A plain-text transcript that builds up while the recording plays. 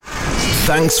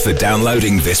Thanks for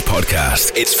downloading this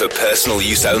podcast. It's for personal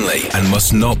use only and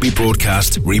must not be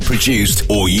broadcast, reproduced,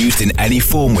 or used in any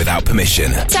form without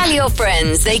permission. Tell your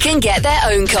friends they can get their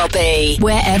own copy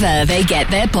wherever they get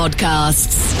their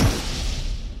podcasts.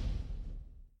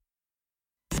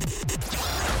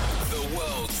 The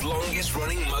world's longest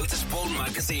running motorsport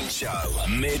magazine show,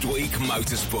 Midweek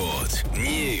Motorsport.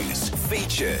 News,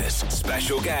 features,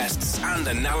 special guests, and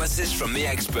analysis from the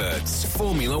experts.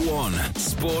 Formula One,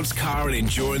 sports car and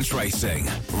endurance racing,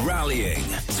 rallying,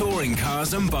 touring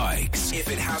cars and bikes. If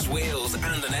it has wheels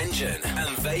and an engine,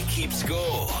 and they keep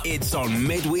score, it's on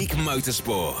Midweek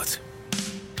Motorsport.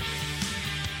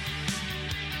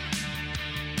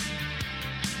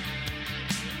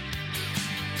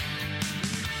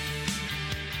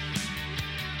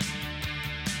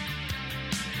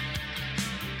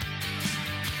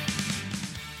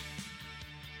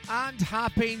 And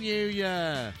Happy New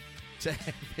Year to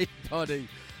everybody.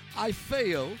 I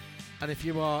feel, and if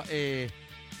you are a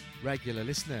regular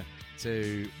listener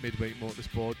to Midweek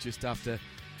Motorsport just after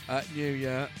New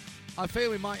Year, I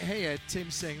feel we might hear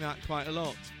Tim sing that quite a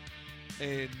lot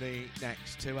in the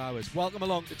next 2 hours. Welcome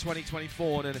along to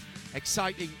 2024 and an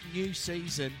exciting new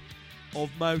season of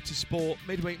motorsport.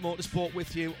 Midweek Motorsport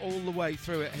with you all the way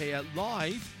through it here,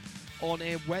 live on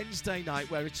a Wednesday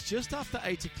night where it's just after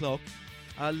 8 o'clock.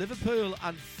 Liverpool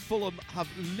and Fulham have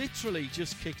literally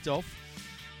just kicked off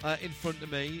in front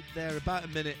of me. They're about a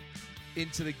minute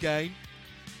into the game.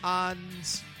 And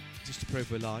just to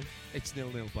prove we're live, it's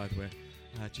 0-0, by the way.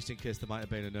 Just in case there might have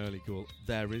been an early goal.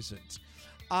 There isn't.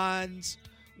 And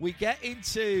we get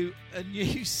into a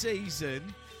new season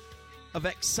of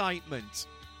excitement,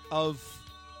 of,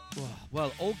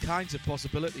 well, all kinds of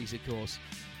possibilities, of course,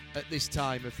 at this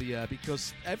time of the year,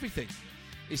 because everything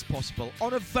is possible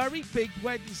on a very big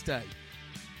Wednesday,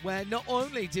 where not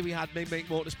only do we have Midweek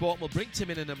Motorsport, and we'll bring Tim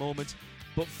in a moment,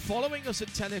 but following us at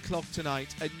 10 o'clock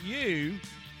tonight, a new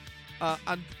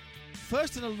and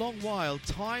first in a long while,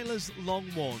 Tyler's Long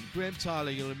One. Graham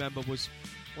Tyler, you'll remember, was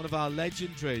one of our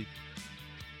legendary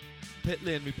pit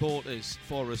lane reporters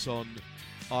for us on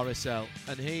RSL,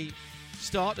 and he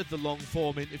started the long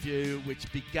form interview,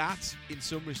 which begat in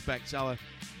some respects our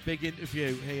big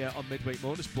interview here on Midweek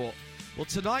Motorsport. Well,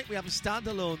 tonight we have a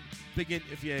standalone big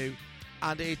interview,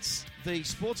 and it's the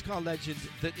sports car legend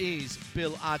that is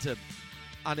Bill Adam,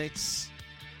 and it's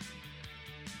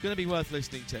going to be worth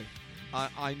listening to.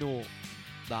 I know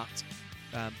that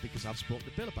because I've spoken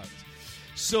to Bill about it.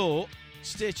 So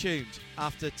stay tuned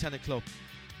after 10 o'clock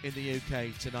in the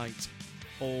UK tonight,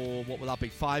 or what will that be,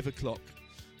 5 o'clock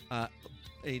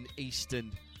in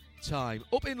Eastern Time.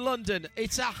 Up in London,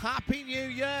 it's a Happy New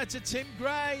Year to Tim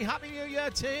Gray. Happy New Year,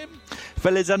 Tim.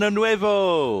 Feliz Año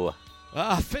Nuevo.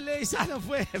 Feliz Año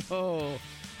Nuevo.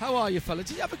 How are you, fella?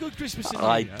 Did you have a good Christmas and New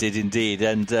I Year? did indeed,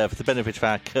 and for the benefit of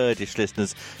our Kurdish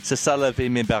listeners,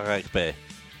 Sasalavim Ibarakbe.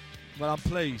 Well, I'm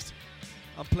pleased.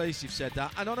 I'm pleased you've said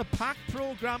that. And on a packed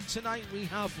programme tonight, we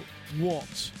have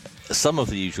what? Some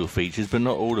of the usual features, but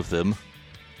not all of them.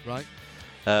 Right.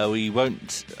 We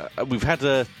won't. We've had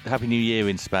a Happy New Year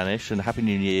in Spanish and a Happy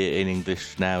New Year in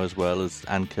English now, as well as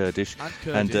and Kurdish.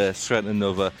 And Sretna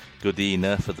Nova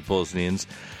Godina for the Bosnians.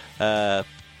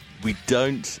 We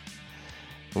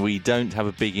don't have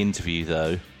a big interview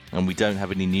though, and we don't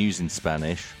have any news in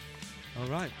Spanish. All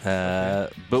right. Okay.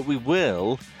 But we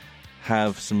will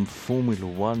have some Formula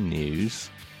One news.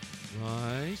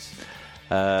 Right.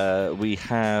 We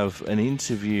have an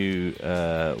interview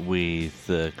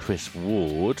with Chris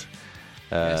Ward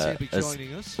yes, he'll be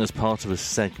joining us as part of a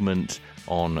segment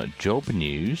on job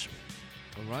news.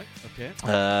 All right,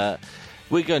 okay.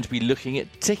 We're going to be looking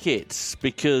at tickets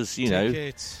because, you know,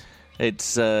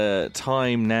 it's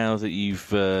time now that you've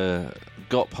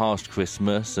got past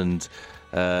Christmas and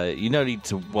you don't need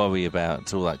to worry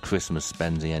about all that Christmas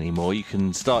spending anymore. You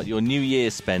can start your New Year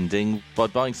spending by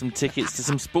buying some tickets to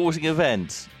some sporting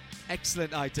events.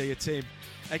 Excellent idea, Tim.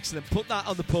 Excellent. Put that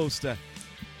on the poster.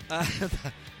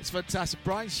 It's fantastic.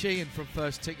 Brian Shehan from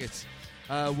First Tickets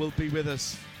will be with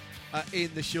us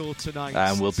in the show tonight.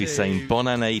 And we'll be saying bon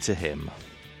année to him.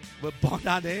 Well, bon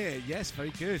année. Yes,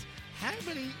 very good. How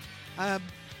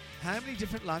many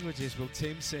different languages will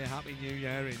Tim say Happy New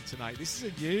Year in tonight? This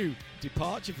is a new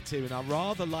departure for Tim, and I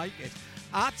rather like it.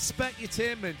 At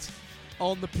Specutainment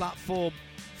on the platform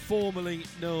formerly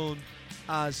known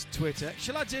as Twitter.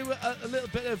 Shall I do a little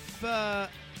bit of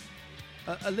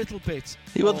a little bit?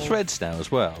 You're on Threads now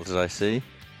as well, did I see?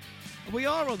 We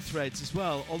are on Threads as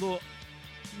well, although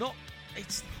not.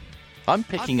 I'm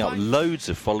picking up loads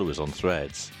of followers on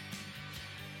Threads.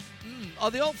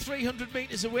 Are they all 300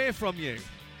 metres away from you?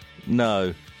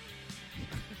 No.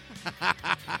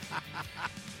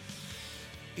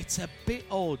 It's a bit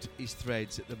odd, his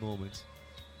threads at the moment.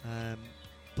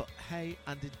 But hey,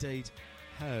 and indeed,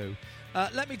 ho.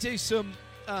 Let me do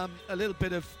a little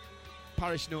bit of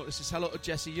parish notices. Hello to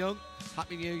Jesse Young.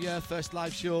 Happy New Year. First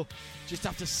live show just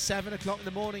after 7 o'clock in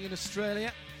the morning in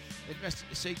Australia. Interesting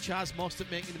to see Chaz Mostert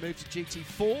making the move to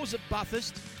GT4s at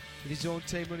Bathurst with his own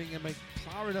team running a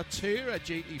McLaren Artura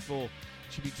GT4.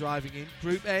 Should be driving in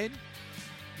Group N,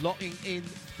 locking in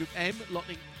Group M,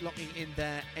 locking in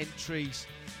their entries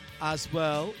as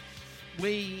well.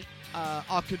 We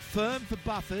are confirmed for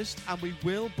Bathurst, and we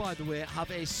will, by the way, have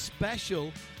a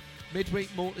special Midweek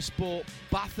Motorsport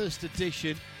Bathurst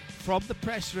edition from the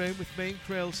press room with me and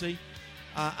Crailsey,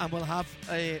 and we'll have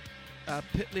a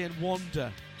pit lane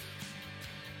wonder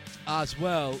as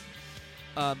well,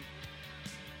 but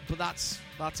that's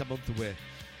a month away,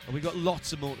 and we've got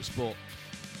lots of motorsport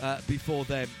before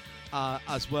then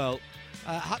as well.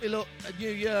 Happy New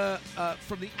Year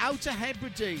from the Outer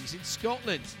Hebrides in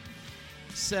Scotland,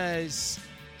 says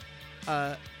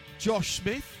Josh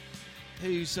Smith,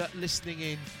 who's listening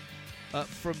in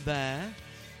from there.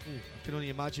 Ooh, I can only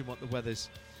imagine what the weather's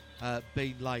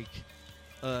been like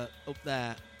up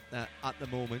there at the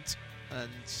moment, and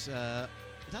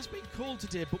it has been cold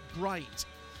today but bright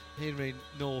here in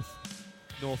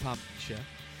Northamptonshire.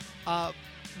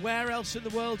 Where else in the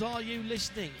world are you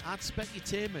listening? At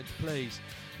Specutainment, please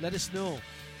let us know.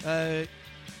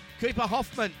 Cooper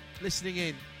Hoffman listening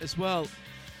in as well.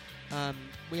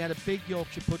 We had a big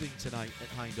Yorkshire pudding tonight at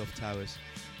Hindhoff Towers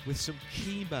with some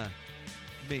keema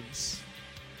mince,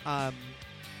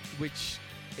 which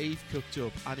Eve cooked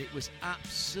up, and it was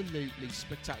absolutely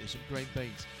spectacular. Some green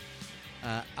beans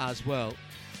as well.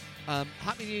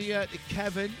 Happy New Year to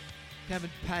Kevin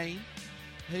Payne,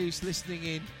 who's listening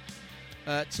in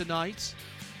tonight.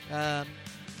 By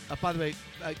the way,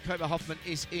 Cooper Hoffman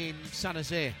is in San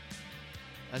Jose,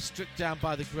 struck down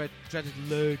by the dreaded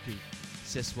lurgy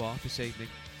ce soir this evening.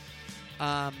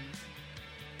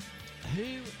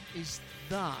 Who is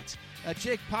that?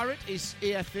 Jake Parrott is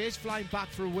EFA's flying back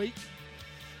for a week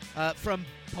from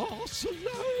Barcelona.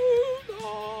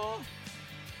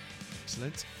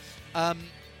 Excellent.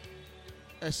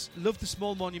 Love the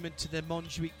small monument to the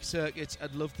Montjuic circuit,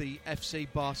 and love the FC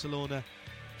Barcelona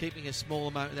keeping a small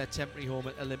amount of their temporary home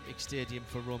at Olympic Stadium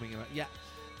for roaming around. Yeah,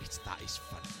 that is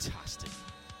fantastic.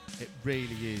 It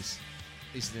really is,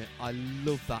 isn't it? I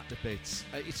love that to bits.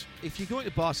 If you're going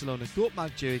to Barcelona, go to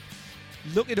Montjuic,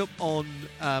 look it up on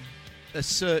a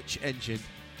search engine,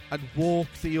 and walk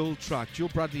the old track. Joe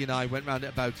Bradley and I went round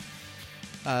it about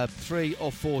 3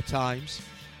 or 4 times.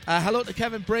 Hello to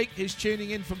Kevin Brink, who's tuning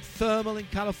in from Thermal in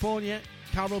California.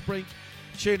 Carol Brink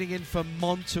tuning in from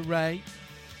Monterey.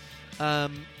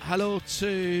 Hello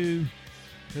to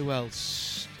who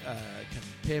else? Kevin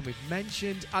Payne we've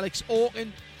mentioned. Alex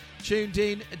Orkin tuned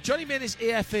in. Johnny Maynard's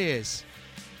EFAs,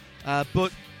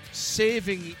 but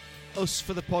saving us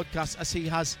for the podcast as he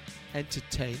has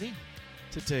entertaining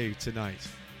to do tonight.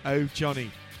 Oh,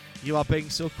 Johnny, you are being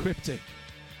so cryptic.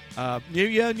 New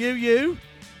year, new you.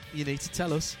 You need to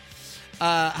tell us.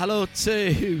 Hello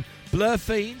to Blur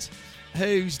Fiend,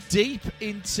 who's deep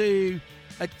into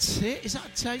is that a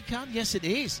Taycan? Yes, it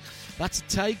is. That's a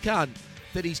Taycan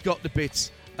that he's got the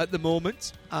bits at the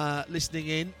moment, listening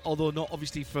in, although not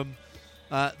obviously from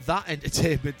that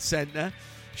entertainment centre.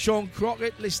 Sean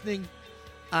Crockett listening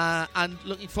and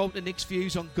looking forward to Nick's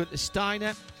views on Gunter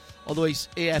Steiner, although he's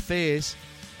AFAs,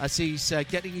 as he's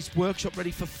getting his workshop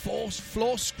ready for floor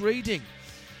screeding.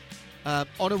 On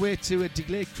our way to a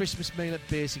delayed Christmas meal at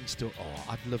Basingstoke. Oh,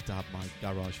 I'd love to have my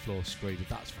garage floor screeded.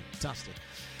 That's fantastic.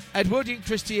 Edwardian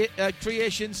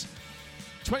Creations,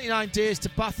 29 days to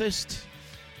Bathurst,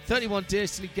 31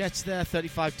 days till he gets there,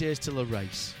 35 days till the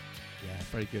race. Yeah,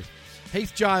 very good.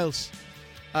 Heath Giles,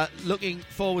 looking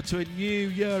forward to a new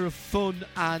year of fun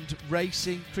and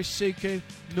racing. Chris Suku,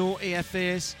 no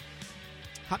EFAs.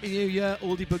 Happy New Year,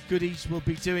 oldie but goodies. We'll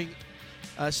be doing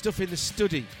stuff in the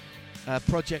study,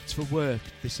 projects for work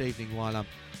this evening while I'm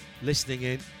listening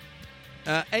in.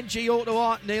 NG Auto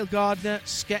Art, Neil Gardner,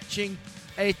 sketching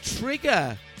a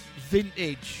Trigger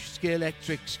vintage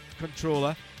Scalextric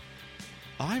controller.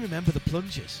 I remember the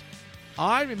plungers.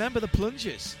 I'm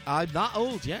that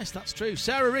old, yes, that's true.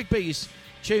 Sarah Rigby is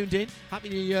tuned in. Happy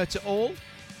New Year to all.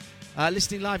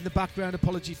 Listening live in the background.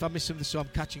 Apology if I missed some of the show. I'm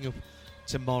catching up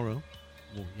tomorrow.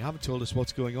 Well, you haven't told us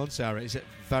what's going on, Sarah. Is it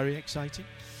very exciting?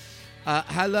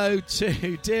 Hello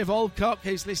to Dave Alcock,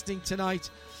 who's listening tonight,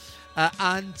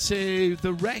 and to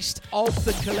the rest of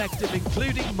the collective,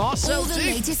 including Marcel. All the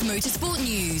latest motorsport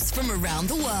news from around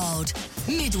the world.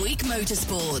 Midweek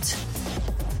Motorsport.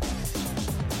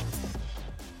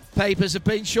 Papers have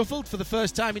been shuffled for the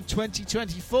first time in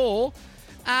 2024,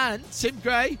 and Tim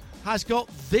Gray has got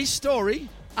this story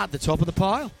at the top of the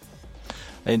pile.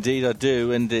 Indeed, I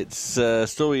do, and it's a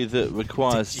story that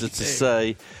requires us to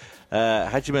say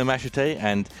Hajime Mashite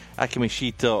and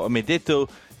Akimishito Omedeto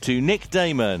to Nick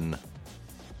Damon.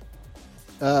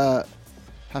 Happy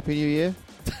New Year.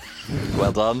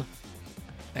 Well done.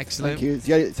 Excellent. Thank you. It's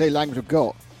the only language I've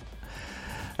got.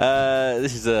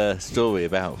 This is a story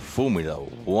about Formula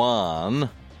One.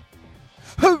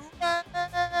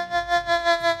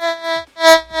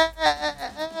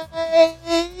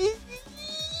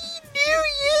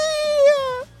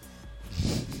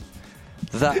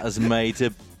 That has made a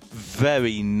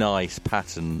very nice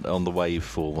pattern on the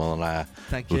waveform on our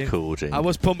recording. I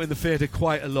was pumping the fader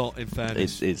quite a lot, in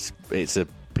fairness. It's a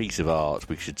piece of art.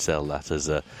 We should sell that as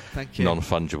a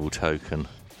non-fungible token.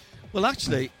 Well,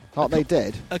 actually... Aren't they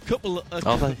dead? Are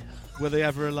they? Were they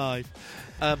ever alive?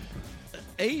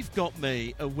 Eve got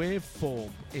me a waveform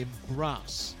in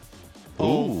brass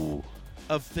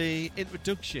of the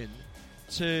introduction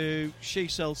to She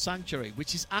Soul Sanctuary,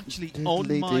 which is actually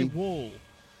on my wall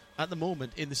at the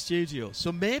moment in the studio.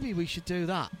 So maybe we should do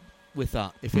that with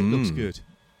that, if it looks good.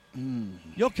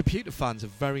 Your computer fans are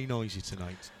very noisy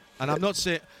tonight. And I'm not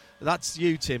saying... That's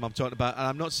you, Tim, I'm talking about. And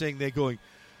I'm not saying they're going...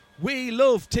 We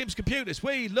love Tim's computers.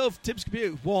 We love Tim's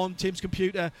computer. One Tim's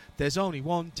computer. There's only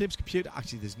one Tim's computer.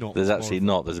 Actually, there's not. There's actually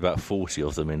not. There's about 40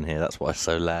 of them in here. That's why it's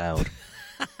so loud.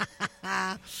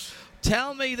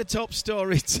 Tell me the top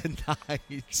story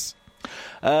tonight.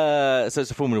 So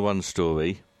it's a Formula One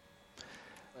story.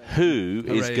 Who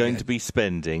is going to be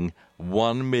spending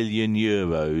 €1 million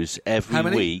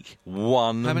every week?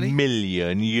 €1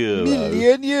 million.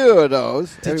 Million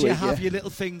euros. Did you have your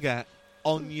little finger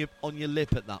on your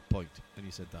lip at that point when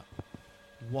you said that?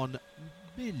 €1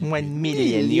 million. €1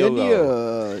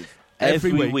 million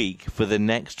every week for the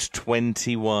next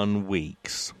 21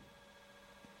 weeks.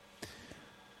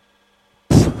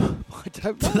 I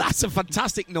don't know. That's a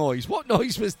fantastic noise. What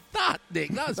noise was that,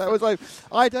 Nick? That was like,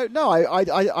 I don't know.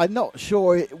 I'm not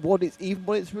sure what it's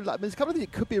relating. I mean, there's a couple of things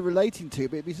it could be relating to,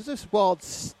 but it's just a wild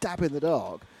stab in the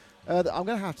dark. I'm going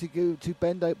to have to go to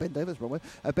bend over. That's the wrong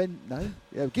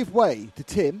way. Give way to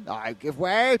Tim. I give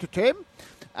way to Tim,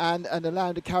 and allow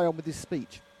him to carry on with his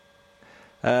speech.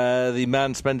 The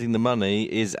man spending the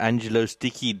money is Angelo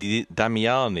Sticky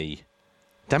Damiani.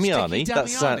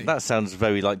 Damiani? That sounds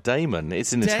very like Damon.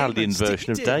 It's an Italian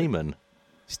version of Damon.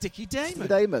 Sticky Damon.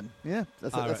 Damon. Yeah,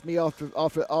 that's me after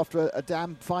a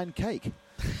damn fine cake.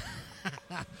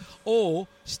 Or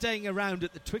staying around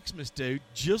at the Twixmas dude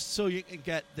just so you can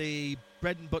get the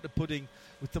bread and butter pudding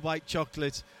with the white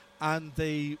chocolate and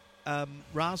the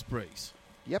raspberries.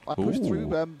 Yep, I pushed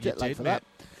through jet lag for that.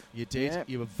 You did. Yeah.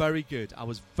 You were very good. I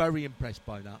was very impressed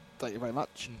by that. Thank you very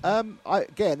much.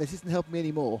 Again, this isn't helping me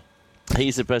anymore.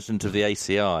 He's the president of the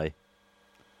ACI.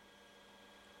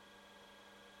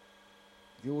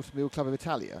 The Automobile Club of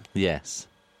Italia? Yes.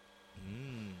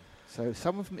 So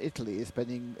someone from Italy is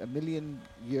spending €1 million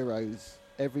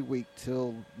every week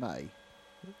till May.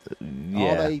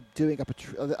 Yeah. Are they doing up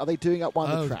are they doing up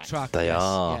one of the tracks? They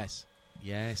are.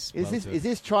 Yes. Is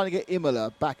this trying to get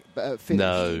Imola back finished?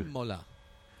 No. Imola.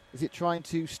 Is it trying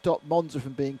to stop Monza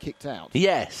from being kicked out?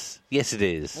 Yes, it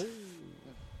is.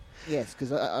 Yes,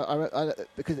 because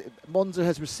Monza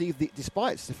has received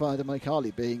despite Stefano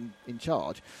Domenicali being in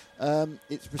charge,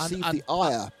 it's received the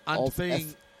ire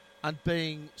and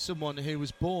being someone who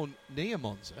was born near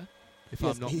Monza, if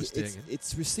I'm not mistaken.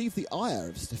 It's received the ire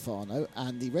of Stefano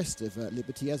and the rest of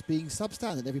Liberty as being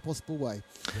substandard in every possible way.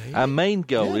 Really? Our main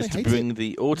goal is to bring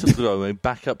the Autodromo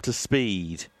back up to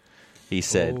speed, he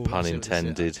said, pun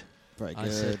intended. Very good. I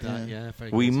said that,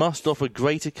 very we good. must offer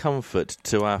greater comfort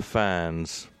to our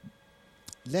fans.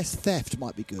 Less theft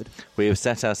might be good. We have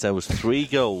set ourselves 3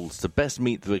 goals to best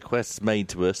meet the requests made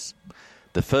to us.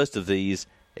 The first of these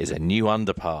is a new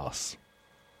underpass.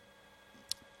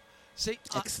 See,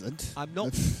 excellent. I'm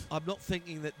not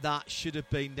thinking that should have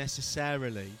been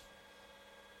necessarily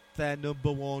their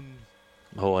number one.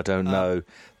 Oh, I don't know.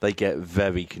 They get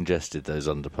very congested, those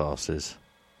underpasses.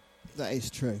 That is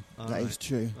true. That is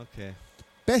true. Okay.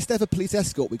 Best ever police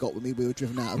escort we got when we were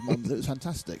driven out of Monza. It was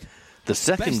fantastic. The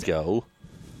second goal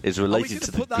is related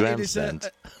to the grandstand.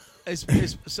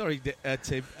 Sorry,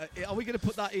 Tim. Are we going to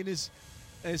put that in as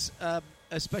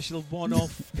a special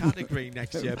one-off category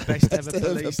next year? Best ever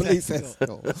police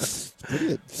escort.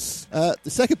 Brilliant. The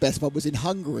second best one was in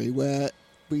Hungary, where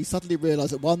we suddenly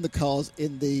realised that one of the cars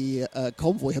in the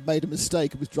convoy had made a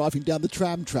mistake and was driving down the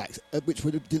tram tracks, which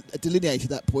would have delineated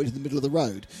that point in the middle of the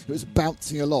road. It was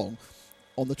bouncing along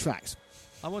on the tracks.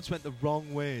 I once went the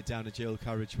wrong way down a dual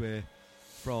carriageway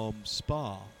from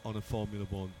Spa on a Formula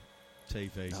One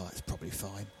TV. Oh, that's probably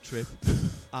fine. Trip.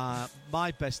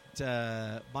 My best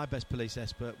police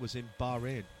expert was in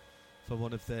Bahrain for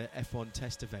one of the F1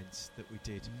 test events that we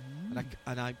did,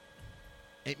 and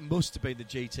it must have been the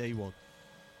GT one.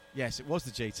 Yes, it was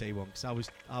the GT one because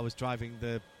I was driving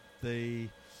the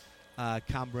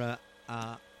camera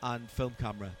and film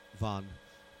camera van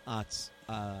at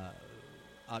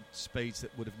speeds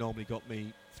that would have normally got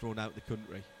me thrown out of the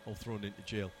country or thrown into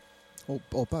jail. Or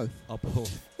both. Or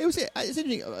both. It's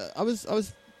interesting. I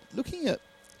was looking at,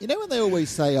 when they always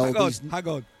say, hang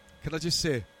on. Can I just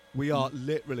say, we are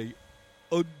literally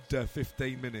under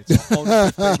 15 minutes, on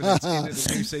 15 minutes into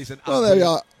the new season. Well, there we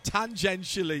are.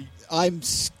 Tangentially. I'm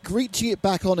screeching it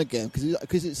back on again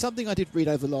because it's something I did read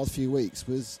over the last few weeks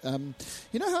was,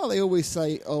 how they always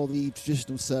say, the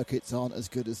traditional circuits aren't as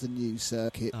good as the new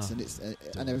circuits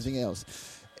and everything else.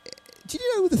 Do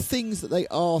you know the things that they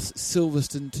asked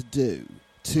Silverstone to do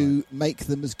to make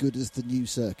them as good as the new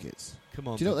circuits? Come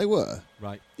on. Do you know what they were?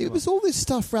 Right. It was all this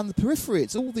stuff around the periphery.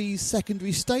 It's all these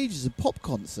secondary stages of pop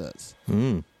concerts.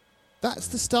 Mm. That's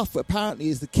the stuff that apparently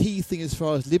is the key thing as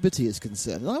far as Liberty is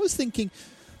concerned. And I was thinking,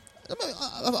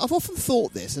 I've often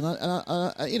thought this, and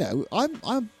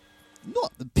I'm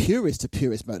not the purest of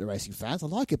purist motor racing fans. I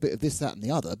like a bit of this, that, and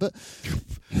the other. But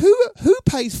who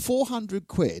pays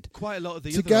 £400 quite a lot of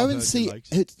the to other go and see?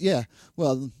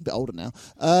 Well, I'm a bit older now.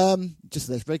 Just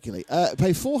less regularly.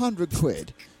 Pay £400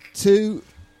 to,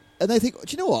 and they think,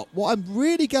 do you know what? What I'm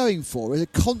really going for is a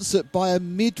concert by a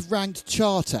mid-ranked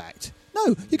chart act.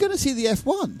 No, you're going to see the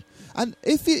F1. And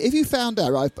if you found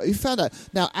out, right? If you found out,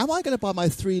 now, am I going to buy my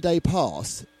 3-day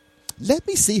pass? Let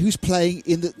me see who's playing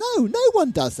in the... No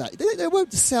one does that. They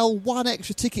won't sell one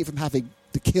extra ticket from having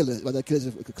the Killers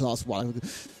of Class 1,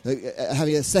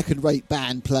 having a second-rate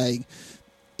band playing.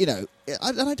 I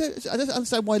don't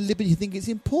understand why Liberty think it's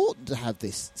important to have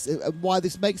this, why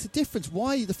this makes a difference.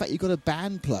 Why the fact you've got a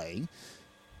band playing,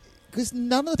 because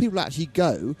none of the people who actually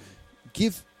go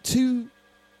give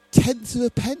 0.2 of a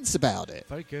pence about it.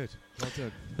 Very good. Well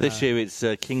done. This year it's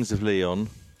Kings of Leon,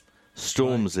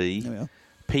 Stormzy... Right.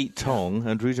 Pete Tong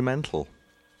and Rudimental.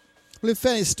 Well, in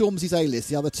fairness, Stormzy's A-list.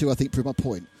 The other two, I think, prove my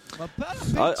point.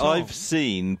 I've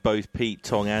seen both Pete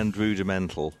Tong and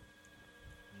Rudimental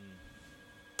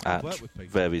at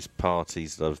various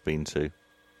parties that I've been to.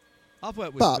 I've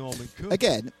worked with Norman Cook.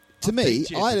 Again, to me,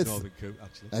 Norman Cook,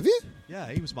 actually. Have you?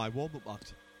 Yeah, he was my warm-up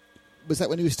act. Was that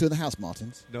when he was still in the House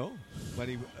Martins? No, when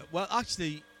he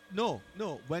no.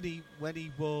 When he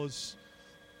was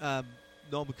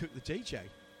Norman Cook, the DJ.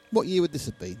 What year would this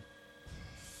have been?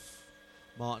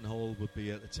 Martin Hall would be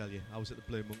able to tell you. I was at the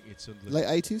Blue Monkey at Sunderland.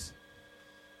 Late 80s?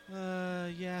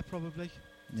 Yeah, probably.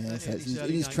 Yeah, so it's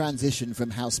in his transition from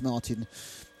House Martin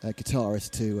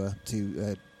guitarist to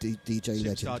DJ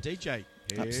legend. Superstar DJ.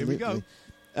 Absolutely. Here we go.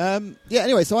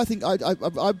 Anyway, so I think I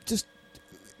just,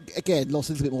 again, lost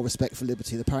a little bit more respect for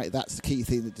Liberty. Apparently that's the key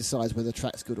thing that decides whether the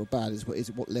track's good or bad, is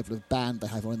what level of band they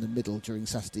have on in the middle during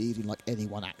Saturday evening, like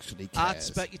anyone actually cares. At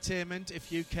Specutainment,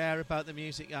 if you care about the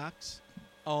music acts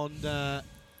on the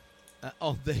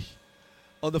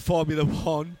Formula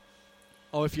One,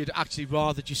 or if you'd actually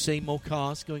rather just see more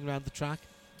cars going around the track.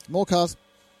 More cars.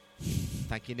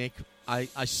 Thank you, Nick.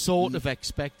 I sort of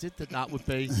expected that would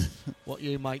be what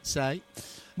you might say.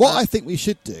 What I think we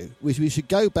should do is we should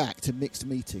go back to mixed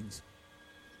meetings.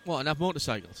 What, and have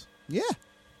motorcycles? Yeah.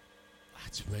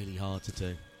 That's really hard to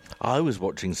do. I was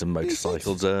watching some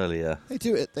motorcycles earlier. They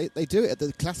do it. They do it at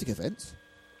the classic events.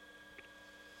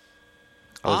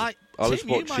 I was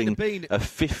watching a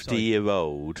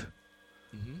 50-year-old.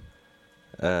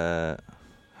 Mm-hmm.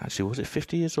 Actually, was it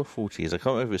 50 years or 40 years? I can't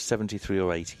remember if it was 73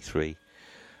 or 83.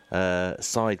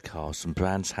 Sidecars from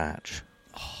Brands Hatch.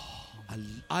 Oh,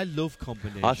 I love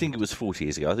combinations. I think it was 40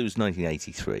 years ago. I think it was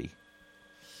 1983.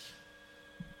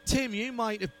 Tim, you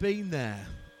might have been there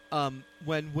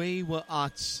when we were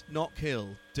at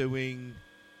Knockhill doing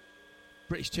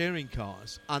British touring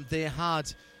cars, and they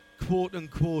had,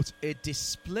 quote-unquote, a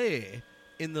display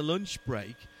in the lunch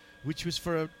break, which was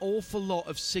for an awful lot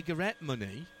of cigarette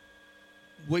money,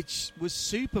 which was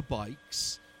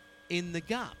superbikes in the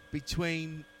gap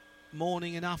between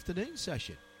morning and afternoon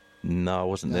session. No, I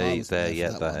wasn't there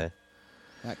yet. That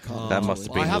must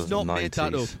have been I have not 90s. made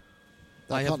that up.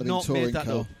 I have not made that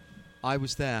up. I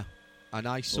was there, and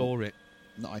I saw it.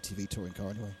 Not ITV touring car,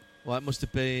 anyway. Well, it must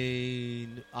have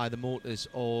been either Motors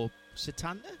or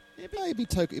Satanta, maybe? No,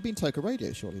 it'd been Toka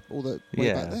Radio, surely. All the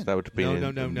way back then. That would have been no,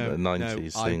 a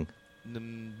 90s thing.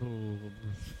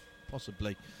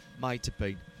 Possibly. Might have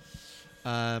been.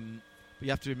 But you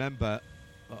have to remember,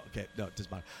 okay, no, it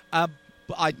doesn't matter.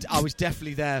 But I was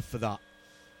definitely there for that,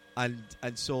 and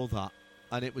saw that,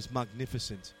 and it was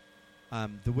magnificent.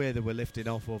 The way they were lifting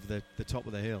off over the top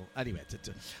of the hill. Anyway,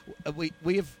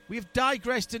 we have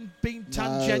digressed and been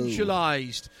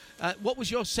tangentialised. What was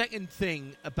your second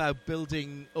thing about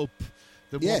building up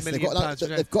the £1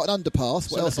 million? They've got an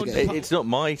underpass. What else again? It's not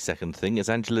my second thing. It's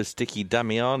Angela Sticky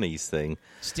Damiani's thing.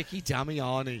 Sticky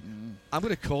Damiani. I'm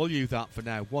going to call you that for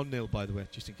now. 1-0, by the way,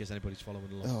 just in case anybody's following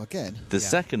along. Oh, again. The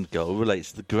second goal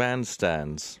relates to the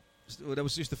grandstands. That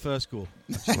was just the first goal.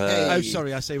 Oh,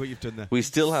 sorry, I see what you've done there. We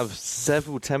still have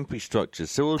several temporary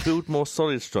structures, so we'll build more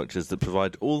solid structures that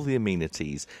provide all the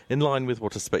amenities in line with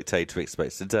what a spectator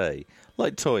expects today,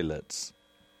 like toilets.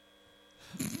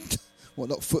 Well,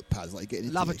 not footpaths like getting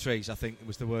in Italy. Lavatories, I think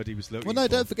was the word he was looking for. Well, no,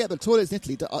 don't forget the toilets in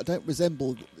Italy don't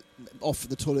resemble often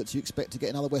the toilets you expect to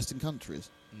get in other Western countries.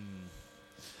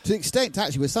 To the extent,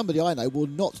 actually, where somebody I know will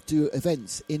not do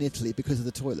events in Italy because of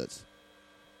the toilets.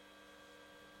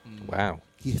 Wow.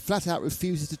 He flat out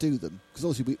refuses to do them because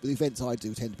obviously the events I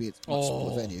do tend to be at much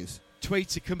smaller venues.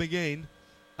 Tweets are coming in.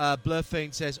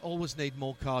 Blurfane says, always need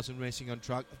more cars and racing on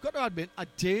track. I've got to admit, I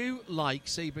do like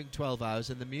Sebring 12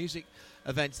 Hours and the music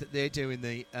events that they do in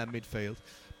the midfield,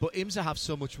 but IMSA have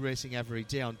so much racing every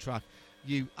day on track,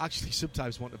 you actually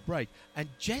sometimes want a break. And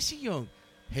Jesse Young,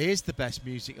 here's the best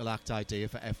musical act idea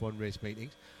for F1 race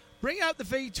meetings. Bring out the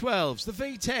V12s, the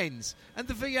V10s, and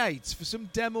the V8s for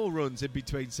some demo runs in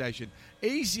between session.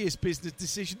 Easiest business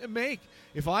decision to make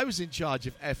if I was in charge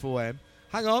of FOM.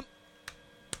 Hang on.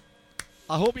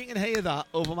 I hope you can hear that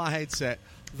over my headset.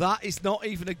 That is not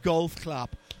even a golf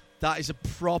clap. That is a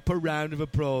proper round of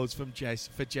applause for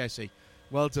Jesse.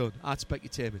 Well done. Arts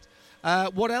Specutainment.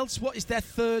 What else? What is their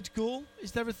third goal?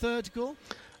 Is there a third goal?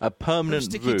 A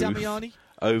permanent roof Damiani?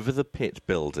 Over the pit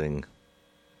building.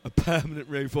 A permanent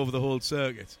roof over the whole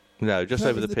circuit? No, just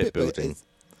over the pit building.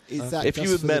 Is that if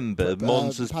you remember,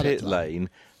 Monza's pit line? lane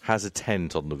has a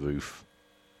tent on the roof.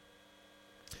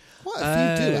 Quite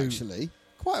a few do, actually.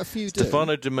 Quite a few do.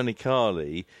 Stefano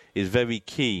Domenicali is very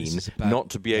keen not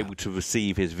to be able to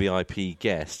receive his VIP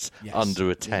guests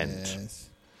under a tent. Yes.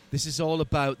 This is all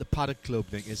about the Paddock Club,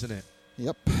 Nick, isn't it?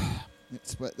 Yep.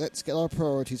 Let's get our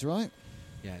priorities right.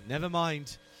 Yeah, never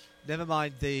mind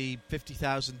the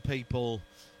 50,000 people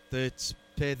that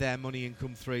pay their money and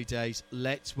come 3 days.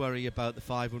 Let's worry about the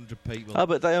 500 people. Oh,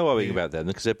 but they are worrying about them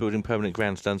because they're building permanent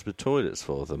grandstands with toilets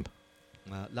for them.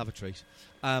 Lavatories.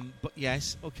 But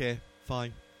yes, okay,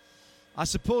 fine. I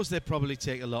suppose they probably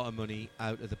take a lot of money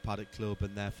out of the Paddock Club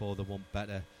and therefore they want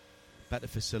better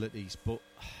facilities. But,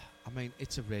 I mean,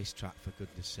 it's a racetrack, for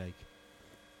goodness sake.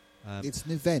 It's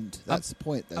an event. That's the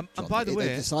point, though, John. And by the way...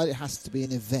 They've decided it has to be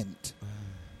an event.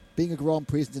 Being a Grand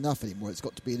Prix isn't enough anymore. It's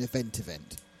got to be an event.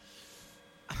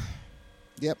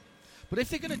 Yep. But if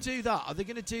they're going to do that, are they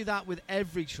going to do that with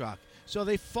every track? So are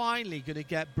they finally going to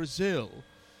get Brazil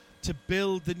to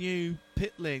build the new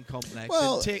pit lane complex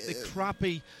and take the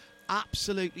crappy,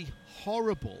 absolutely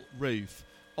horrible roof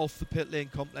off the pit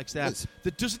lane complex there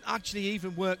that doesn't actually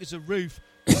even work as a roof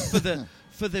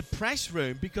for the press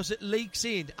room because it leaks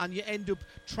in and you end up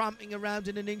tramping around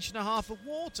in 1.5 inches of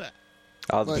water?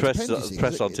 Oh, the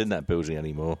press aren't in that building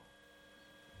anymore.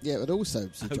 Yeah, but also,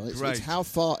 John, it's how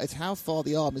far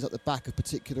the arm is at the back of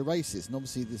particular races, and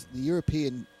obviously the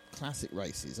European classic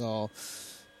races are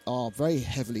very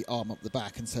heavily arm up the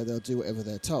back, and so they'll do whatever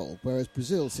they're told. Whereas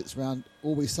Brazil sits around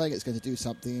always saying it's going to do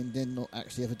something and then not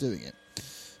actually ever doing it,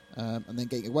 and then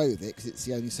getting away with it because it's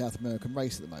the only South American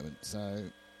race at the moment. So,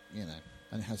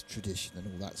 and it has tradition and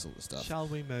all that sort of stuff. Shall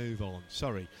we move on?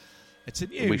 Sorry, it's a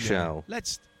new. We shall.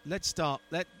 Let's start.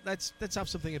 Let's have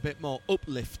something a bit more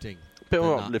uplifting. A bit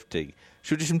more uplifting.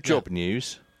 Should we do some job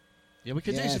news? Yeah, we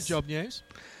can do some job news.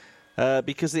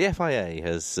 Because the FIA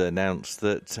has announced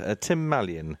that Tim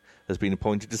Mallion has been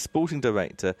appointed as sporting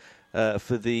director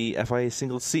for the FIA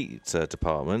single seat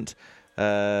department,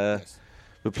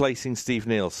 replacing Steve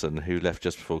Nielsen, who left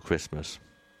just before Christmas.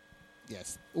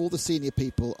 Yes, all the senior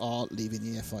people are leaving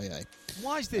the FIA.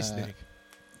 Why is this, Nick?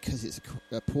 Because it's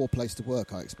a poor place to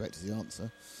work, I expect, is the answer.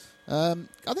 I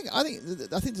think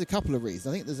there's a couple of reasons.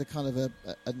 I think there's a kind of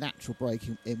a natural break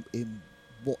in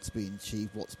what's been achieved,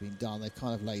 what's been done. They've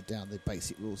kind of laid down the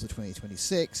basic rules of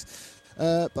 2026.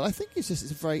 But I think it's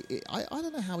a very... I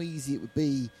don't know how easy it would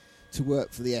be to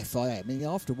work for the FIA. I mean,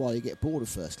 after a while you get bored of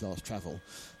first-class travel.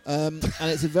 And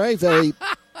it's a very, very,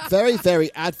 very, very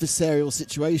adversarial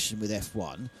situation with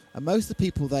F1. And most of the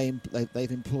people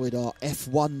they've employed are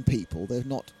F1 people. They've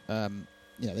not...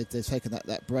 they've taken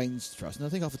that brains trust, and I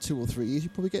think after 2 or 3 years you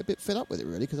probably get a bit fed up with it,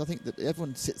 really, because I think that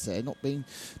everyone sits there not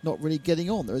really getting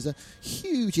on. There is a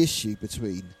huge issue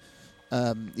between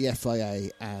the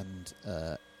FIA and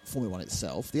Formula One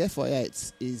itself. The FIA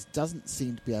doesn't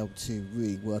seem to be able to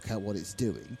really work out what it's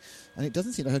doing, and it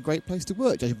doesn't seem like a great place to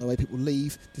work, judging by the way people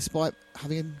leave, despite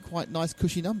having quite nice,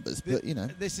 cushy numbers. But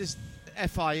this is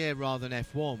FIA rather than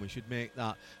F1. We should make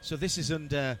that. So this is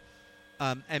under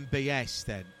MBS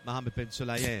then, Mohammed bin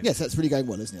Sulayem. Yes, that's really going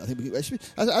well, isn't it? I think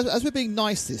as we're being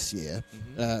nice this year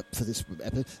for this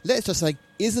episode, let's just say,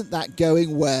 isn't that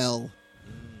going well?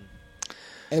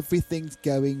 Everything's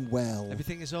going well.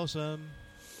 Everything is awesome.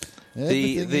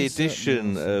 The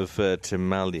addition of Tim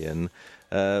Malyon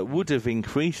would have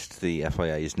increased the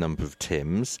FIA's number of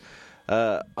Tims,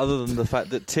 other than the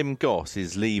fact that Tim Goss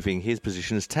is leaving his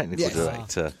position as technical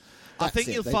director. I think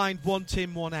you'll find one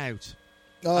Tim, one out.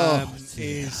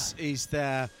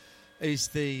 Is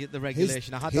the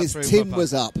regulation? I had his that through. Tim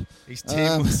was up. His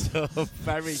Tim was up.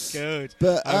 Very good.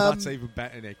 But that's even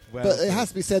better, Nick. Well, but it has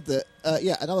to be said that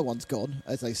another one's gone,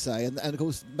 as they say, and of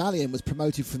course Malyon was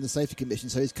promoted from the Safety Commission,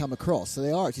 so he's come across. So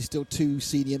they are actually still 2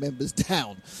 senior members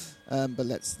down. But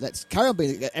let's carry on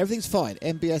being. Everything's fine.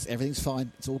 MBS, everything's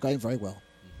fine. It's all going very well.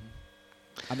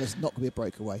 And there's not going to be a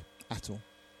breakaway at all.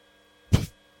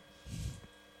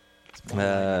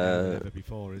 Never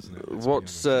before, isn't it?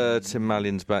 What's Tim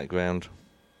Malyon's background?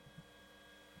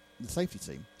 The safety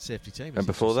team. Safety team. And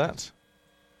before that?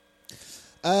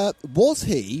 Was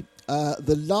he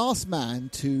the last man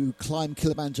to climb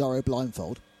Kilimanjaro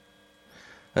blindfold?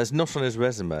 That's not on his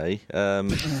resume.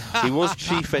 He was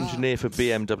chief engineer for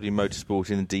BMW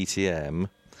Motorsport in the DTM.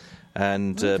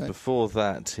 And before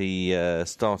that, he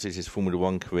started his Formula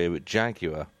One career at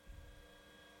Jaguar.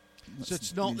 So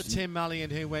it's not the Tim Malyon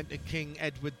who went to King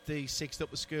Edward VI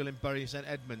Upper School in Bury St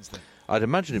Edmunds, then? I'd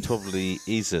imagine it probably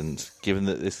isn't, given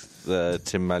that this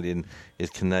Tim Malyon is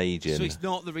Canadian. So he's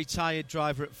not the retired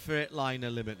driver at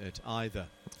Freightliner Limited either,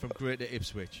 from Greater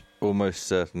Ipswich? Almost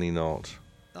certainly not.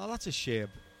 Oh, that's a shame.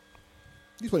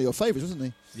 He's one of your favourites, wasn't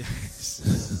he?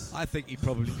 Yes. I think he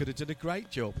probably could have done a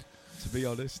great job, to be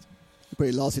honest. He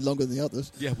probably lasted longer than the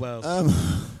others. Yeah, well,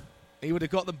 he would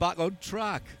have got them back on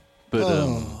track. But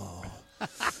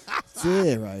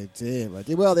dear, oh dear, oh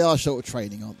dear. Well, they are short of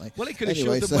training, aren't they? Well, it could have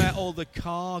showed them where all the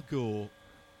cargo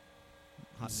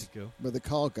had to go. Where the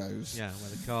car goes. Yeah,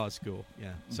 where the cars go.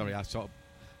 Yeah. Sorry, I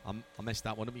messed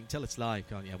that one up. You can tell it's live,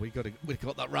 can't you? We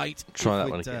got that right. Try that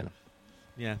one again.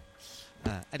 Yeah.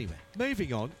 Anyway,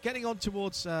 moving on. Getting on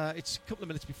towards... it's a couple of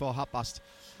minutes before 1:30.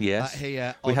 Yes.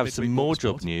 Here we have Midweek some more Motorsport.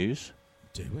 job news.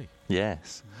 Do we?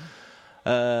 Yes.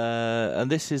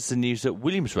 And this is the news that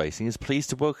Williams Racing is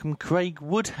pleased to welcome Craig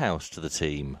Woodhouse to the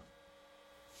team.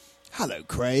 Hello,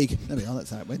 Craig. There we are, that's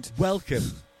how it went. Welcome.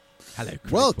 Hello,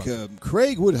 Craig. Welcome,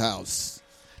 Craig Woodhouse.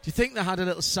 Do you think they had a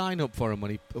little sign up for him when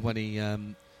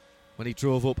he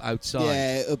drove up outside?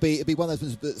 Yeah, it'll be one of those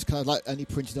ones that's kind of like only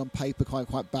printed on paper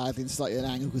quite badly and slightly at an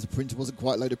angle because the printer wasn't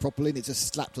quite loaded properly, and it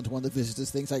just slapped onto one of the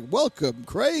visitors' things saying, "Welcome,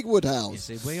 Craig Woodhouse."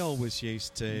 You see, we always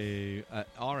used to at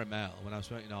RML, when I was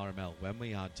working at RML, when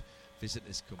we had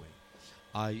visitors coming,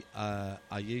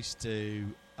 I used to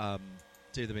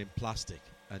do them in plastic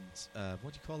and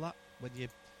what do you call that when you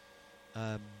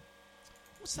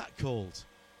what's that called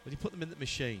when you put them in the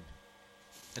machine?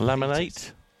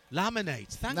 Laminate. Laminate,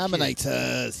 thank you.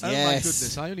 Laminators, Oh yes. my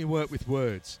goodness, I only work with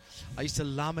words. I used to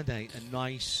laminate a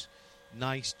nice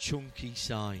chunky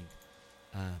sign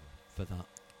for that,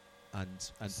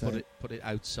 and put it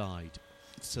outside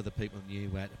so that people knew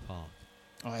where to park.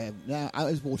 I am now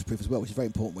out is waterproof as well, which is very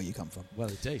important where you come from. Well,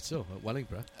 indeed, so at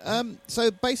Wellingborough.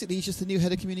 So basically, he's just the new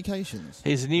head of communications.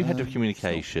 He's the new head of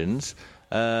communications.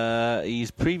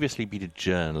 He's previously been a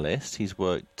journalist. He's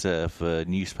worked for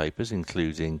newspapers,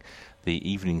 including the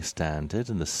Evening Standard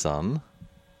and the Sun.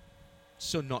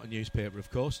 Sun, not a newspaper,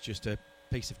 of course, just a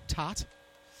piece of tat.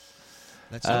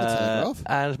 Let's have the Telegraph.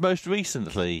 And most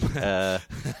recently,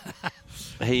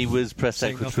 he was press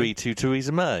secretary to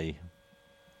Theresa May.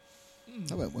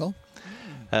 That went well.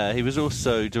 He was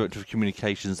also Director of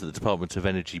Communications at the Department of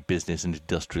Energy, Business and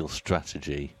Industrial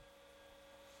Strategy.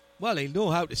 Well, he'll know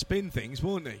how to spin things,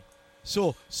 won't he?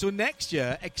 So next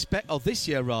year, this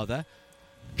year rather,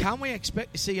 can we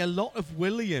expect to see a lot of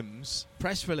Williams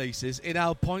press releases in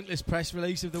our pointless press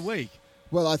release of the week?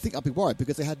 Well, I think I'd be worried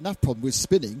because they had enough problem with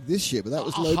spinning this year, but that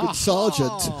was Logan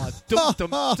Sargent. Dum dum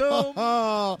dum.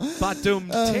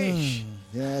 Badum tish.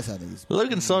 Yes, and he's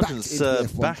Logan Sargent's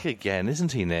back again,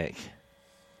 isn't he, Nick?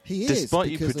 He is. Despite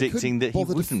you predicting that he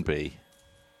wouldn't be.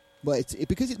 Well,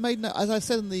 because it made no, as I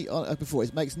said before,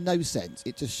 it makes no sense.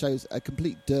 It just shows a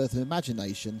complete dearth of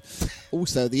imagination.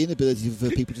 Also, the inability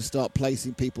for people to start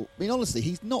placing people. I mean, honestly,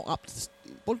 he's not up to.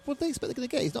 what do they expect they're going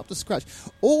to get? He's not up to scratch.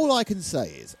 All I can say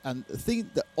is, and the thing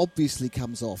that obviously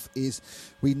comes off is,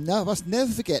 we must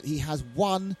never forget he has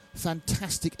one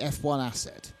fantastic F1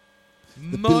 asset.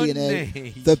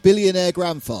 The billionaire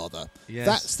grandfather. Yes.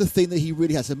 That's the thing that he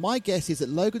really has. So my guess is that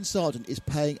Logan Sargent is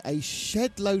paying a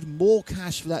shed load more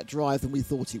cash for that drive than we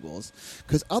thought he was,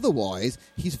 because otherwise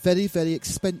he's very, very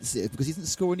expensive because he doesn't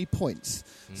score any points.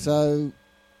 So,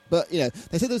 but they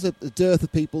said there was a dearth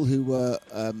of people who were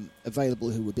available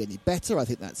who would be any better. I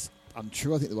think that's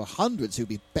untrue. I think there were hundreds who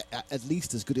would be at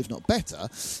least as good, if not better.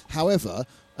 However,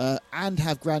 and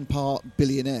have grandpa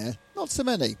billionaire, not so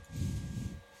many.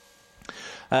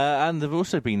 And there have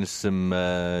also been some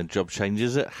job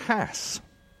changes at Haas.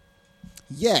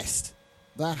 Yes,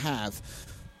 there have.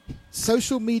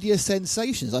 Social media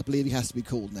sensations, I believe he has to be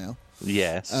called now.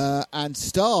 Yes. And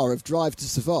star of Drive to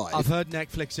Survive. I've heard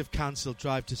Netflix have cancelled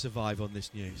Drive to Survive on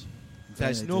this news.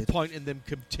 There's no point in them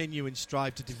continuing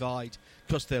Strive to Divide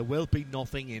because there will be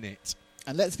nothing in it.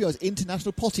 And let's be honest,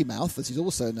 International Potty Mouth, as he's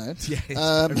also known. Yes,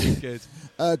 very good.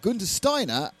 Gunther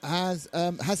Steiner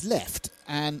has left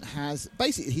and has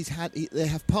basically they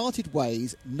have parted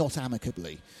ways, not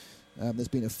amicably. There's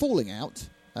been a falling out,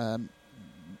 and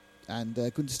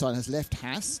Gunther Steiner has left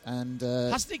Haas. And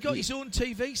hasn't he got his own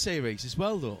TV series as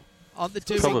well, though? Aren't they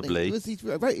doing Probably. He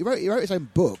wrote his own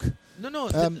book. No.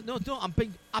 I'm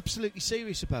being absolutely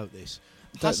serious about this.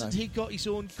 Hasn't he got his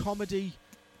own comedy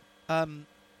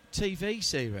TV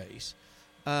series?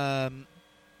 Are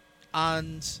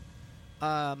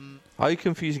you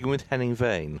confusing him with Henning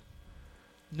Vane?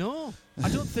 No, I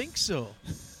don't think so.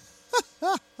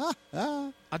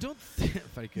 I don't think...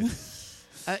 Very good.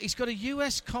 He's got a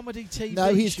US comedy TV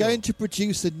No, he's show. going to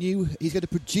produce a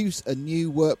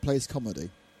new workplace comedy.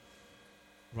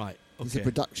 Right. Okay.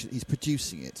 He's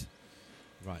producing it.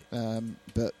 Right.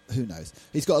 But who knows?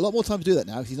 He's got a lot more time to do that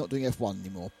now because he's not doing F1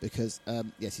 anymore because,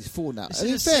 he's fallen out.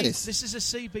 In fairness... This is a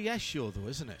CBS show, though,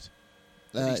 isn't it?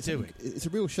 He's doing. It's a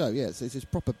real show, yeah. It's a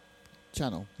proper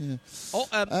channel. Yeah.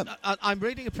 I'm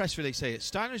reading a press release here.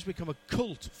 Steiner has become a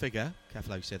cult figure,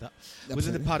 careful how you say that,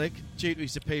 within the paddock due to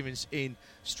his appearance in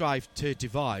Strive to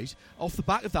Divide. Off the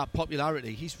back of that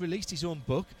popularity, he's released his own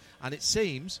book, and it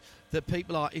seems that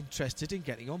people are interested in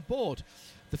getting on board.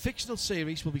 The fictional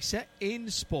series will be set in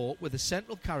sport, with the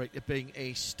central character being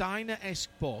a Steiner-esque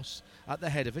boss at the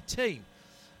head of a team.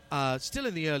 Still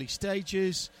in the early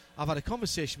stages. I've had a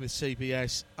conversation with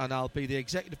CBS, and I'll be the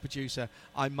executive producer.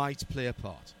 I might play a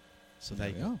part. So there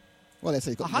you go. Well, let's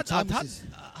say I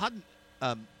hadn't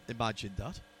imagined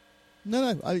that.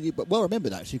 No, but well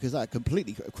remembered actually, because that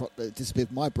completely disappeared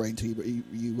from my brain until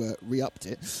you re-upped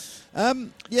it.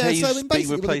 He's so being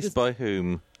replaced by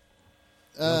whom?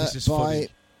 This is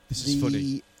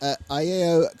funny.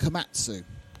 Aeo Komatsu.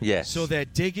 Yes. So they're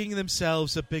digging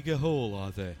themselves a bigger hole,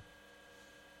 are they?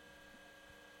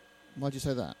 Why'd you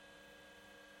say that?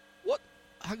 What?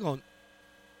 Hang on.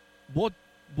 What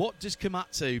does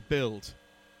Komatsu build?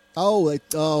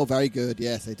 Oh, very good.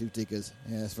 Yes, they do diggers.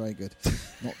 Yes, very good.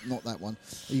 not that one.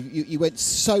 You went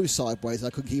so sideways I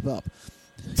couldn't keep up.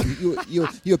 You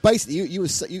were basically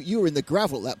you were in the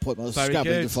gravel at that point. I was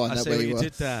scrabbling to find out where you were.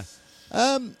 Did there.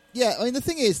 The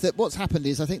thing is that what's happened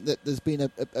is I think that there's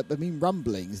been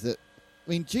rumblings that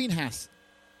Gene Haas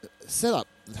set up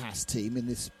the Haas team in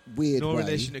this weird way. No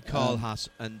relation to Carl Haas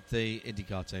and the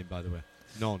IndyCar team, by the way.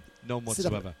 None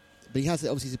whatsoever. But he has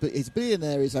obviously he's a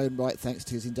billionaire in his own right thanks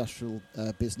to his industrial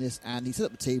business, and he set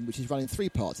up a team which is running three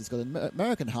parts. It's got an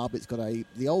American hub, it's got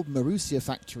the old Marussia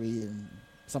factory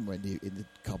somewhere in the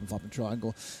carbon fibre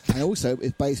triangle, and also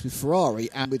it's based with Ferrari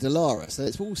and with Dallara, so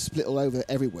it's all split all over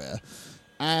everywhere.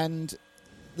 And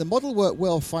the model worked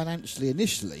well financially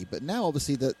initially, but now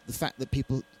obviously the fact that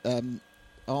people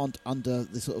aren't under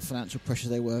the sort of financial pressure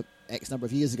they were X number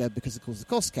of years ago because of course the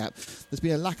cost cap, there's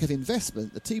been a lack of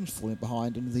investment, the team's falling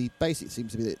behind, and the basic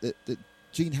seems to be that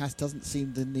Gene Haas doesn't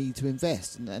seem the need to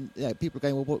invest, and people are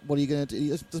going, well, what are you going to do? He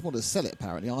doesn't want to sell it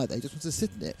apparently either, he just wants to sit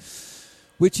in it,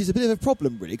 which is a bit of a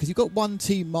problem really, because you've got one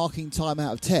team marking time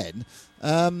out of 10.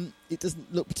 It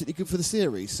doesn't look particularly good for the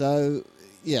series, so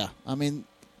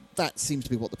that seems to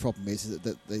be what the problem is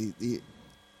that the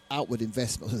outward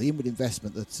investment, or the inward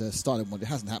investment that Steiner wanted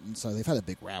hasn't happened, so they've had a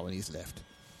big row and he's left.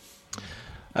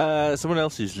 Someone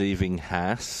else who's leaving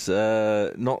Haas,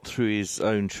 not through his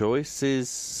own choice, is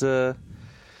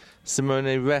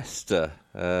Simone Resta,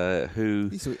 who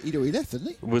he'd already left, hadn't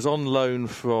he? Was on loan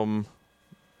from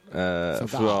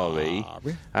Ferrari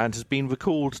and has been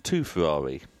recalled to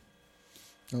Ferrari.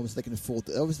 Obviously, they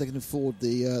can afford.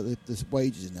 The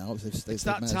wages now. It's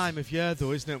that time of year,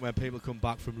 though, isn't it, when people come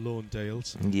back from loan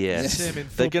deals? Yes.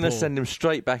 They're going to send him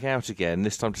straight back out again.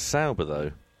 This time to Sauber,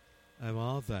 though. Oh,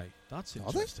 are they? That's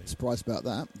interesting. Surprised about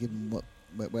that, given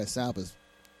where Sauber's.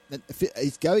 If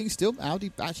he's going still,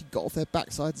 Audi actually got off their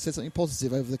backside and said something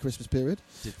positive over the Christmas period.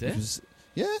 Did they?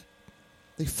 Yeah.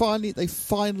 They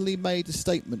finally made a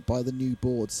statement by the new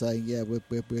board saying, "Yeah, we're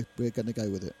going to go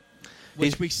with it."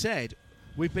 Which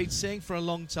we've been saying for a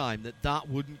long time that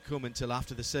wouldn't come until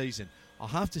after the season. I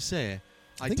have to say,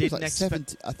 I didn't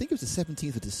expect. I think it was the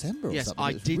 17th of December. Or yes, something.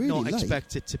 I did not late.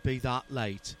 expect it to be that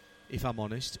late. If I'm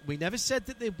honest, we never said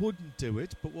that they wouldn't do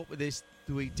it, but what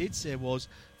we did say was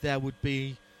there would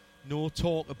be no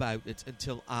talk about it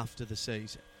until after the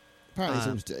season.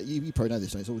 Apparently, you probably know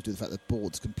this. It's always due to the fact that the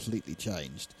board's completely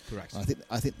changed. Correct.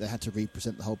 I think they had to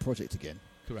represent the whole project again.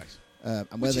 Correct.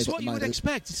 And which is what you would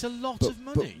expect. It's a lot of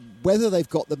money. But whether they've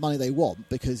got the money they want,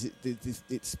 because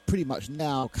it's pretty much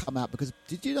now come out. Because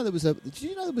did you know there was a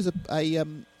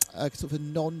sort of a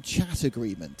non-chat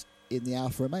agreement in the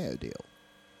Alfa Romeo deal?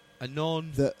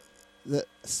 That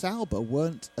Sauber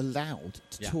weren't allowed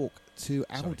to talk to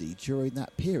Audi during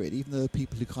that period, even though the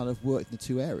people who kind of worked in the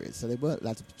two areas, so they weren't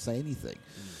allowed to say anything.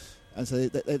 And so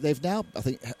they've now, I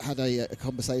think, had a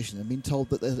conversation and been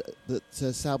told that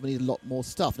Sauber need a lot more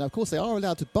stuff. Now, of course, they are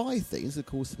allowed to buy things. Of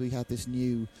course, we had this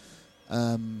new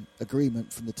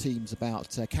agreement from the teams about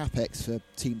capex for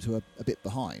teams who are a bit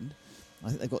behind. I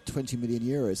think they've got 20 million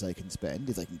euros they can spend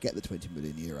if they can get the 20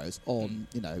 million euros on,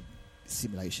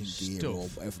 simulation gear or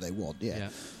whatever they want. Yeah.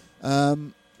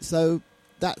 So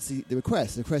that's the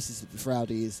request. The request is for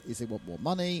Audi is they want more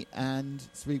money, and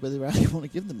it's really whether Audi want to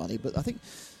give them money. But I think,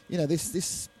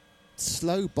 this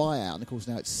slow buyout, and of course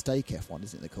now it's Stake F1,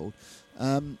 isn't it they're called,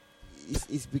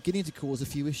 is beginning to cause a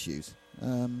few issues.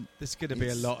 There's going to be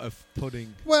a lot of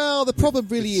pudding. Well, the problem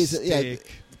really is that,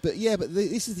 but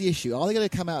this is the issue. Are they going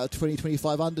to come out of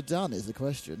 2025 underdone is the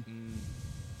question.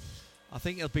 I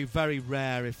think it'll be very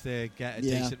rare if they get a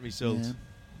decent result.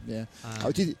 Yeah.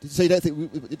 So you don't think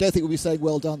we'll be saying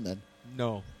well done then?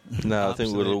 No. No, I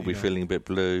think we'll all be feeling a bit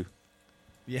blue.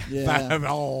 Yeah.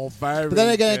 Very. But then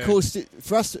again, of course,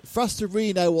 for us to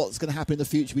really know what's going to happen in the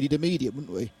future, we need a medium,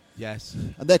 wouldn't we? Yes.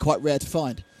 And they're quite rare to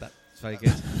find. That's very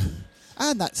good.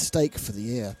 And that's Stake for the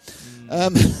year.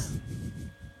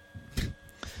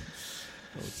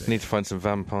 Need to find some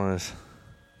vampires.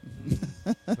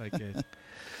 Very good.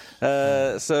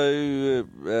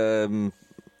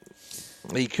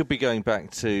 He could be going back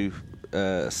to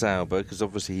Sauber, because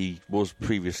obviously he was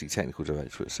previously technical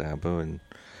director at Sauber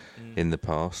in the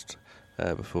past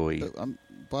before he. But,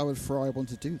 why would Ferrari want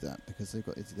to do that? Because they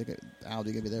got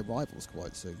Audi going to be their rivals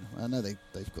quite soon. I know they've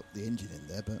got the engine in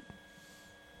there, but.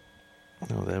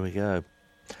 Oh, there we go.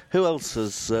 Who else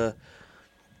has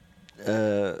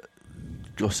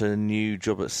got a new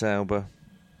job at Sauber?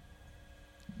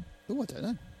 Oh, I don't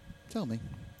know. Tell me.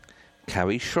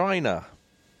 Carrie Schreiner.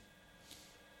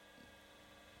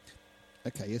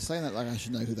 Okay, you're saying that like I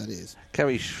should know who that is.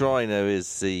 Carrie Schreiner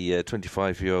is the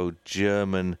 25-year-old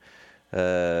German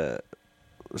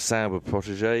Sauber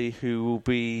protege who will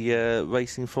be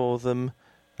racing for them,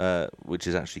 which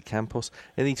is actually Campos,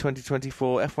 in the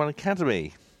 2024 F1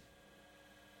 Academy.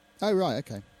 Oh, right,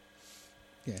 okay.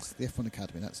 Yes, the F1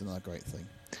 Academy, that's another great thing.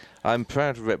 I'm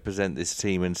proud to represent this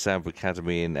team and Sauber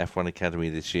Academy in F1 Academy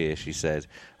this year, she said.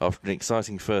 After an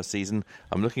exciting first season,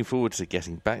 I'm looking forward to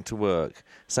getting back to work.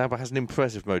 Sauber has an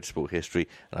impressive motorsport history,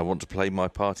 and I want to play my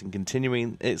part in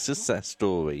continuing its success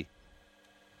story.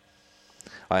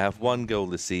 I have one goal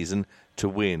this season, to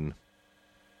win.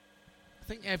 I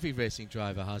think every racing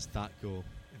driver has that goal,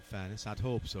 in fairness. I'd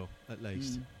hope so, at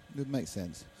least. It would make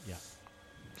sense. Yeah.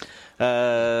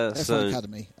 F1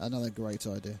 Academy, another great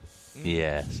idea.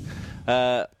 Yes.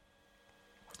 I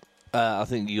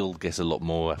think you'll get a lot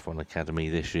more F1 Academy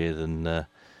this year than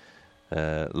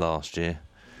last year.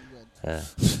 Then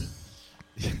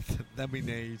we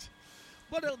need.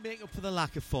 What will make up for the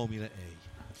lack of Formula E?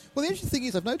 Well, the interesting thing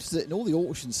is, I've noticed that in all the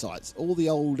auction sites, all the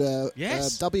old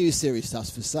W Series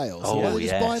stuff's for sale. So why don't they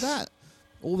just buy that?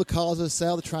 All the cars are for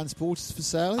sale, the transporters for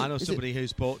sale. I know somebody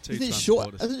who's bought two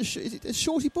transporters. Is it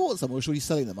Shorty bought some or Shorty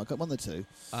selling them? I got one or two.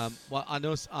 Well, I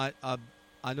know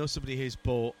somebody who's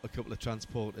bought a couple of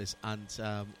transporters and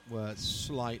were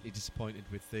slightly disappointed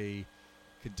with the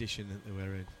condition that they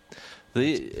were in.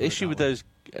 The issue with those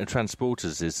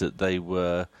transporters is that they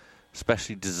were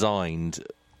specially designed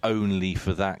only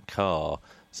for that car.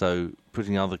 So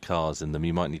putting other cars in them,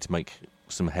 you might need to make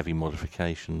some heavy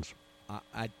modifications.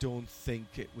 I don't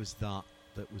think it was that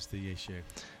was the issue.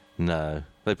 No.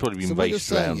 They've probably been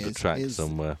raced around the track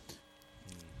somewhere.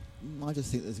 I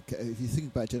just think if you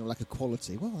think about general lack of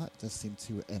quality, well, that does seem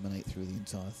to emanate through the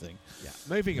entire thing. Yeah.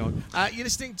 Moving on. You're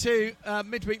listening to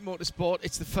Midweek Motorsport.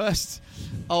 It's the first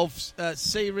of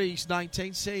Series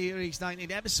 19,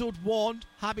 Episode 1.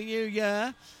 Happy New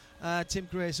Year. Tim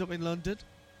Gray's up in London.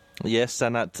 Yes,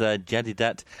 and at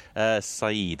Jadidat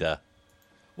Saida.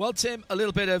 Well, Tim, a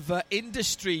little bit of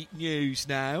industry news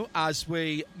now as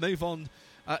we move on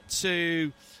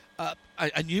to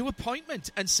a new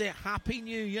appointment and say Happy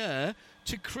New Year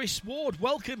to Chris Ward.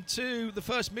 Welcome to the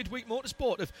first Midweek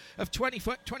Motorsport of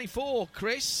 2024.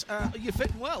 Chris, you're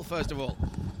fitting well, first of all.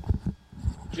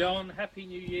 John, Happy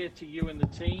New Year to you and the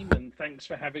team, and thanks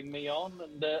for having me on,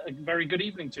 and a very good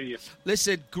evening to you.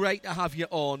 Listen, great to have you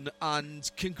on, and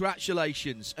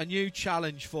congratulations. A new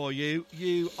challenge for you.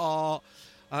 You are...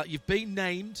 you've been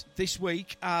named this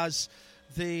week as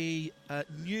the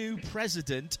new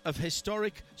president of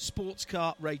Historic Sports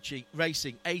Car Racing,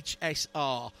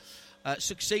 HSR,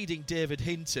 succeeding David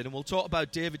Hinton. And we'll talk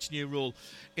about David's new role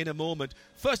in a moment.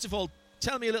 First of all,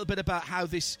 tell me a little bit about how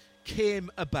this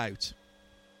came about.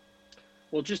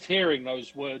 Well, just hearing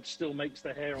those words still makes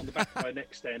the hair on the back of my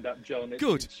neck stand up, John.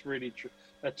 Good. It's really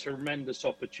a tremendous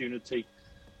opportunity.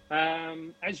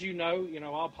 As you know,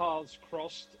 our paths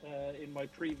crossed in my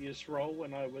previous role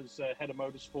when I was head of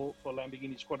motorsport for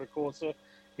Lamborghini Squadra Corsa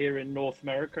here in North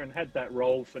America, and had that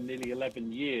role for nearly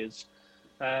 11 years.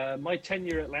 My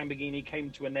tenure at Lamborghini came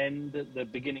to an end at the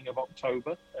beginning of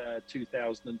October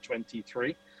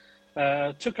 2023.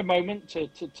 Took a moment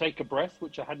to take a breath,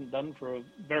 which I hadn't done for a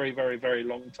very, very, very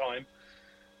long time,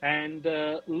 and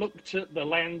looked at the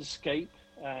landscape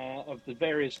of the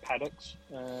various paddocks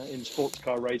in sports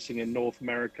car racing in North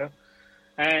America.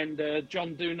 And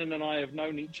John Doonan and I have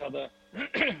known each other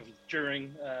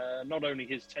during not only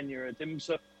his tenure at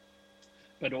IMSA,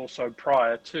 but also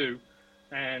prior to,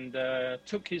 and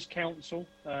took his counsel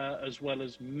as well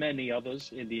as many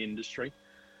others in the industry.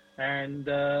 And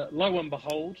lo and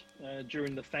behold,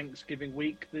 during the Thanksgiving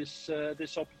week, this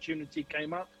opportunity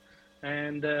came up,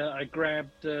 and I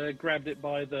grabbed it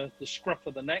by the scruff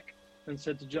of the neck and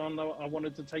said to John, I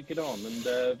wanted to take it on,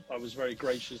 and I was very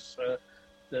gracious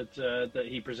that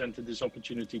he presented this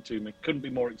opportunity to me. Couldn't be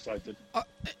more excited.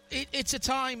 It's a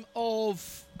time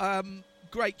of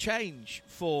great change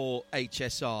for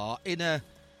HSR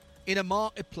in a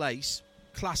marketplace,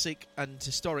 classic and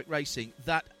historic racing,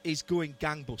 that is going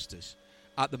gangbusters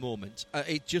at the moment.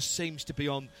 It just seems to be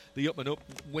on the up and up.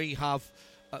 We have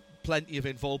plenty of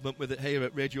involvement with it here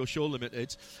at Radio Show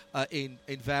Limited in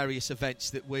various events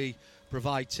that we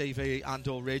provide TV and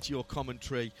or radio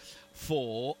commentary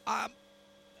for.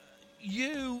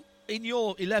 You, in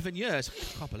your 11 years,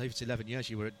 I can't believe it's 11 years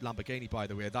you were at Lamborghini, by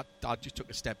the way. I just took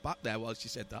a step back there whilst you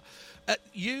said that.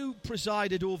 You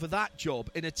presided over that job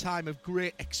in a time of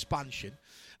great expansion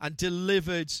and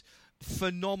delivered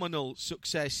phenomenal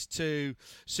success to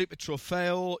Super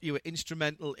Trofeo. You were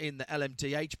instrumental in the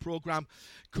LMDH program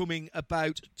coming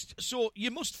about. So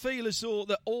you must feel as though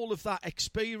that all of that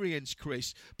experience,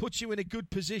 Chris, puts you in a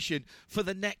good position for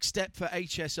the next step for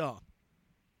HSR.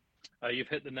 You've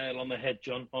hit the nail on the head,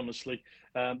 John, honestly.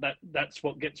 That's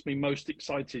what gets me most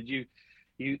excited.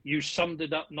 You summed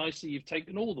it up nicely. You've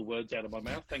taken all the words out of my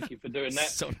mouth. Thank you for doing that.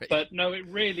 Sorry. But no, it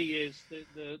really is.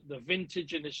 The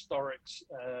vintage and historics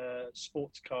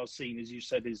sports car scene, as you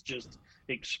said, is just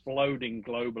exploding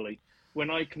globally.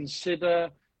 When I consider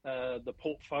the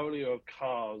portfolio of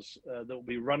cars that will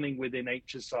be running within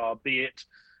HSR, be it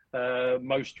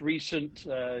most recent,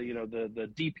 the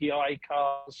DPI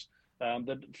cars,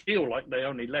 that feel like they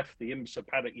only left the IMSA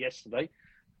paddock yesterday.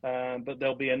 But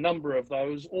there'll be a number of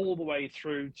those all the way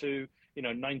through to,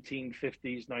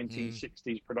 1950s,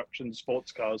 1960s production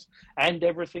sports cars and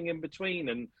everything in between.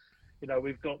 And,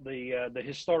 we've got the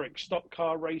historic stock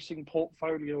car racing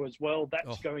portfolio as well.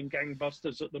 That's going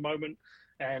gangbusters at the moment,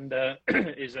 and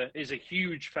is a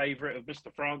huge favourite of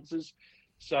Mr. France's.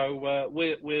 So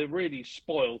we're really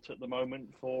spoilt at the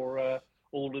moment for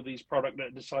all of these products that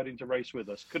are deciding to race with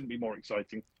us. Couldn't be more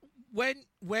exciting.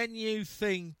 When you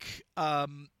think,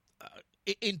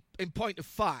 in point of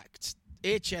fact,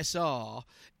 HSR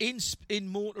in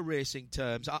motor racing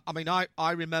terms,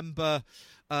 I remember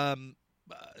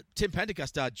Tim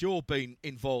Pendergast's dad, Joe, being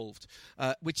involved,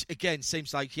 which again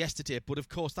seems like yesterday, but of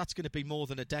course that's going to be more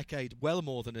than a decade, well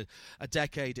more than a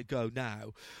decade ago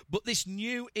now. But this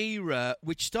new era,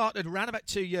 which started around about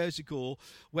 2 years ago,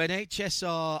 when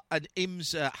HSR and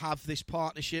IMSA have this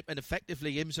partnership, and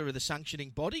effectively IMSA are the sanctioning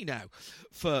body now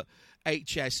for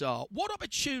HSR. What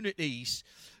opportunities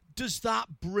does that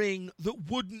bring that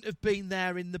wouldn't have been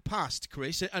there in the past,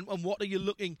 Chris? And what are you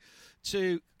looking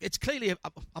to? It's clearly,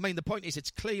 the point is,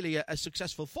 it's clearly a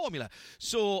successful formula.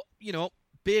 So,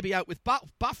 baby out with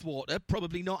bathwater,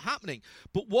 probably not happening.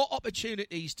 But what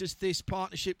opportunities does this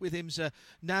partnership with IMSA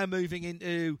now moving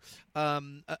into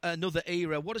another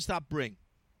era, what does that bring?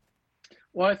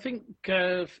 Well, I think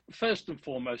first and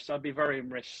foremost, I'd be very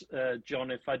remiss,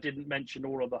 John, if I didn't mention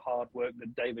all of the hard work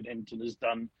that David Hinton has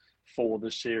done for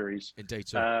the series. Indeed,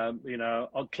 sir.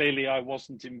 Clearly I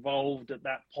wasn't involved at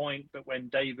that point, but when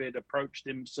David approached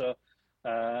IMSA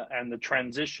and the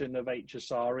transition of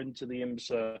HSR into the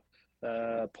IMSA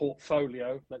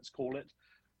portfolio, let's call it,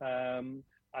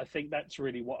 I think that's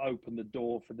really what opened the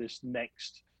door for this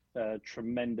next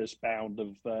tremendous bound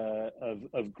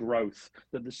of growth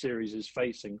that the series is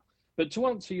facing. But to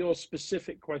answer your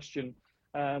specific question,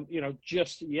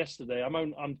 just yesterday, I'm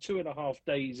 2.5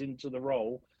 days into the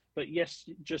role, but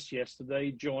just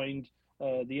yesterday joined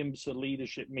the IMSA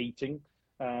leadership meeting,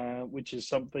 which is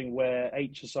something where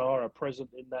HSR are present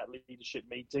in that leadership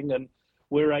meeting, and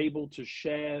we're able to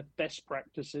share best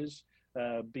practices,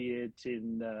 be it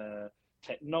in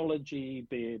technology,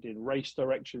 be it in race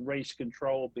direction, race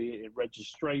control, be it in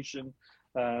registration.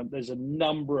 There's a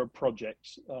number of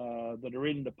projects that are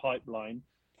in the pipeline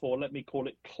for, let me call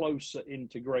it, closer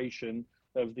integration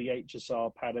of the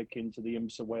HSR paddock into the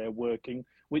IMSA way of working,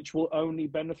 which will only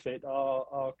benefit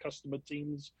our customer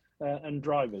teams and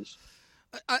drivers.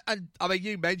 And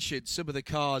you mentioned some of the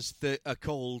cars that are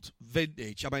called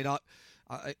vintage.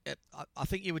 I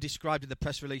think you were described in the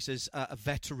press release as a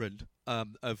veteran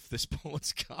of the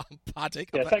sports car paddock.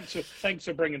 Yeah, thanks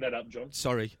for bringing that up, John.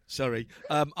 Sorry.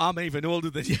 I'm even older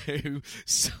than you,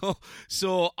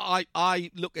 so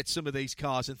I look at some of these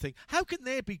cars and think, how can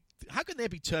they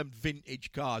be termed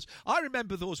vintage cars? I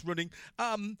remember those running.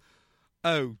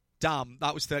 Damn,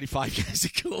 that was 35 years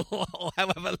ago, or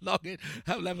however long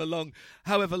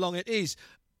it is.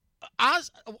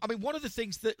 One of the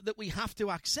things that we have to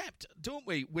accept, don't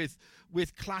we,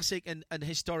 with classic and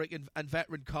historic and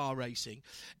veteran car racing,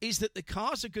 is that the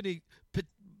cars are going to,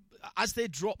 as they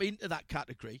drop into that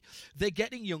category, they're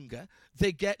getting younger,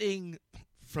 they're getting,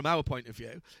 from our point of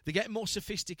view, they're getting more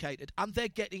sophisticated, and they're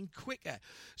getting quicker.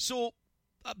 So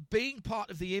being part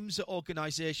of the IMSA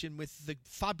organisation with the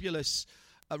fabulous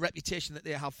reputation that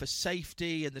they have for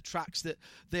safety and the tracks that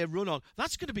they run on,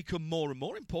 that's going to become more and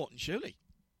more important, surely.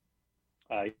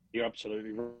 You're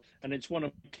absolutely right, and it's one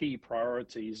of the key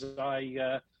priorities.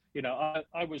 I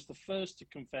was the first to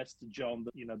confess to John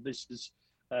that this is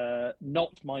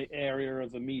not my area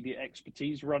of immediate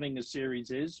expertise. Running a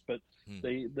series is, but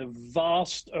the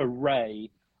vast array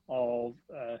of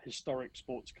historic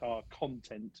sports car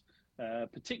content,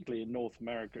 particularly in North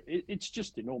America, it's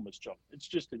just enormous, John. It's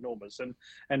just enormous,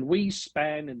 and we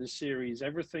span in the series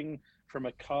everything from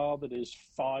a car that is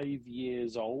 5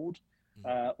 years old.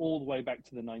 All the way back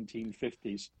to the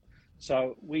 1950s.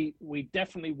 So we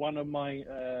definitely, one of my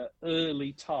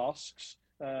early tasks,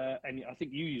 and I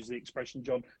think you use the expression,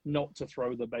 John, not to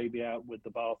throw the baby out with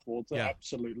the bathwater. Yeah.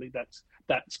 Absolutely,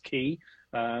 that's key.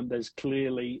 There's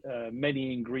clearly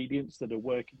many ingredients that are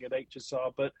working at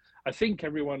HSR, but I think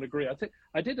everyone agree. I think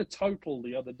I did a total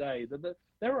the other day that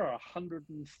there are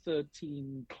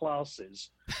 113 classes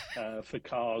for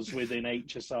cars within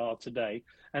HSR today,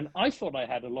 and I thought I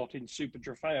had a lot in Super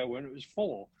Trofeo when it was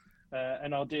 4.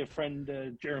 And our dear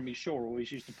friend Jeremy Shaw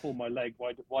always used to pull my leg.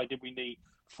 Why did we need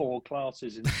 4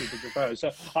 classes in Super Trofeo?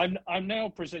 So I'm now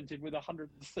presented with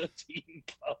 113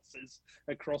 classes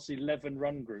across 11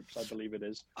 run groups, I believe it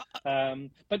is.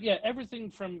 But yeah,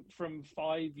 everything from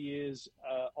 5 years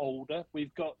older.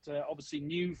 We've got obviously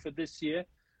new for this year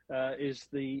is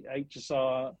the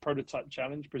HSR Prototype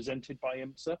Challenge presented by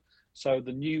IMSA. So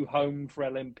the new home for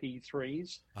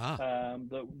LMP3s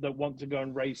that want to go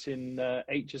and race in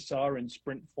HSR in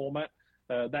sprint format.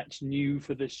 That's new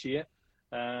for this year.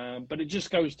 But it just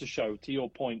goes to show, to your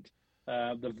point,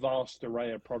 the vast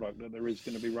array of product that there is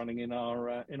going to be running in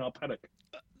our paddock.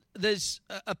 There's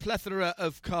a plethora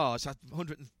of cars.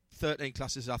 113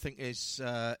 classes, I think, is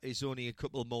only a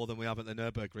couple more than we have at the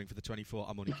Nurburgring for the 24.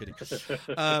 I'm only kidding.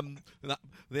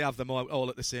 They have them all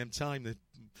at the same time. The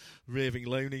raving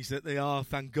loonies that they are.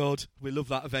 Thank God, we love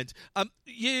that event.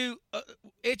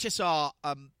 HSR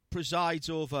presides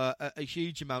over a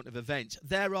huge amount of events.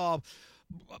 There are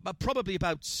probably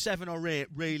about 7 or 8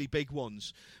 really big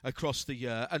ones across the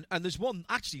year, and there's one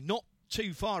actually not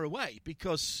too far away,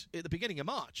 because at the beginning of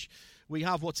March we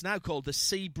have what's now called the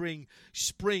Sebring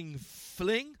Spring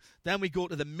Fling. Then we go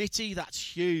to the Mitty.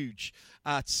 That's huge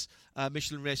at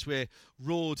Michelin Raceway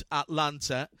Road,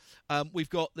 Atlanta. We've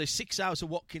got the 6 Hours of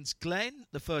Watkins Glen,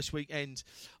 the first weekend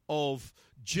of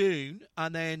June.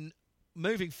 And then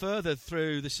moving further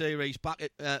through the series, back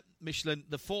at Michelin,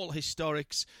 the Fall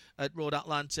Historics at Road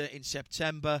Atlanta in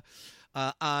September.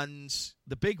 And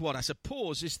the big one, I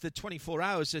suppose, is the 24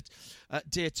 Hours at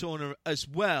Daytona as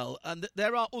well. And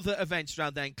there are other events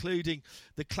around there, including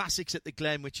the Classics at the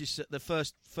Glen, which is the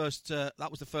first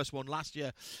that was the first one last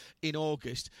year in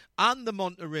August, and the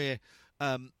Monterey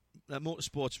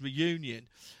Motorsports reunion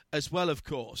as well, of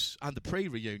course, and the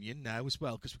pre-reunion now as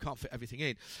well, because we can't fit everything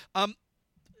in.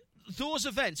 Those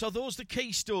events, are those the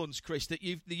keystones, Chris, that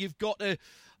you've got to...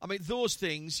 I mean, those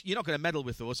things, you're not going to meddle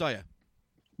with those, are you?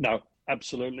 No,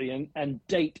 absolutely. And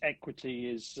date equity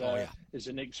is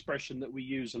an expression that we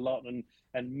use a lot,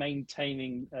 and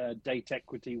maintaining date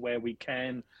equity where we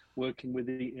can, working with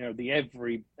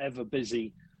the ever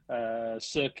busy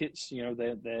circuits.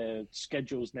 Their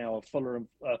schedules now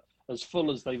are as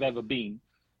full as they've ever been.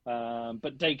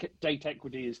 But date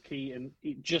equity is key, and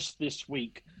just this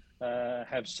week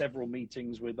have several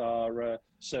meetings with our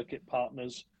circuit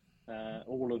partners,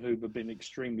 all of whom have been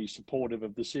extremely supportive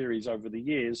of the series over the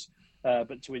years,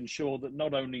 but to ensure that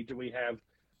not only do we have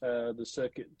the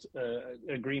circuit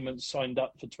agreements signed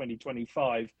up for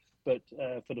 2025, but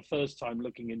for the first time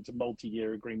looking into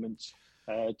multi-year agreements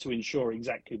to ensure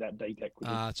exactly that date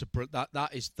equity.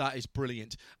 That is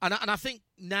brilliant, and I think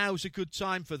now's a good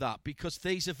time for that, because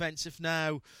these events have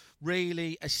now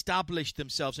really established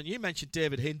themselves. And you mentioned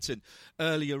David Hinton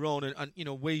earlier on, and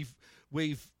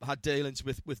we've had dealings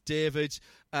with David,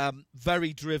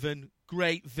 very driven,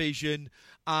 great vision,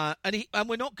 and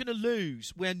we're not going to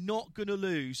lose. We're not going to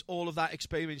lose all of that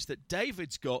experience that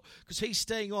David's got, because he's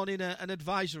staying on in an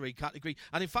advisory category,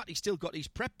 and in fact he's still got his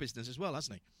prep business as well,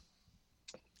 hasn't he?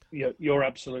 Yeah, you're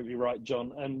absolutely right,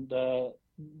 John. And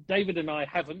David and I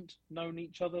haven't known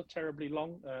each other terribly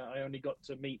long. I only got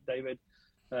to meet David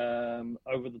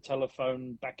over the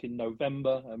telephone back in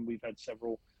November, and we've had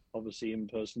several, obviously,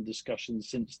 in-person discussions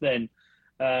since then.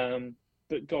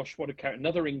 But gosh, what a character.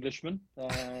 Another Englishman.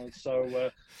 So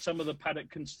some of the paddock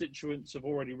constituents have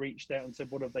already reached out and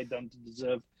said, what have they done to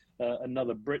deserve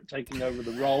another Brit taking over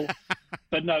the role?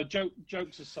 But no,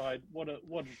 jokes aside, what a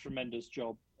tremendous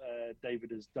job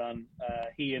David has done.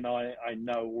 He and I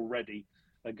know already,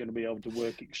 are going to be able to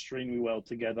work extremely well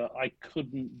together. I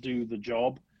couldn't do the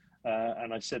job,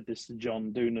 and I said this to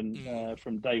John Doonan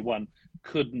from day one,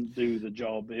 couldn't do the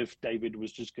job if David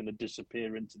was just going to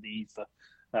disappear into the ether.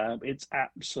 It's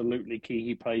absolutely key.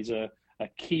 He plays a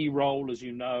key role, as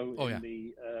you know, in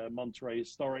the Monterey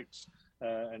Historics,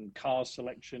 and car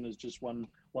selection is just one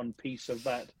piece of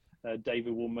that.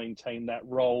 David will maintain that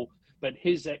role, but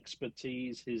his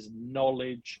expertise, his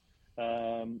knowledge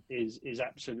is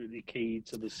absolutely key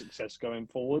to the success going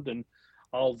forward. And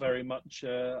I'll very much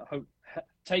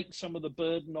take some of the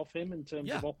burden off him in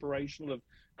terms of operational, of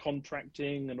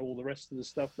contracting and all the rest of the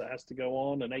stuff that has to go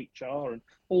on, and HR and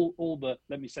all the,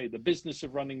 let me say, the business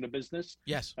of running the business.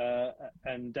 Yes.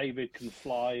 And David can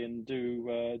fly and do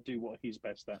what he's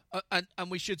best at. And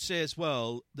we should say as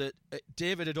well that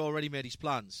David had already made his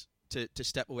plans to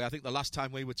step away. I think the last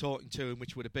time we were talking to him,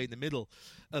 which would have been the middle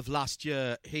of last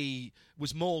year, he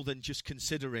was more than just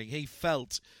considering. He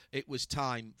felt it was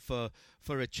time for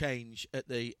a change at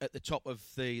the top of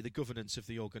the governance of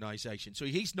the organisation. So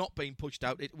he's not being pushed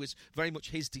out. It was very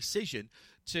much his decision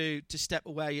to step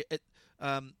away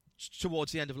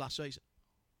towards the end of last season.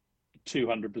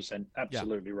 200%.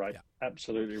 Absolutely right. Yeah.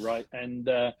 Absolutely right. And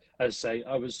as I say,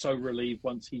 I was so relieved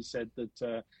once he said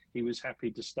that he was happy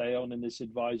to stay on in this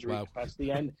advisory capacity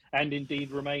and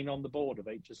indeed remain on the board of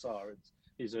HSR.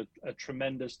 Is a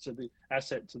tremendous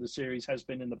asset to the series, has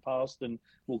been in the past and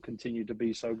will continue to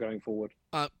be so going forward.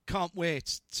 Can't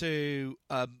wait to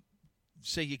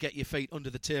see you get your feet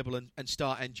under the table and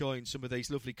start enjoying some of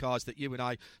these lovely cars that you and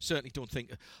I certainly don't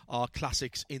think are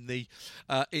classics in the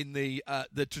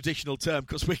traditional term,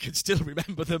 because we can still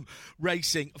remember them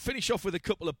racing. Finish off with a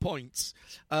couple of points.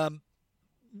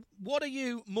 What are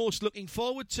you most looking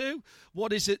forward to?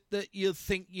 What is it that you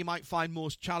think you might find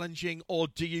most challenging, or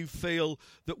do you feel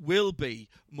that will be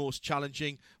most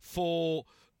challenging for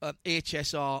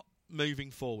HSR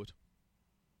moving forward?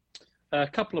 A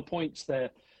couple of points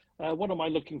there. What am I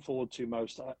looking forward to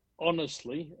most? I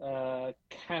honestly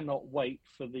cannot wait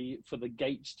for the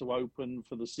gates to open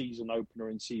for the season opener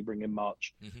in Sebring in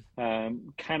March. Mm-hmm.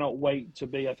 Cannot wait to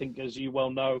be, I think, as you well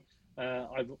know,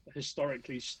 I've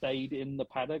historically stayed in the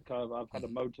paddock. I've had a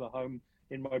motorhome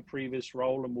in my previous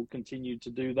role and will continue to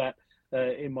do that.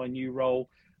 in my new role,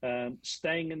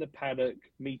 staying in the paddock,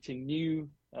 meeting new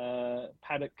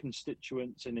paddock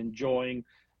constituents and enjoying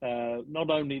not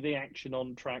only the action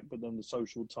on track, but then the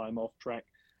social time off track.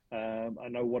 I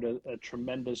know what a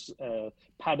tremendous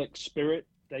paddock spirit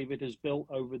David has built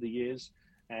over the years,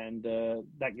 and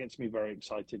that gets me very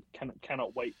excited.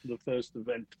 Cannot wait for the first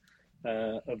event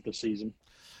of the season.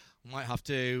 Might have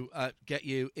to get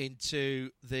you into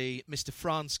the Mr.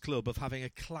 France club of having a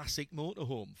classic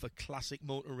motorhome for classic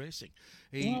motor racing.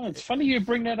 It's funny you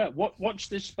bring that up. Watch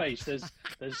this space.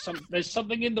 There's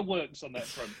something in the works on that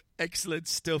front. Excellent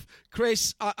stuff,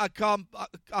 Chris. I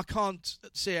can't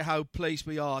say how pleased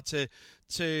we are to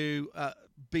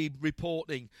be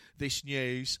reporting this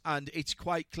news, and it's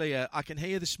quite clear. I can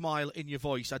hear the smile in your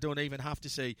voice. I don't even have to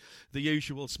see the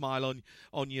usual smile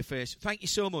on your face. Thank you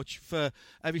so much for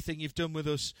everything you've done with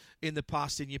us in the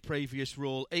past in your previous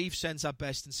role. Eve sends our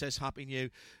best and says Happy New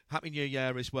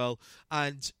Year as well.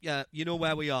 And you know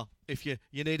where we are if you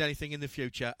need anything in the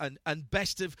future. And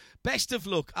best of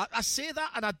luck. I say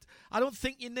that, and I don't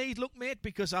think you need luck, mate,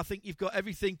 because I think you've got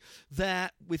everything there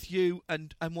with you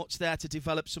and what's there to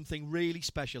develop something really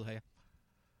special here.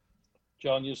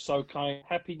 John, you're so kind.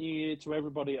 Happy New Year to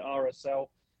everybody at RSL.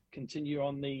 Continue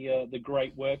on the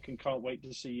great work, and can't wait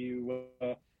to see you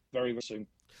very, very soon.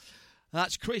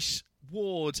 That's Chris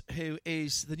Ward, who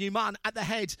is the new man at the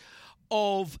head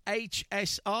of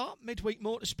HSR, Midweek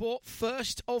Motorsport,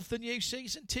 first of the new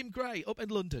season. Tim Gray up in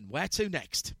London. Where to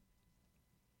next?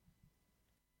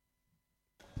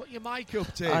 Put your mic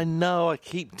up, Tim. I know, I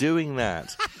keep doing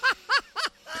that.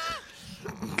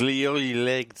 Glioli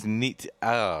legs niet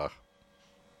are.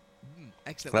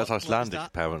 Excellent. That's Icelandic,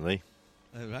 apparently.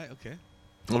 Oh, right, okay.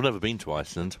 I've never been to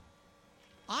Iceland.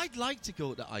 I'd like to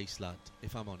go to Iceland,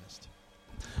 if I'm honest.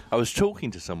 I was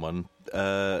talking to someone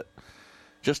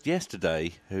just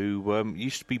yesterday who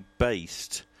used to be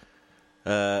based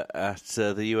at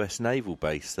the US Naval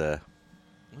Base there.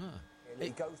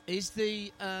 Is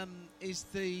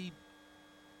the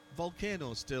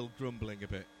volcano still grumbling a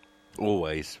bit?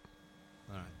 Always.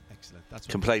 All right, excellent. That's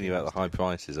what complaining about the high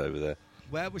prices over there.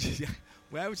 Where would you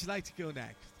like to go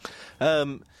next?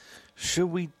 Shall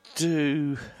we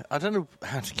do... I don't know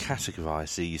how to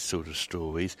categorise these sort of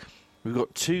stories. We've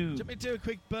got two... Do you want me to do a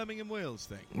quick Birmingham Wheels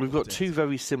thing? We've got two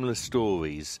very similar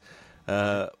stories,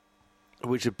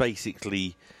 which are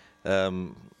basically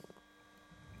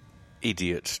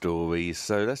idiot stories.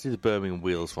 So let's do the Birmingham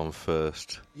Wheels one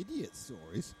first. Idiot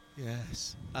stories?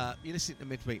 Yes. You're listening to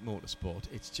Midweek Motorsport.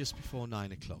 It's just before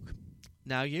 9 o'clock.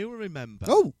 Now, you will remember,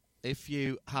 if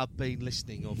you have been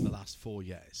listening over the last 4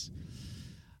 years,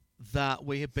 that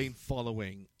we have been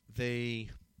following the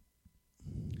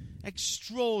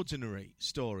extraordinary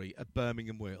story at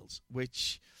Birmingham Wheels,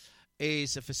 which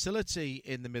is a facility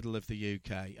in the middle of the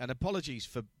UK. And apologies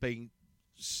for being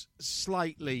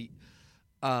slightly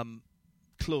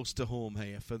close to home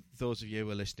here for those of you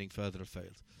who are listening further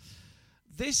afield.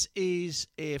 This is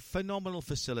a phenomenal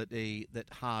facility that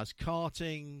has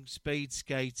karting, speed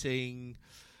skating,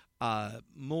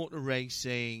 motor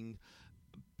racing,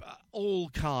 all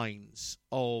kinds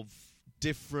of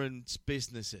different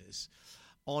businesses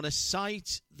on a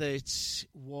site that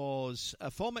was a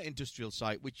former industrial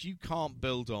site which you can't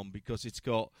build on because it's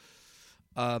got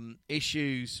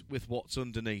issues with what's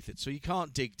underneath it. So you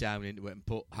can't dig down into it and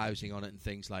put housing on it and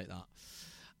things like that.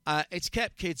 It's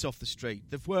kept kids off the street.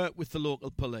 They've worked with the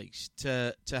local police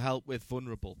to help with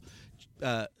vulnerable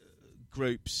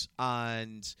groups,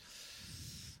 and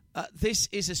this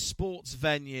is a sports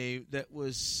venue that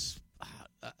was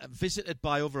visited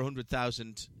by over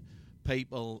 100,000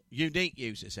 people, unique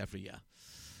users every year.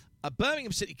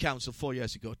 Birmingham City Council 4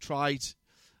 years ago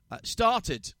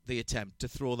started the attempt to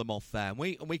throw them off there, and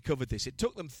we covered this. It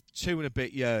took them 2 and a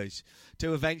bit years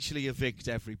to eventually evict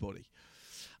everybody.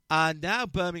 And now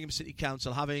Birmingham City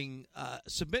Council, having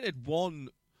submitted one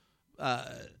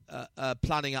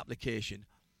planning application,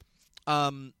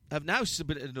 have now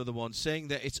submitted another one saying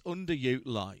that it's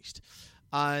underutilised.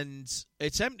 And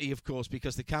it's empty, of course,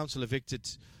 because the council evicted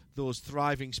those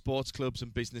thriving sports clubs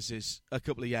and businesses a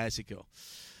couple of years ago.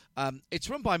 It's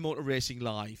run by Motor Racing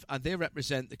Live, and they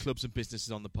represent the clubs and businesses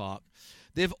on the park.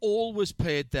 They've always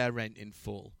paid their rent in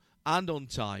full and on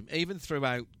time, even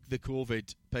throughout the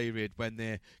COVID period when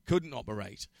they couldn't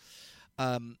operate.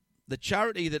 The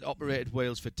charity that operated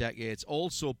Wales for decades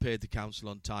also paid the council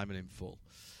on time and in full.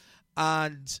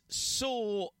 And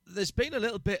so there's been a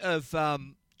little bit of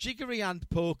jiggery and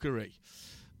pokery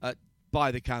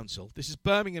by the council. This is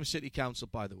Birmingham City Council,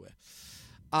 by the way.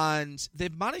 And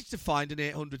they've managed to find an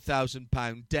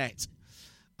 £800,000 debt,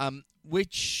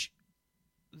 which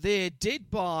they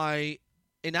did by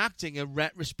enacting a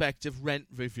retrospective rent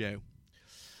review.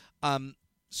 One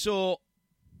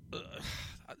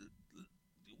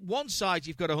side,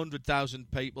 you've got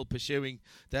 100,000 people pursuing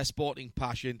their sporting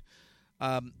passion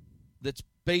that's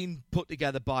been put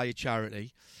together by a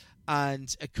charity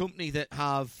and a company that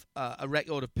have a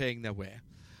record of paying their way.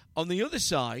 On the other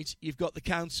side, you've got the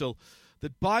council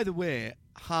that, by the way,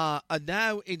 are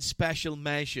now in special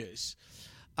measures.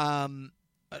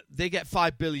 They get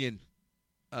 £5 billion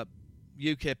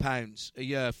UK pounds a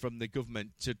year from the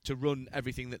government to run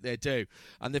everything that they do,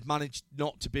 and they've managed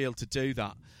not to be able to do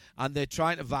that, and they're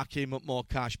trying to vacuum up more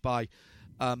cash by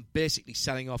basically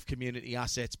selling off community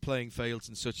assets, playing fields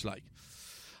and such like.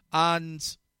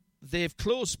 And they've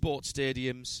closed sports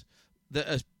stadiums that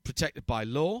are protected by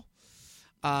law,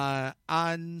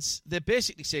 and they're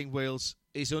basically saying Wales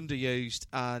is underused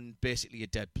and basically a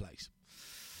dead place.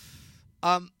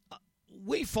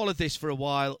 We followed this for a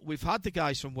while. We've had the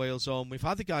guys from Wales on. We've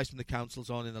had the guys from the councils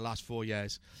on in the last 4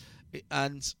 years.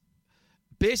 And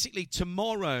basically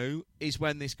tomorrow is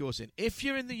when this goes in. If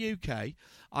you're in the UK,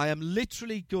 I am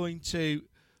literally going to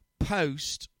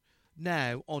post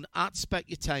now on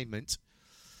 @Specutainment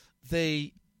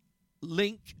the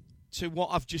link to what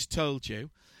I've just told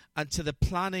you and to the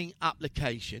planning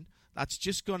application. That's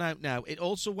just gone out now. It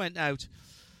also went out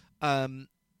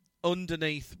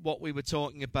underneath what we were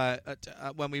talking about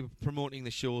when we were promoting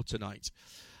the show tonight.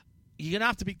 You're going to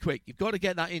have to be quick. You've got to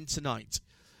get that in tonight.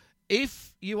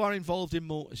 If you are involved in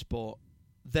motorsport,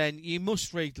 then you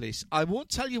must read this. I won't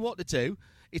tell you what to do.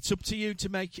 It's up to you to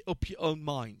make up your own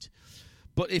mind.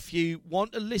 But if you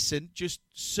want to listen, just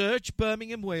search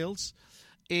Birmingham Wheels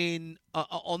on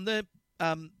the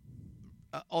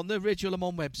Radio Le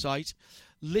Mans website.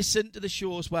 Listen to the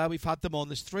shows where we've had them on.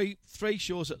 There's three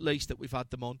shows at least that we've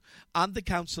had them on, and the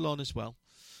council on as well.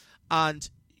 And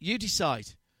you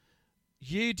decide.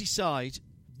 You decide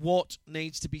what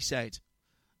needs to be said.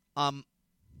 I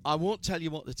won't tell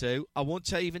you what to do. I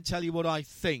won't even tell you what I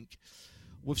think.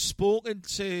 We've spoken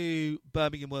to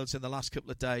Birmingham Wheels in the last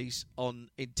couple of days in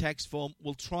text form.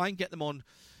 We'll try and get them on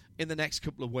in the next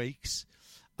couple of weeks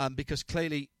because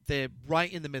clearly they're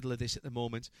right in the middle of this at the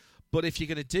moment. But if you're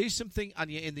going to do something and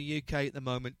you're in the UK at the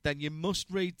moment, then you must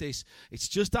read this. It's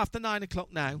just after 9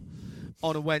 o'clock now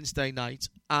on a Wednesday night,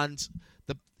 and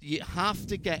you have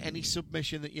to get any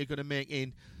submission that you're going to make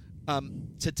in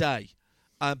today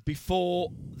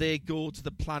before they go to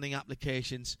the planning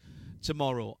applications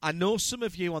tomorrow. I know some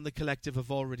of you on the collective have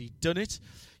already done it.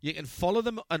 You can follow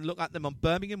them and look at them on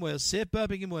Birmingham Wheels. Say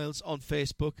Birmingham Wheels on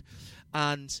Facebook,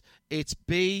 and it's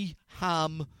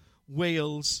BHAM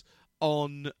Wheels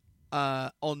on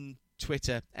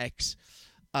Twitter, X.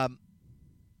 I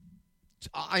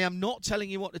am not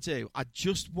telling you what to do. I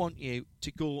just want you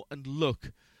to go and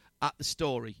look at the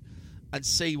story and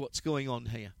see what's going on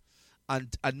here,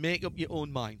 and make up your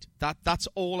own mind. That's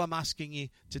all I'm asking you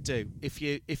to do. If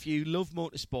you love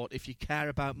motorsport, if you care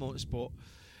about motorsport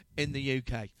in the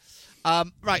UK,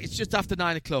 right? It's just after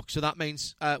 9 o'clock, so that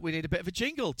means we need a bit of a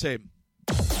jingle, Tim.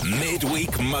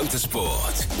 Midweek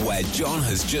Motorsport, where John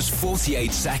has just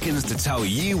 48 seconds to tell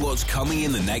you what's coming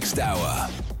in the next hour.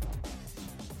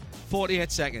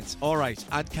 48 seconds. All right,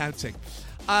 and counting.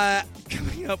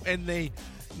 Coming up in the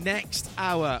next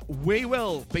hour, we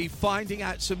will be finding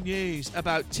out some news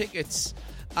about tickets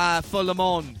for Le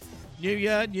Mans. New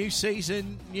year, new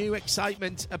season, new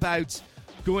excitement about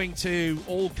going to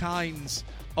all kinds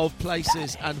of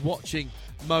places and watching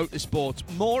motorsport.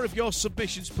 More of your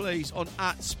submissions, please, on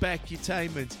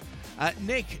 @Specutainment.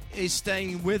 Nick is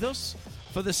staying with us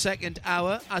for the second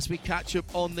hour as we catch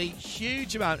up on the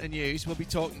huge amount of news. We'll be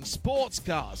talking sports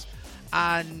cars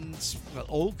and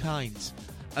all kinds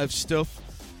of stuff.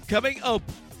 Coming up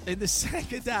in the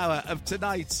second hour of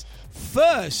tonight's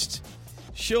first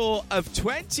show of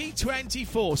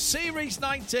 2024, Series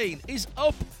 19 is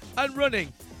up and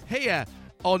running here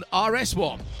on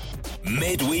RS1.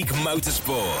 Midweek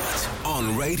Motorsport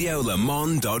on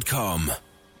RadioLeMans.com.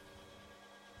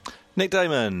 Nick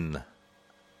Damon.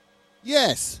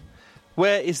 Yes.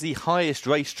 Where is the highest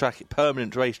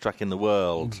permanent racetrack in the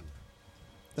world?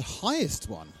 The highest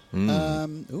one?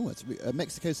 It's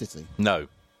Mexico City. No.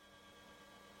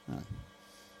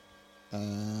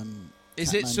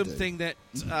 Is it something that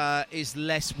is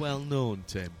less well known,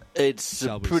 Tim? It's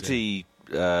pretty...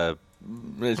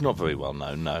 it's not very well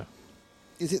known, no.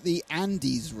 Is it the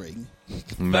Andes Ring?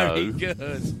 No. Very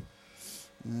good.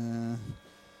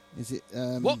 Is it...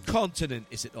 what continent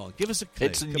is it on? Give us a clue.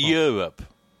 It's in Europe.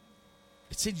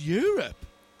 It's in Europe?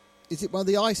 Is it one of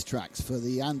the ice tracks for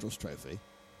the Andros Trophy?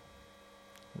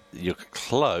 You're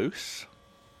close.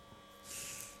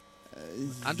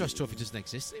 Andros Trophy doesn't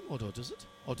exist anymore, does it?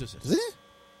 Or does it? Does it?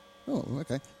 Oh,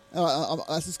 okay.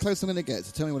 That's as close as I'm going to get,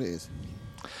 so tell me what it is.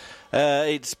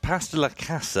 It's Pas de la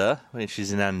Casa, which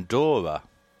is in Andorra.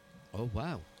 Oh,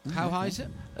 wow. How high is it?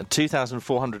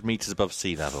 2,400 metres above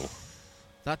sea level.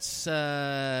 That's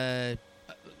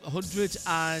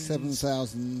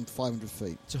 7,500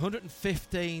 feet. It's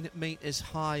 115 metres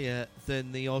higher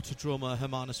than the Autodromo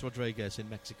Hermanos Rodriguez in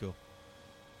Mexico.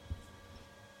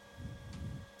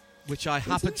 Which I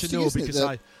happen to know because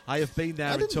I have been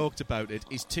there and talked about it.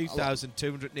 Is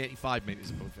 2,285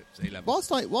 metres above sea level.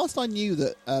 Whilst I knew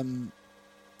that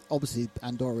obviously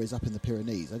Andorra is up in the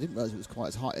Pyrenees, I didn't realise it was quite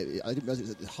as high. I didn't realise it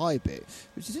was at the high bit,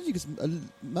 which is interesting because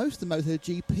most of the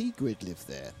MotoGP grid live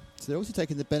there. So they're obviously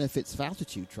taking the benefits of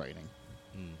altitude training.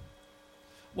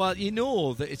 Well, you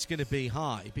know that it's going to be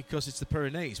high because it's the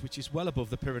Pyrenees, which is well above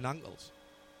the Pyrenangles.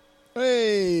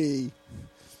 Hey!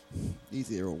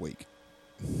 Easier all week.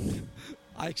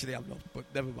 Actually, I'm not, but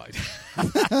never mind.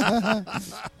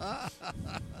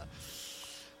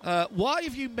 Why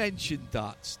have you mentioned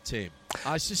that, Tim?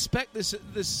 I suspect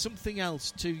there's something else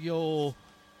to your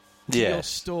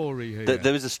story here.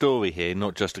 There is a story here,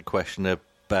 not just a question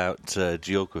about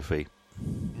geography.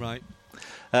 Right.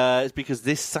 It's because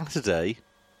this Saturday...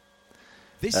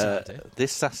 This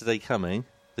Saturday coming,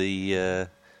 the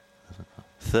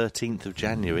 13th of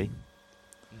January...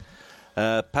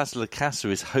 Pas de la Casa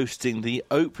is hosting the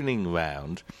opening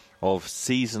round of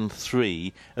Season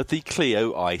 3 of the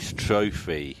Clio Ice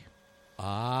Trophy.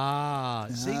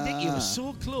 See, Nick, you were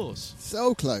so close.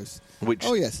 So close.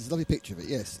 Oh, yes, there's a lovely picture of it,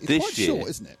 yes. It's quite short,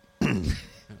 isn't it?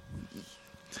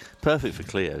 Perfect for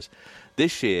Clios.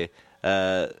 This year,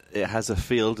 it has a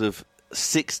field of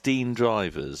 16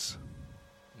 drivers.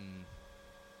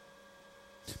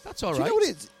 That's all right.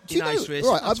 Do you know what it's...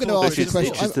 Right, I'm going to ask you a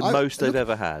question. Which is the most they've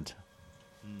ever had.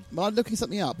 I'm looking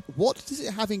something up. What does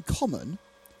it have in common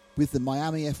with the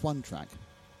Miami F1 track?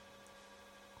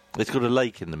 It's got a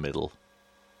lake in the middle.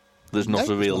 There's not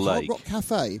a real lake. Hard Rock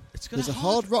Cafe. There's a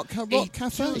Hard Rock Cafe. It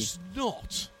does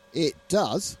not. It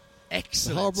does.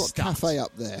 Excellent. The Hard Rock Cafe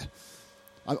up there.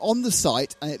 I'm on the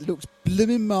site and it looks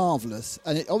blooming marvellous.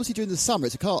 And obviously during the summer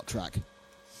it's a kart track.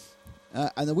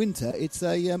 And the winter, it's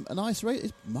an ice race.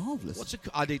 It's marvellous. What's it?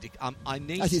 I need.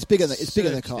 Actually, it's bigger than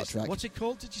a kart track. What's it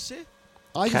called? Did you say?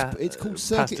 It's called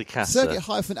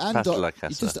Circuit-Andorra.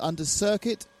 It's just under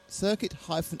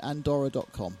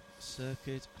circuit-andorra.com.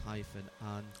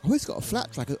 Circuit-and. Oh, it's got a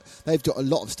flat track. They've got a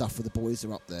lot of stuff for the boys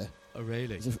that are up there. Oh,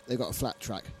 really? They've got a flat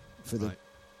track for the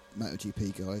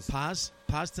MotoGP guys. Pas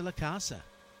de la Casa.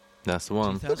 That's the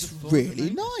one. Looks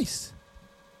really nice.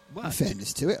 Well, in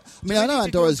fairness to it. I mean, I know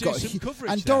Andorra's got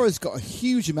a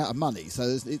huge amount of money,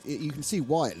 so you can see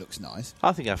why it looks nice.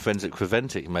 I think our friends at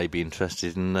Creventic may be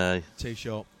interested in... Too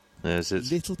short. A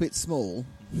little bit small,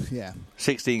 yeah.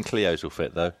 16 Clios will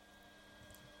fit, though.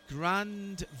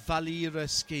 Grand Valira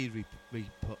Ski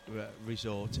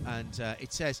Resort, and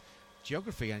it says,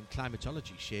 geography and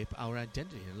climatology shape our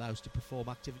identity and allow us to perform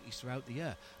activities throughout the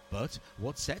year. But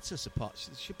what sets us apart,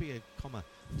 there should be a comma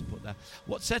to put there,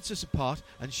 what sets us apart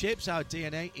and shapes our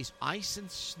DNA is ice and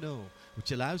snow,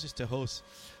 which allows us to host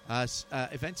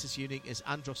events as unique as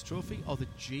Andros Trophy or the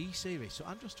G Series. So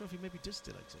Andros Trophy maybe does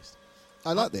still exist.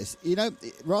 I like this.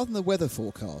 Rather than the weather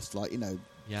forecast,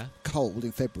 cold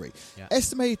in February,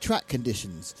 estimated track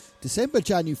conditions, December,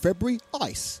 January, February,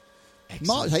 ice. Excellent.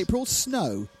 March, April,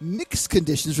 snow. Mixed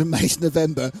conditions from May to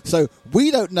November. So we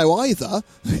don't know either,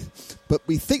 but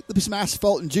we think there'll be some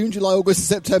asphalt in June, July, August, and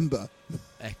September.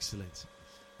 Excellent.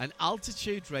 An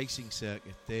altitude racing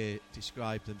circuit, they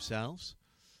describe themselves.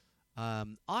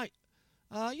 It's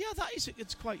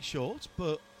quite short,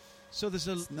 but so there's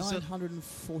a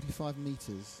 945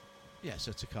 metres. Yeah,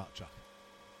 so it's a kart track.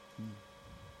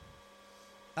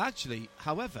 Actually,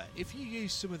 however, if you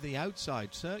use some of the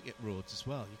outside circuit roads as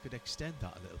well, you could extend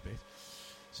that a little bit.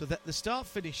 So that the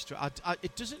start-finish track,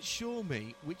 it doesn't show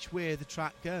me which way the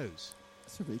track goes.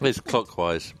 It's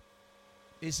clockwise.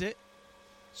 Is it?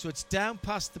 So it's down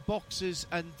past the boxes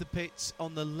and the pits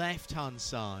on the left-hand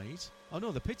side. Oh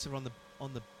no, the pits are on the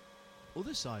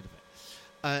other side of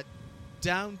it.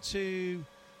 Down to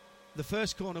the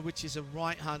first corner, which is a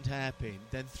right-hand hairpin,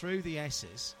 then through the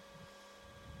S's.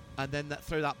 And then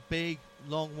through that big,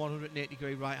 long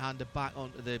 180-degree right-hander back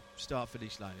onto the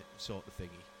start-finish line sort of thingy.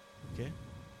 Okay.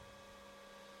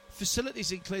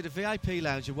 Facilities include a VIP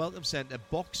lounge, a welcome centre,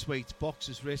 box suites,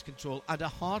 boxes, race control, and a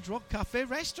Hard Rock Cafe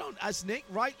restaurant, as Nick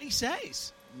rightly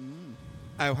says.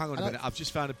 Oh, hang on a minute. I've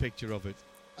just found a picture of it.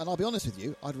 And I'll be honest with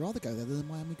you, I'd rather go there than the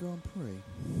Miami Grand Prix.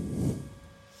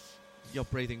 You're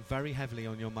breathing very heavily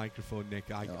on your microphone,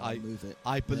 Nick. I'll move it.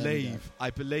 I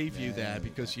believe you there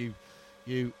because you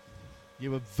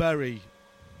were very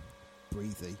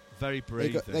breathy. Very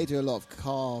breathy. They do a lot of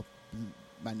car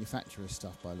manufacturer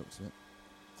stuff by the looks of it.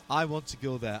 I want to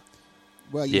go there.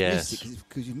 Well, you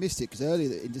missed it because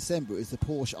earlier in December it was the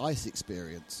Porsche Ice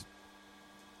Experience.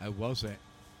 Oh, was it?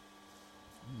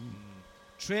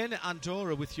 Train at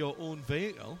Andorra with your own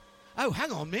vehicle. Oh,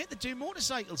 hang on, mate. They do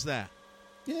motorcycles there.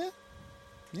 Yeah,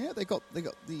 they got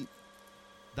the.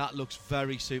 That looks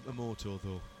very supermoto,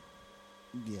 though.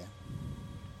 Yeah.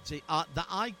 See,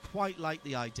 I quite like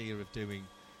the idea of doing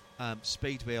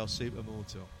speedway or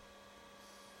supermoto,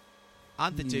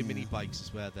 and they do mini bikes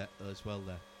as well. There,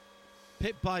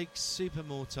 pit bikes,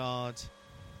 supermotard.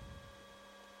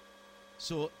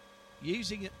 So,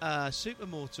 using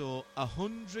supermoto,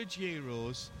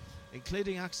 €100,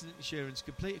 including accident insurance,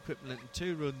 complete equipment, and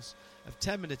 2 runs of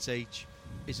 10 minutes each,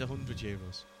 is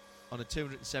 €100 on a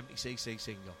 270cc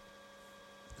single.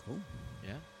 Cool.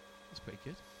 Yeah, that's pretty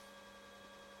good.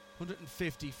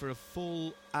 150 for a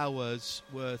full hour's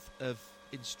worth of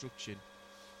instruction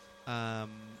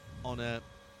on a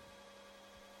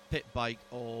pit bike,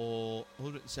 or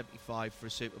 175 for a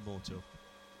supermoto.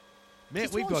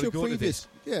 Mate, we've got to go to this.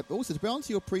 Yeah, but also to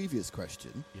answer your previous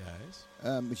question, yes,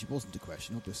 which wasn't a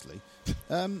question, obviously,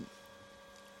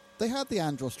 they had the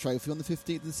Andros Trophy on the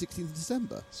 15th and the 16th of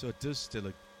December. So it does still.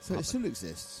 It still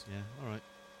exists. Yeah, all right.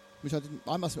 Which I didn't.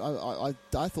 I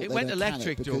thought it went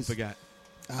electric. Don't forget.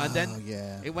 And then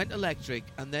it went electric,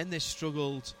 and then they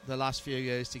struggled the last few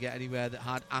years to get anywhere that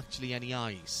had actually any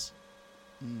ice.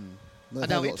 And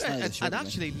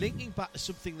actually, linking back to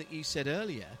something that you said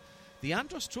earlier, the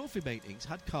Andros Trophy meetings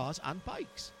had cars and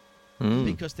bikes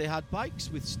because they had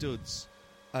bikes with studs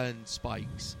and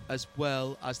spikes as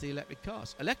well as the electric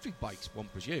cars. Electric bikes, one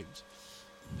presumes,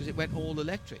 because it went all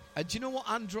electric. And do you know what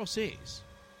Andros is?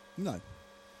 No.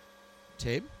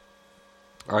 Tim?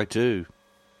 I do.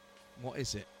 What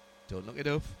is it? Don't look it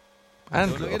up.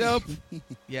 Andros. Don't look it up.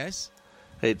 Yes?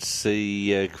 It's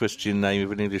the Christian name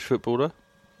of an English footballer?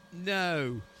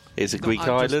 No. It's a not Greek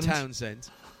Andros island? Townsend.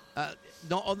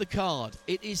 Not on the card.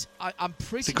 It is. I'm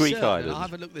pretty Greek certain. island. I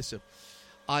haven't looked this up.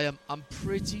 I'm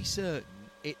pretty certain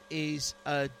it is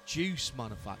a juice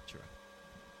manufacturer.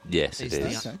 Yes, it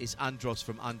is. It's Andros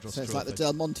from Andros. So it's Trophy. like the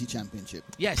Del Monte Championship.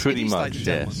 Yes, pretty it is much. like the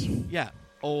Del Yes. Monte. Yeah.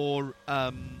 Or who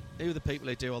are the people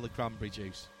who do all the cranberry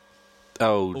juice?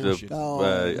 Oh, Ocean.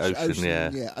 Ocean,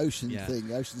 yeah.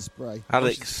 Ocean spray.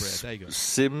 Alex Ocean spray, there you go.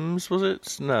 Sims, was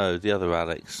it? No, the other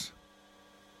Alex.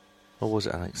 Or was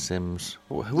it Alex Sims?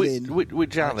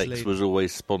 Which Alex was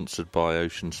always sponsored by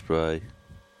Ocean Spray?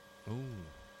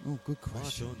 Oh, good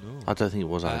question. I don't know. I don't think it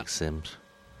was Alex Sims.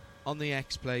 On the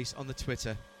X place, on the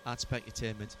Twitter,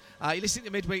 @Specutainment. You're listening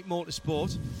to Midweek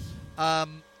Motorsport.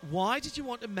 Why did you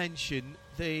want to mention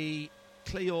the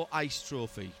Clio Ice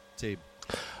Trophy, Tim?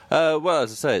 Well,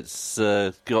 as I say, it's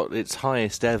got its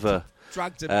highest ever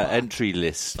entry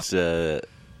list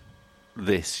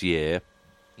this year.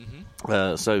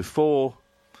 Mm-hmm. So four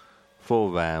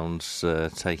rounds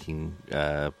taking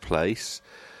place.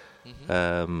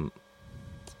 Mm-hmm.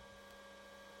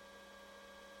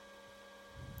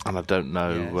 And I don't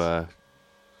know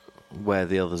where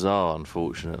the others are,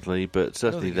 unfortunately, but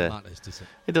certainly it matters, does it?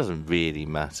 It doesn't really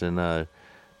matter, no.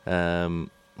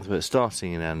 But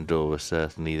starting in Andorra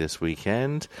certainly this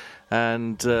weekend,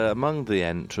 and among the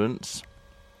entrants,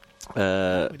 we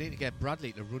need to get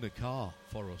Bradley to run a car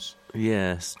for us.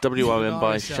 Yes, WRM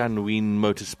by Shanwin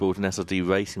Motorsport and SLD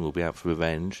Racing will be out for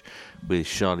revenge with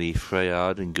Charlie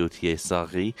Freyard and Gauthier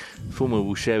Sarri. Formula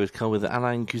will share his car with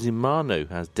Alain Cusimano,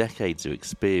 who has decades of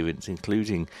experience,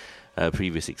 including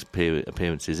previous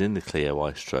appearances in the Clio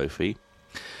Ice Trophy.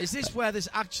 Is this where there's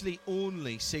actually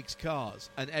only 6 cars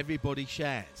and everybody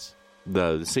shares?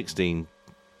 No, the 16,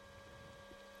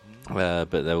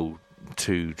 but they're all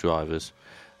 2 drivers.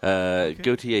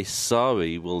 Gauthier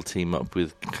Sarri will team up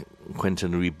with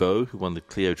Quentin Ribot, who won the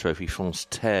Clio Trophy France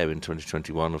Terre in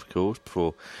 2021, of course,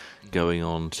 before going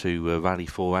on to Rally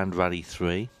 4 and Rally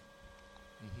 3.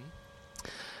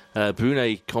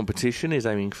 Brunei competition is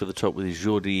aiming for the top with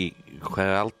Jordi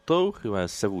Queralto, who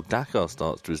has several Dakar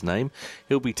starts to his name.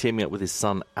 He'll be teaming up with his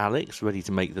son Alex, ready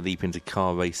to make the leap into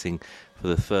car racing for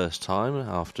the first time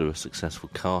after a successful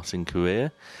karting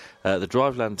career. The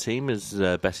Driveland team is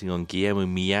betting on Guillermo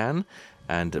Millan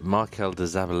and Markel de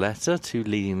Zavaleta, 2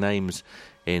 leading names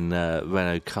in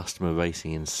Renault customer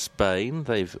racing in Spain.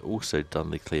 They've also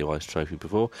done the Clio Ice Trophy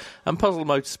before. And Puzzle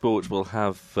Motorsports will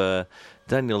have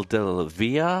Daniel Del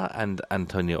Villa and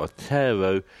Antonio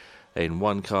Otero in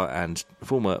one car, and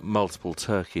former multiple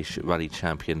Turkish rally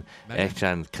champion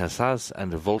Ercan Kasaz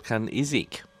and Volkan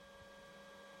Izik.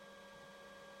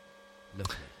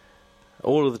 Lovely.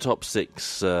 All of the top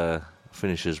 6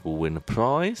 finishers will win a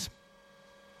prize.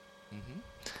 Mm-hmm.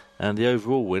 And the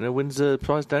overall winner wins a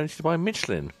prize donated by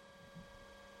Michelin.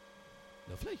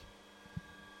 Lovely.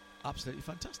 Absolutely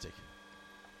fantastic.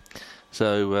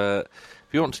 So,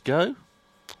 if you want to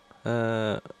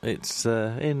go, it's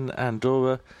in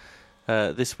Andorra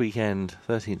this weekend,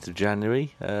 13th of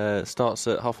January. Starts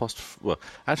at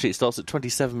it starts at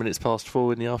 27 minutes past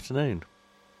 4 in the afternoon.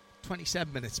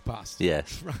 27 minutes past.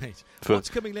 Yes. Right. For, What's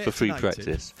coming later for free tonight,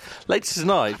 practice. Later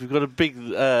tonight, we've got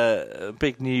a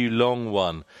big new long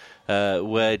one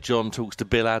where John talks to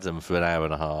Bill Adam for an hour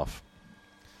and a half.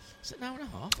 Is it an hour and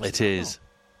a half? It is.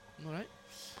 All right.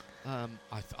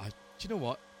 Do you know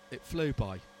what? It flew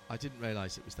by. I didn't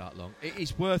realise it was that long. It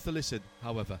is worth a listen,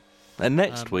 however. And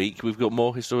next week, we've got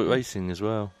more historic racing as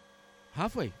well.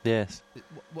 Have we? Yes.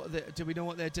 Do we know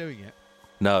what they're doing yet?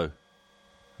 No,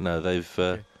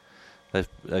 they've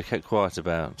kept quiet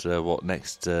about what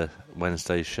next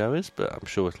Wednesday's show is, but I'm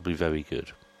sure it'll be very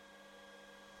good.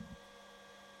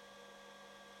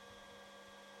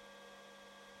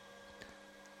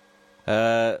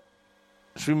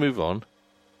 Should we move on?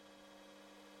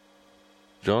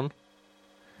 John?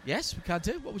 Yes, we can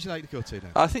do. What would you like to go to now?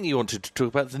 I think you wanted to talk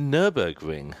about the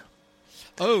Nurburgring.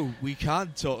 Oh, we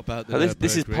can talk about the Nurburgring.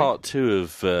 This is part 2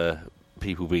 of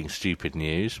people being stupid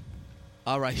news.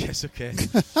 All right, yes, okay.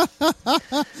 This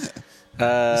is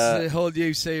a whole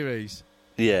new series.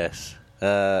 Yes.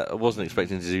 I wasn't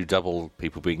expecting to do double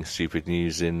people being stupid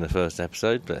news in the first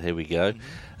episode, but here we go.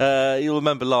 Mm-hmm. You'll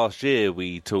remember last year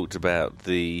we talked about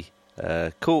the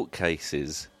court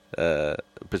cases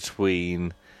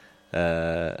between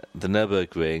the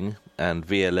Nurburgring and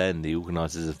VLN, the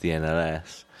organisers of the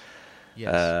NLS.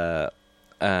 Yes.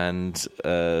 And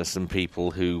some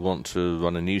people who want to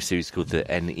run a new series called the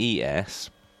NES.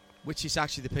 Which is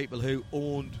actually the people who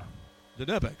owned the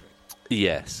Nurburgring.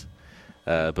 Yes.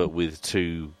 But with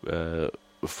 2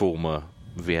 former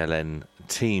VLN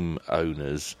team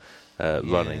owners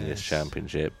running this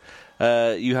championship.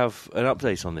 You have an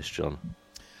update on this, John?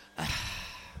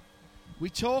 We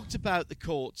talked about the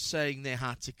courts saying they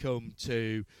had to come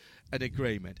to an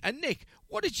agreement. And Nick,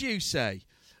 what did you say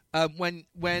when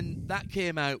that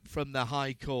came out from the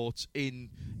High Court in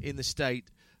the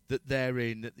state that they're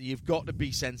in, that you've got to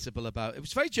be sensible about? It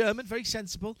was very German, very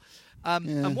sensible.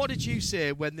 And what did you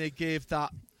say when they gave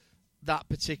that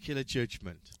particular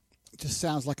judgment? It just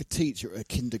sounds like a teacher at a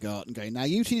kindergarten going, now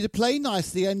you two need to play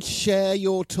nicely and share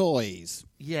your toys.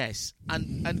 Yes,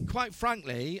 and quite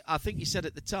frankly, I think you said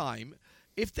at the time,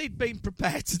 if they'd been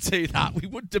prepared to do that, we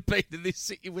wouldn't have been in this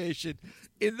situation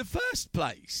in the first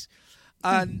place.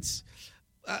 And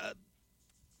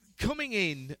coming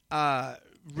in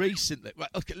recently, right,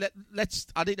 okay,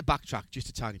 I need to backtrack just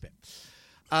a tiny bit.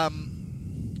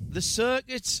 The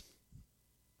circuit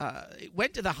it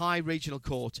went to the High Regional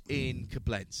Court in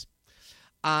Koblenz.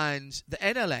 And the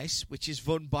NLS, which is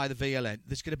run by the VLN,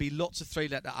 there's going to be lots of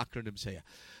 3-letter acronyms here.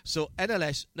 So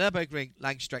NLS, Nurburgring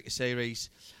Langstrecke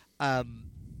Series,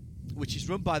 which is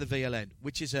run by the VLN,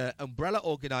 which is an umbrella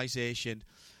organisation,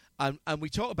 and we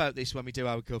talk about this when we do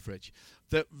our coverage,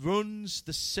 that runs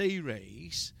the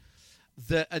series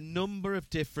that a number of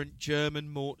different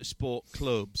German motorsport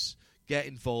clubs get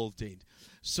involved in.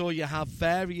 So you have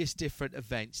various different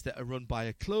events that are run by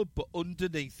a club, but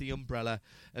underneath the umbrella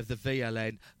of the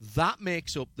VLN. That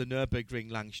makes up the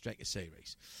Nurburgring Langstrecke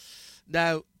Series.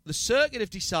 Now, the circuit have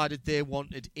decided they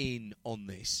wanted in on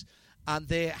this, and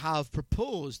they have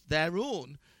proposed their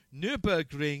own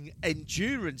Nurburgring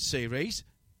Endurance Series,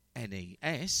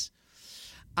 NES,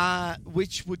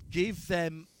 which would give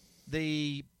them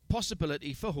the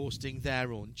possibility for hosting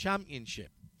their own championship.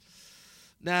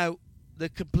 Now, the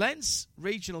Koblenz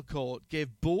Regional Court gave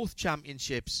both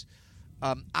championships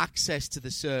access to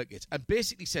the circuit and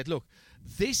basically said, look,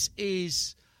 this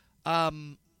is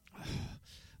the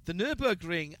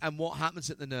Nürburgring, and what happens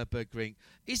at the Nürburgring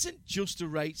isn't just a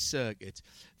race circuit.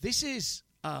 This is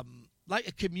like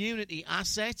a community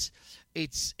asset.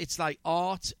 It's like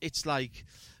art. It's like,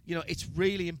 it's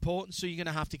really important, so you're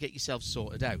going to have to get yourself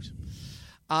sorted out.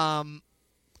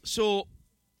 So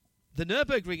the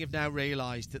Nürburgring have now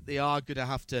realised that they are going to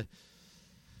have to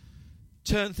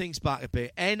turn things back a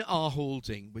bit. NR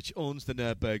Holding, which owns the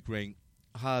Nürburgring,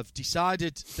 have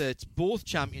decided that both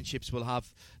championships will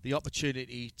have the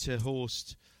opportunity to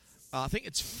host, I think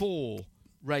it's 4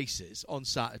 races on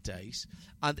Saturdays,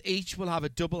 and each will have a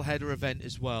double-header event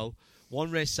as well, One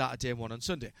race Saturday and one on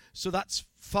Sunday. So that's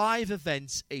 5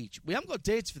 events each. We haven't got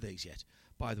dates for these yet,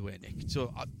 by the way, Nick.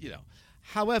 So,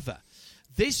 however,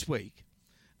 this week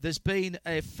there's been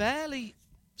a fairly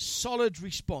solid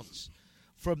response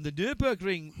from the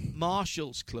Nurburgring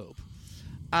Marshals Club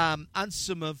and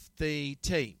some of the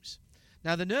teams.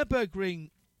 Now, the Nurburgring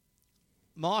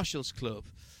Marshals Club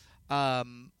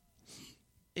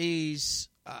is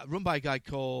run by a guy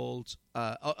called...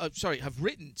 have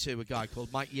written to a guy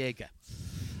called Mike Yeager.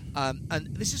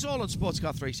 And this is all on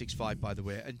Sportscar 365, by the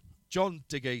way, and John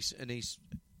Diggees and his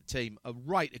team are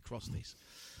right across this.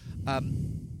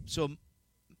 So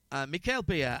Michael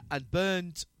Beer and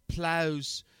Bernd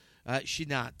Plaus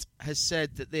Schinat has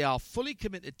said that they are fully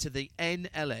committed to the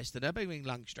NLS, the Nürburgring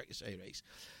Langstrecke Series.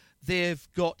 They've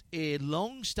got a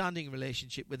long-standing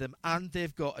relationship with them, and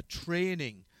they've got a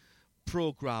training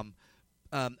program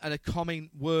and a common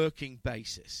working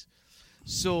basis.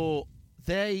 So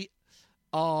they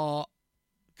are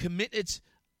committed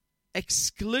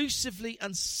exclusively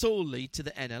and solely to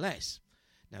the NLS.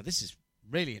 Now, this is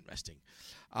really interesting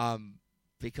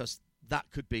because that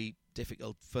could be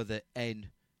difficult for the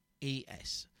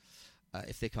NES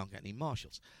if they can't get any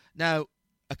marshals. Now,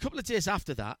 a couple of days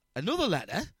after that, another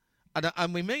letter,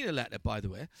 and we mean a letter, by the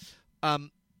way,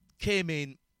 came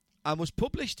in and was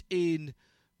published in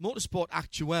Motorsport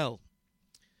Actuel.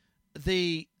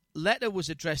 The letter was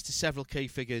addressed to several key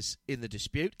figures in the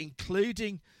dispute,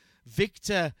 including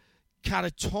Victor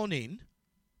Karatonin,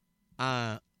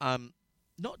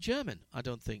 not German, I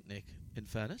don't think, Nick, in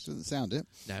fairness. Doesn't sound it.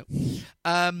 No.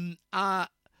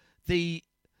 The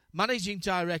managing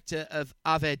director of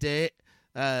AVD,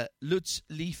 Lutz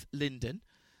Leaf Linden.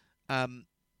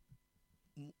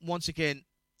 Once again,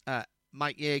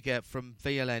 Mike Yeager from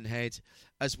VLN Head,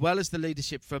 as well as the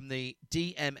leadership from the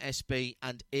DMSB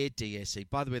and ADSC.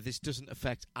 By the way, this doesn't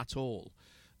affect at all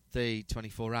the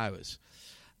 24 hours.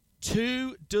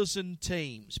 24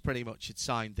 teams pretty much had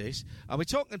signed this, and we're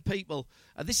talking people,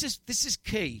 and this is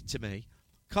key to me.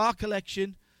 Car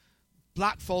Collection,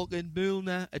 Black Falcon,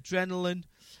 Mühlner, Adrenaline,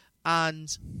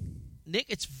 and Nick,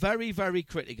 it's very, very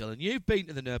critical. And you've been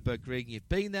to the Nürburgring, you've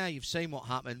been there, you've seen what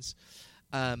happens,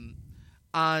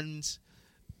 and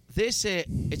they say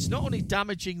it's not only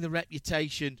damaging the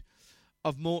reputation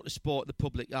of motorsport in the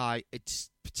public eye, it's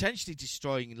potentially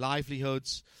destroying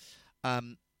livelihoods.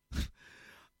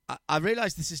 I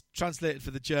realise this is translated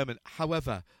for the German.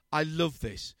 However, I love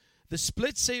this. The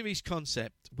split series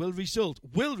concept will result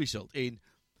in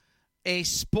a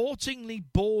sportingly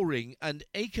boring and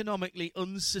economically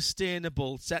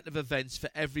unsustainable set of events for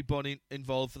everybody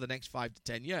involved for the next 5 to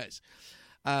 10 years.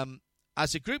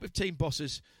 As a group of team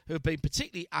bosses who have been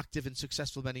particularly active and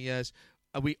successful many years,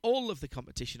 we all love the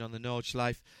competition on the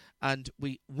Nordschleife, and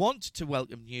we want to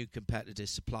welcome new competitors,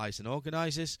 suppliers and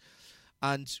organisers,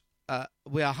 and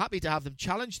we are happy to have them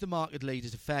challenge the market leader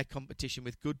to fair competition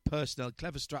with good personnel,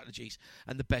 clever strategies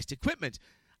and the best equipment.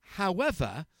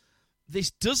 However, this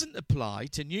doesn't apply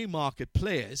to new market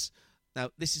players.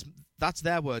 Now, that's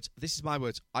their words. This is my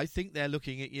words. I think they're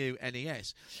looking at you,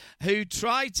 NES, who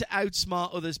try to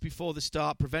outsmart others before the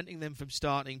start, preventing them from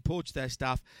starting, poach their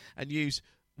staff, and use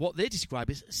what they describe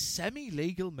as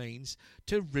semi-legal means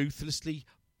to ruthlessly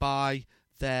buy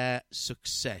their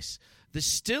success. There's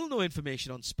still no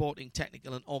information on sporting,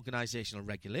 technical and organisational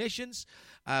regulations.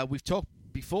 We've talked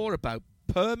before about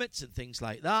permits and things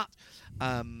like that,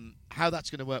 how that's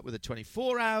going to work with the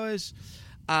 24 hours,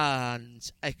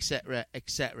 and etc.,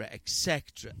 etc.,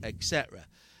 etc., etc.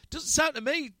 Doesn't sound to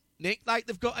me, Nick, like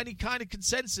they've got any kind of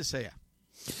consensus here.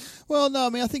 Well, no, I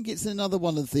mean, I think it's another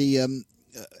one of the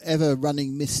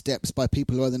ever-running missteps by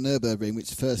people who own the Nürburgring,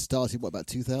 which first started, about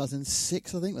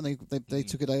 2006, I think, when they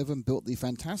took it over and built the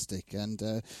fantastic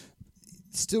and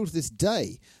still to this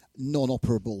day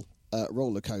non-operable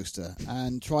roller coaster,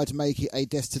 and try to make it a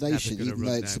destination, even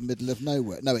though it's the middle of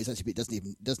nowhere. No, it's actually, it doesn't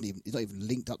even. It's not even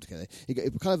linked up together.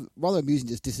 It kind of rather amusing,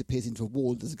 just disappears into a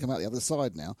wall and doesn't come out the other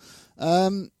side now.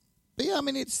 But yeah, I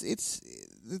mean, it's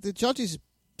the judge's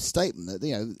statement that,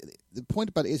 you know, the point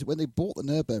about it is when they bought the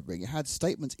Nürburgring, it had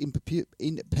statements in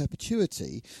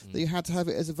perpetuity that you had to have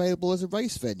it as available as a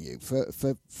race venue for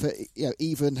you know,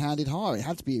 even-handed hire. It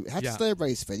had to stay a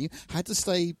race venue, had to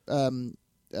stay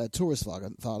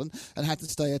Touristwagen, and had to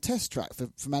stay a test track for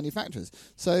manufacturers.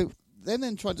 So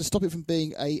then trying to stop it from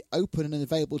being a open and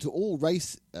available to all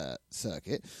race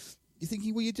circuit, you're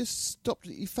thinking, well, you just stopped.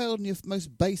 You failed in your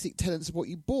most basic tenets of what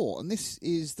you bought, and this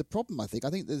is the problem. I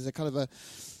think there's a kind of a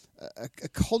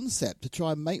concept to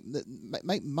try and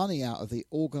make money out of the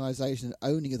organisation and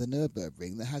owning of the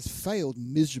Nürburgring that has failed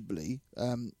miserably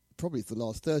probably for the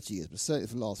last 30 years, but certainly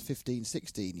for the last 15,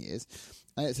 16 years.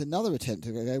 And it's another attempt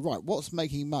to go, right, what's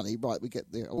making money? Right, we get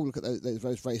look at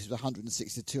those races with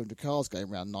 160 to 200 cars going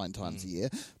around 9 times a year.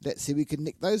 Let's see if we can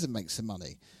nick those and make some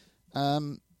money.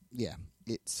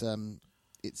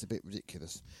 It's a bit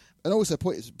ridiculous. And also,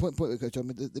 point, John,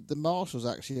 the marshals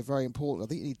actually are very important. I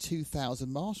think you need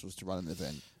 2,000 marshals to run an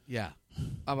event. Yeah,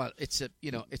 well, it's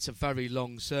a very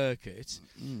long circuit,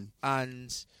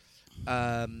 and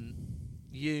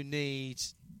you need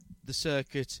the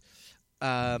circuit.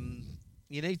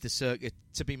 You need the circuit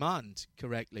to be manned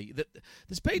correctly.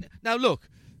 There's been now. Look,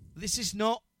 this is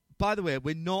not. By the way,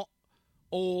 we're not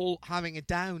all having a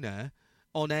downer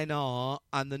on NR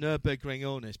and the Nurburgring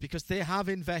owners, because they have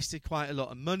invested quite a lot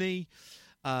of money,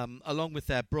 along with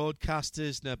their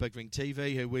broadcasters, Nurburgring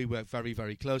TV, who we work very,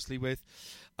 very closely with.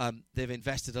 They've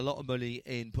invested a lot of money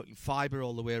in putting fibre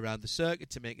all the way around the circuit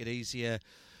to make it easier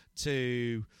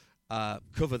to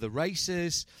cover the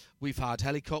races. We've had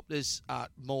helicopters at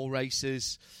more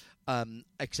races,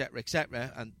 etc.,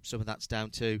 etc., and some of that's down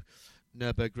to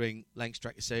Nurburgring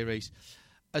Langstrecke Series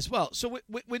as well. So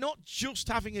we're not just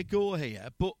having a go here,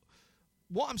 but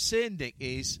what I'm saying, Nick,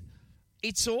 is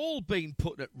it's all been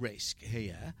put at risk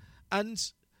here, and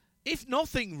if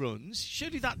nothing runs,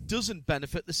 surely that doesn't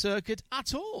benefit the circuit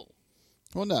at all.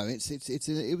 Well, no, it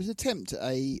was an attempt at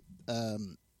a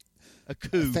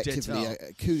coup d'etat.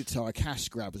 A coup d'etat, a cash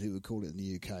grab, as we would call it in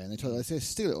the UK, and they tried to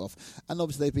steal it off. And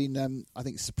obviously, they've been, I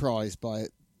think, surprised by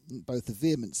both the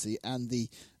vehemency and the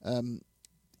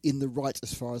in the right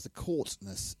as far as the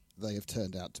courtness they have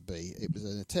turned out to be. It was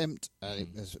an attempt, and it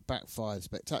has backfired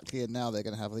spectacularly, and now they're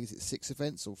going to have, I think it's 6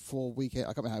 events or 4 weekends.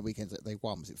 I can't remember how many weekends they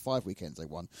won. Was it 5 weekends they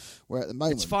won? Where at the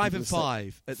moment... It's 5 and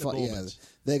 5 at the moment. Yeah,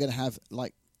 they're going to have,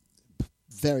 like,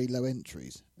 very low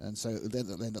entries, and so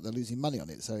they're losing money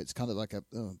on it. So it's kind of like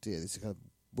oh dear, this is kind of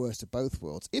worst of both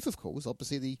worlds. If, of course,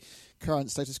 obviously the current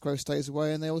status quo stays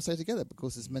away and they all stay together,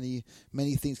 because there's many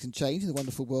things can change in the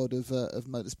wonderful world of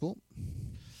motorsport.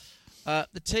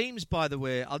 The teams, by the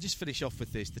way, I'll just finish off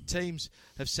with this. The teams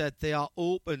have said they are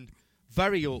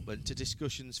very open to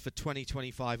discussions for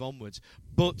 2025 onwards,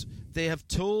 but they have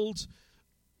told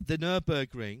the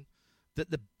Nürburgring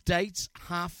that the dates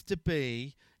have to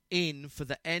be in for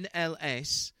the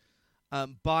NLS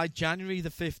by January the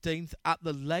 15th at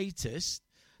the latest.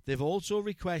 They've also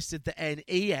requested the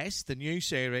NES, the new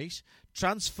series,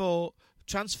 transfer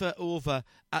over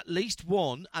at least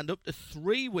 1 and up to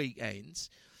 3 weekends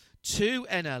to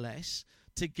NLS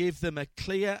to give them a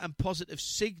clear and positive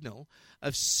signal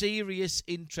of serious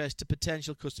interest to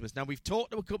potential customers. Now, we've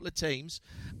talked to a couple of teams,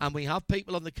 and we have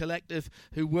people on the collective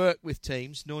who work with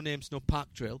teams, no names, no pack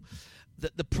drill.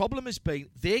 The problem has been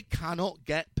they cannot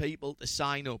get people to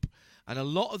sign up. And a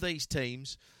lot of these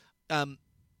teams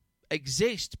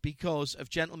exist because of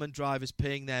gentlemen drivers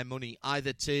paying their money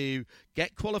either to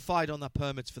get qualified on their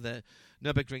permits for the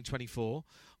Nürburgring 24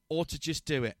 or to just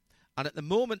do it. And at the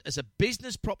moment, as a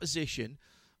business proposition,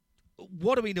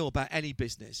 what do we know about any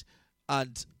business?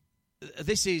 And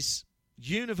this is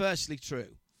universally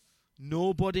true.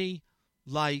 Nobody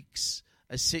likes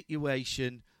a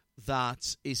situation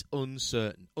that is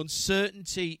uncertain.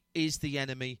 Uncertainty is the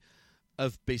enemy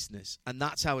of business, and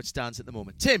that's how it stands at the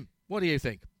moment. Tim, what do you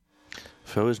think?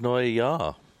 Frohes neue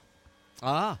Jahr.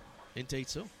 Ah, indeed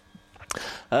so.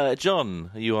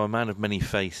 John, you are a man of many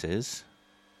faces.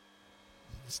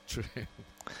 It's true.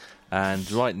 And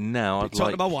right now, I'd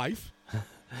like to my wife.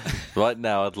 Right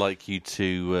now, I'd like you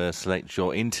to select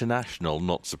your international,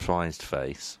 not surprised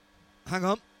face. Hang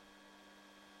on.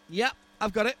 Yep,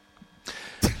 I've got it.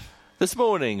 This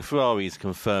morning, Ferraris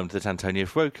confirmed that Antonio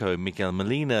Fuoco, Miguel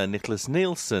Molina, Nicholas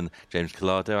Nielsen, James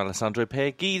Collado, Alessandro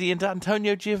Pierguidi and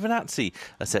Antonio Giovinazzi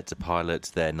are set to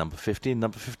pilot their number 50 and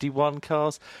number 51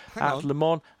 cars at Le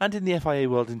Mans and in the FIA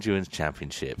World Endurance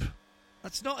Championship.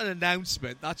 That's not an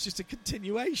announcement, that's just a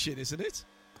continuation, isn't it?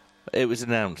 It was an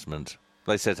announcement.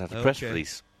 They said it had a press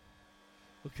release.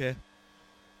 Okay.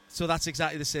 So that's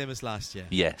exactly the same as last year?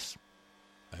 Yes.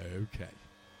 Okay.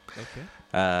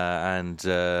 And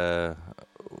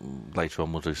later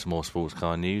on we'll do some more sports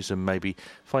car news and maybe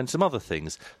find some other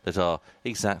things that are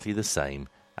exactly the same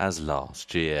as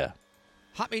last year.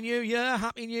 Happy New Year,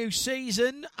 happy new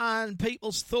season, and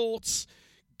people's thoughts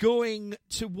going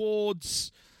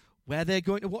towards where they're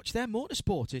going to watch their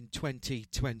motorsport in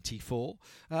 2024.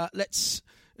 Let's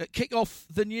kick off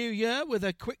the new year with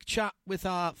a quick chat with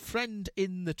our friend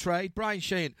in the trade. Brian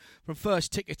Shehan from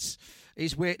First Tickets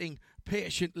is waiting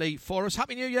patiently for us.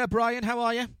 Happy New Year, Brian. How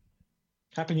are you?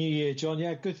 Happy New Year, John.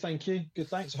 Yeah, good, thank you. Good,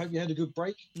 thanks. I hope you had a good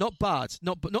break. Not bad.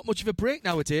 Not much of a break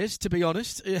nowadays, to be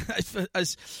honest.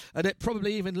 And it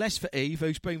probably even less for Eve,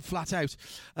 who's been flat out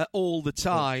all the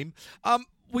time.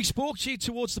 We spoke to you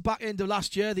towards the back end of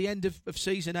last year, the end of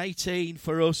season 18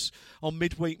 for us on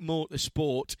Midweek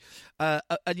Motorsport,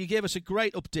 and you gave us a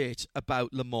great update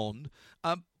about Le Mans.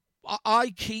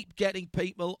 I keep getting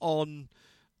people on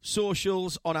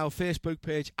socials, on our Facebook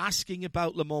page, asking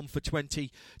about Le Mans for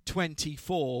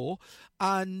 2024,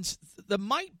 and there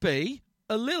might be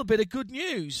a little bit of good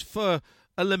news for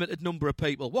a limited number of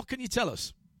people. What can you tell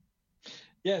us?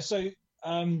 Yeah, so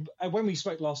when we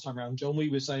spoke last time around, John, we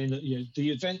were saying that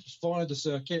the event via the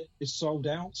circuit is sold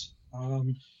out.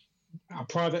 Our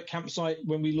private campsite,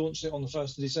 when we launched it on the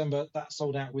 1st of December, that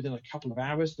sold out within a couple of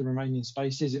hours. The remaining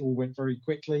spaces, it all went very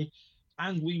quickly.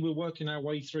 And we were working our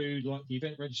way through like the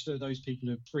event register, those people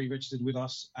who pre-registered with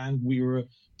us, and we were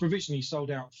provisionally sold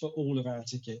out for all of our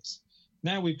tickets.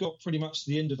 Now we've got pretty much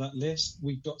the end of that list.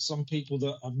 We've got some people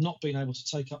that have not been able to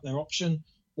take up their option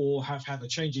or have had a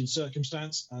change in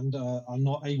circumstance and are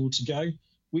not able to go,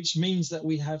 which means that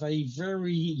we have a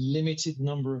very limited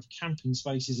number of camping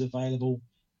spaces available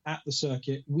at the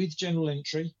circuit with general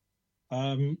entry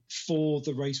for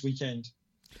the race weekend.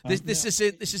 This is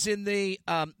in the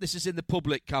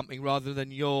public camping rather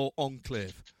than your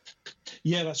enclave.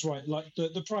 Yeah, that's right. Like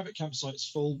the private campsite's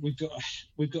full. We've got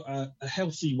a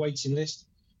healthy waiting list.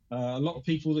 A lot of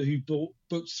people who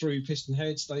booked through Piston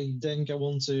Heads, they then go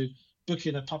on to book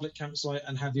in a public campsite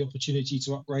and have the opportunity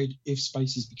to upgrade if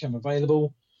spaces become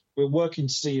available. We're working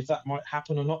to see if that might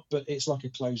happen or not, but it's like a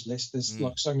closed list. There's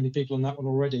like so many people on that one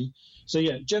already. So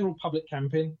yeah, general public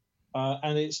camping,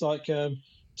 and it's like.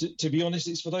 To be honest,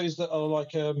 it's for those that are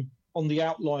like on the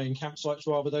outlying campsites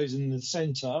rather than those in the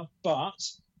centre, but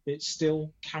it's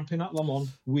still camping at Le Mans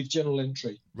with general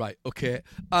entry. Right, okay.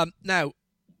 Now,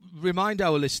 remind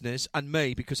our listeners and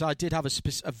me, because I did have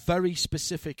a very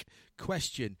specific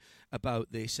question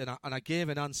about this, and I gave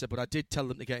an answer, but I did tell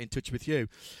them to get in touch with you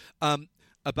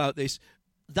about this.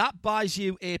 That buys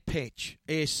you a pitch,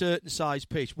 a certain size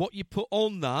pitch. What you put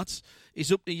on that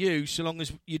is up to you, so long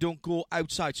as you don't go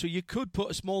outside. So you could put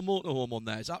a small motorhome on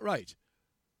there. Is that right?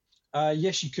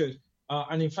 Yes, you could.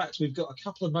 And in fact, we've got a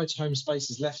couple of motorhome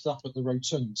spaces left up at the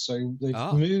rotund. So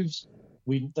they've moved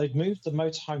the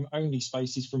motorhome only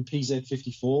spaces from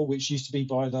PZ54, which used to be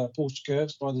by the Porsche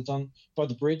curves, by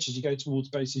the bridge as you go towards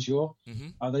Base Azure.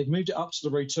 Mm-hmm. They've moved it up to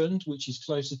the rotund, which is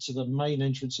closer to the main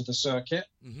entrance of the circuit.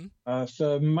 Mm-hmm.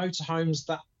 For motorhomes,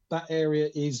 that area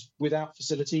is without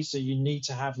facilities, so you need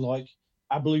to have like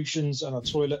ablutions and a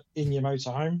toilet in your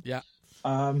motorhome. Yeah.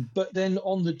 But then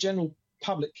on the general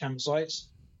public campsites,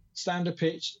 standard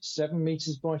pitch, 7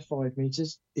 metres by 5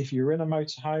 metres. If you're in a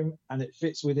motorhome and it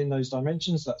fits within those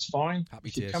dimensions, that's fine.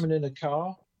 If you're coming in a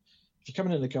car,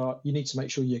 you need to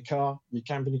make sure your car, your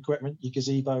camping equipment, your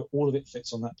gazebo, all of it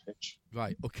fits on that pitch.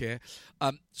 Right, okay.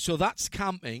 So that's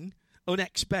camping,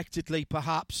 unexpectedly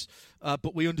perhaps,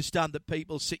 but we understand that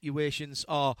people's situations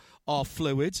are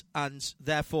fluid, and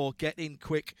therefore get in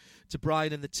quick to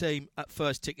Brian and the team at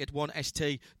First Ticket,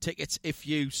 1ST Tickets. If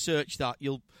you search that,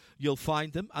 you'll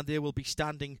find them, and they will be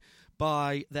standing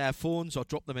by their phones, or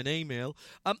drop them an email.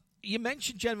 You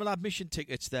mentioned general admission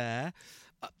tickets there.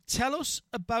 Tell us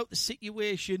about the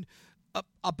situation.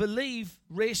 I believe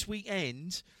race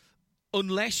weekend,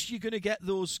 unless you're going to get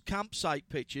those campsite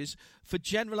pitches for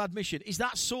general admission, is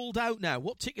that sold out now?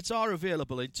 What tickets are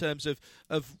available in terms of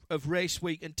race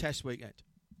week and test weekend?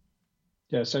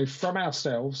 Yeah, so from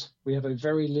ourselves, we have a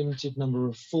very limited number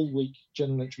of full week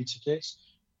general entry tickets.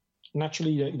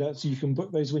 Naturally, you can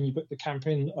book those when you book the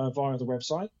camping via the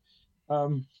website.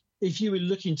 If you were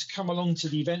looking to come along to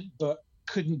the event but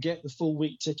couldn't get the full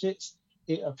week tickets,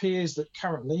 it appears that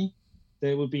currently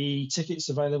there will be tickets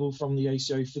available from the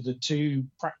ACO for the 2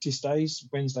 practice days,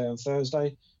 Wednesday and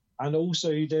Thursday. And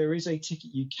also there is a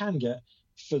ticket you can get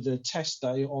for the test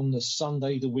day on the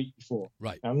Sunday the week before.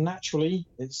 Right. Now, naturally,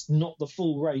 it's not the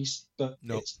full race, but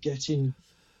it's getting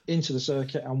into the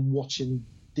circuit and watching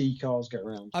the cars go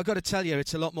around. I've got to tell you,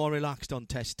 it's a lot more relaxed on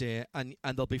test day, and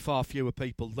there'll be far fewer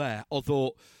people there,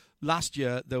 although last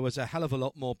year there was a hell of a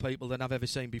lot more people than I've ever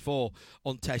seen before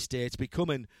on test day. It's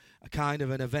becoming a kind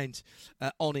of an event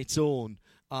on its own.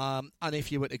 And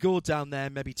if you were to go down there,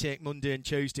 maybe take Monday and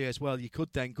Tuesday as well, you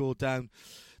could then go down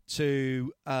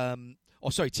to,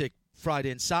 take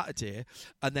Friday and Saturday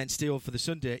and then stay over for the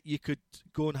Sunday. You could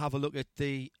go and have a look at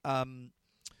the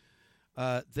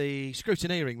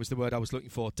scrutineering was the word I was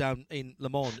looking for, down in Le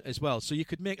Mans as well. So you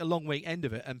could make a long weekend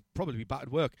of it and probably be back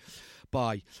at work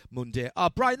by Monday.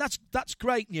 Brian, that's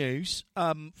great news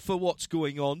for what's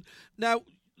going on. Now,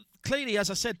 clearly, as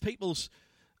I said, people's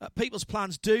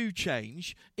plans do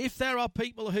change. If there are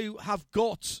people who have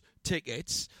got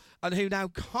tickets and who now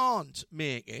can't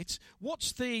make it,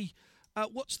 what's the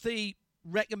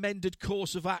recommended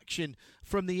course of action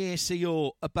from the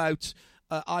ACO about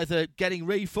either getting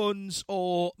refunds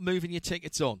or moving your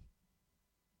tickets on?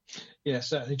 Yeah,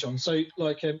 certainly, John. So,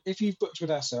 if you've booked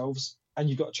with ourselves and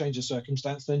you've got a change of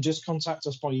circumstance, then just contact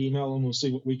us by email and we'll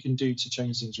see what we can do to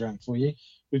change things around for you.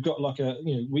 We've got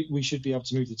we should be able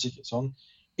to move the tickets on.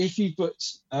 If you've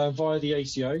booked via the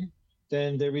ACO,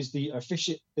 then there is the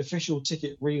official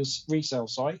ticket resale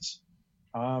site,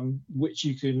 which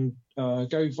you can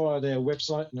go via their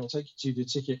website and it'll take you to the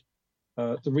ticket,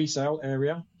 the resale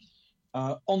area.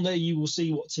 On there, you will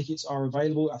see what tickets are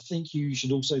available. I think you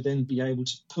should also then be able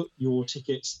to put your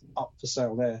tickets up for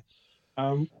sale there.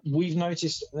 We've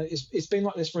noticed, it's been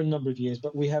like this for a number of years,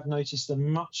 but we have noticed a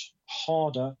much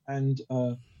harder and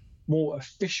more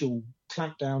official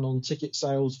clampdown on ticket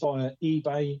sales via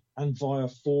eBay and via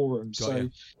forums.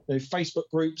 Facebook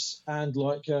groups and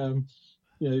website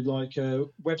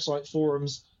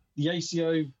forums. The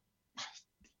ACO,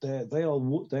 they are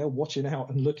watching out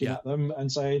and looking at them and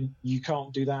saying you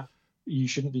can't do that, you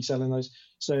shouldn't be selling those.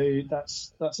 So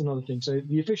that's another thing. So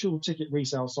the official ticket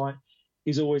resale site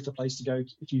is always the place to go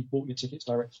if you've bought your tickets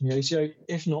direct from the ACO.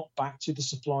 If not, back to the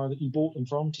supplier that you bought them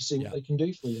from to see what they can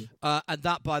do for you. And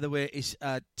that, by the way, is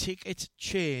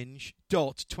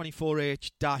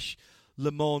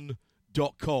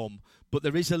ticketchange.24h-lemans.com. But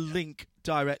there is a link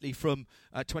directly from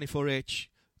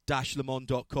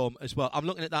 24h-lemans.com as well. I'm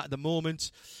looking at that at the moment.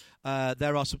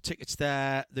 There are some tickets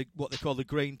there, what they call the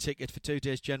green ticket for 2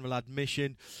 days general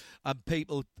admission.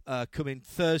 People come in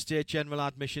Thursday, general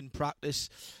admission practice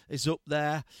is up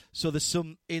there. So there's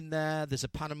some in there. There's a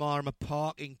Panorama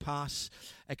parking pass,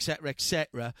 etc.,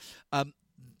 etc.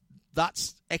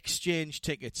 That's exchange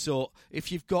tickets. So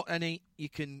if you've got any, you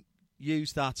can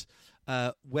use that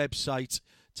website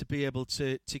to be able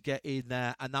to get in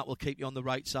there, and that will keep you on the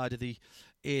right side of the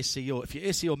ACO. If you're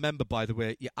ACO member, by the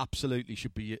way, you absolutely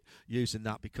should be using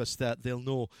that because they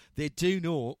do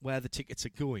know where the tickets are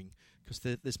going because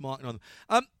there's marketing on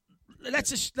them.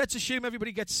 Let's assume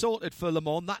everybody gets sorted for Le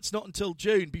Mans. That's not until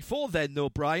June. Before then, though,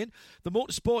 Brian, the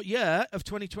motorsport year of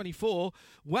 2024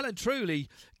 well and truly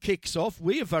kicks off.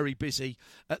 We are very busy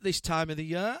at this time of the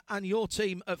year, and your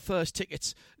team at First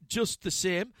Tickets just the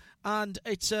same. And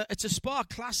it's a Spa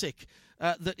Classic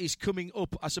that is coming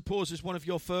up, I suppose, as one of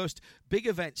your first big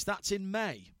events. That's in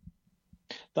May.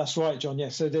 That's right, John. Yeah.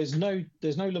 So there's no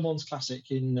Le Mans Classic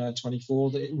in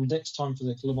 24. The next time for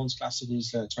the Le Mans Classic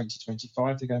is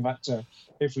 2025. They're going back to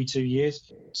every 2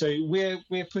 years. So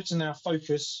we're putting our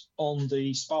focus on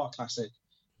the Spa Classic.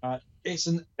 It's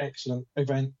an excellent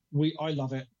event. I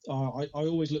love it. I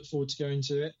always look forward to going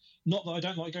to it. Not that I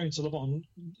don't like going to Le Mans.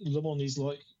 Le Mans is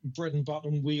like bread and butter,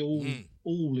 and we all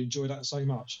enjoy that so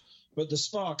much. But the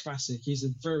Spa Classic is a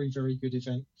very, very good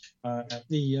event at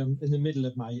in the middle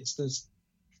of May. It's the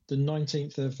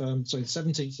 17th to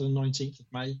the 19th of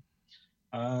May.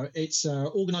 It's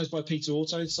organised by Peter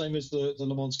Auto, the same as the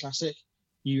Le Mans Classic.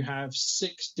 You have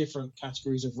 6 different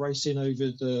categories of racing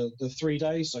over the 3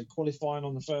 days, so qualifying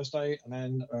on the first day and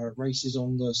then races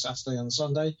on the Saturday and the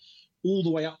Sunday, all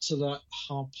the way up to the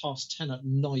 10:30 at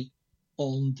night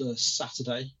on the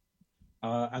Saturday.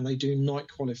 And they do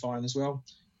night qualifying as well.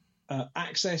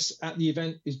 Access at the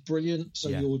event is brilliant. So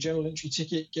your general entry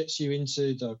ticket gets you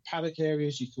into the paddock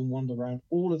areas. You can wander around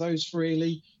all of those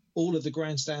freely. All of the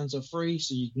grandstands are free,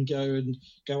 so you can go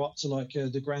up to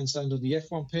the grandstand of the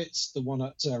F1 pits, the one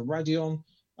at Radion,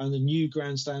 and the new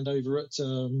grandstand over at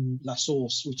La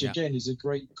Source, which again is a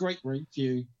great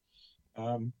view.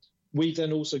 We've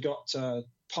then also got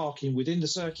parking within the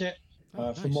circuit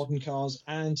for modern cars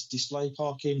and display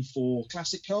parking for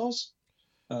classic cars.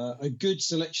 A good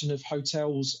selection of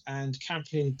hotels and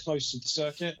camping close to the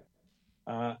circuit.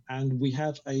 And we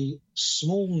have a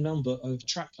small number of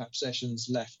track lap sessions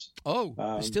left.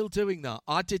 You're still doing that?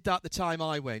 I did that the time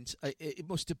I went. It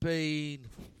must have been...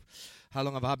 How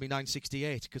long have I had my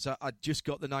 968? Because I just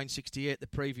got the 968 the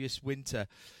previous winter.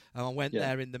 And I went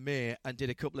there in the May and did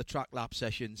a couple of track lap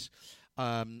sessions.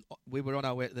 We were on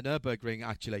our way to the Nurburgring,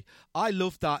 actually. I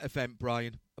love that event,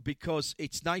 Brian, because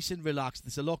it's nice and relaxed.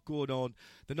 There's a lot going on.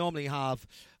 They normally have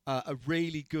a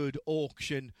really good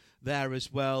auction there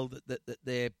as well. That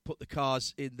they put the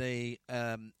cars in the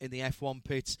F1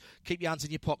 pits. Keep your hands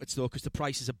in your pockets though, because the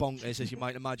prices are bonkers, as you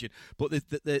might imagine. But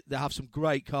they have some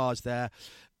great cars there.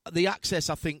 The access,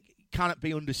 I think, cannot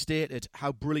be understated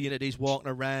how brilliant it is walking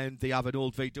around. They have an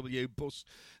old VW bus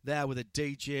there with a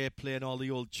DJ playing all the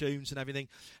old tunes and everything.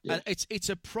 And it's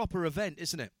a proper event,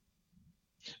 isn't it?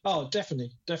 Oh,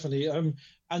 definitely.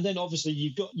 And then obviously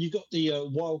you've got the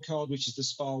wild card, which is the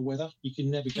Spa weather. You can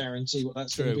never guarantee what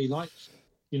that's going to be like.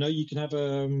 You can have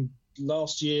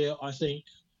last year, I think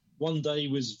one day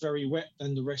was very wet,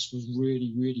 and the rest was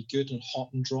really, really good and hot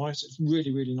and dry. So it's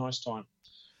really, really nice time,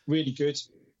 really good.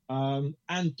 And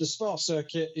the Spa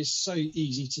circuit is so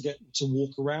easy to get to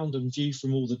walk around and view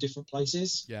from all the different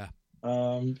places. Yeah.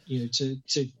 To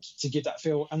give that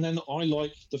feel. And then I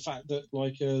like the fact that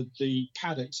the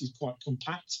paddocks is quite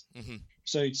compact. Mm-hmm.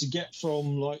 So to get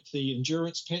from the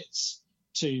endurance pits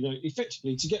to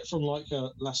effectively to get from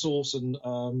La Source and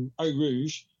Eau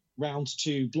Rouge round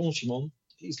to Blanchimont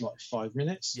is 5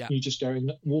 minutes. Yeah. You just go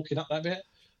walking up that bit.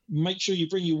 Make sure you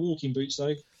bring your walking boots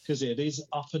though, because it is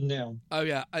up and down. Oh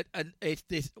yeah, and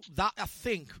that I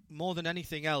think more than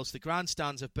anything else, the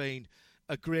grandstands have been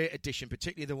a great addition,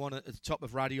 particularly the one at the top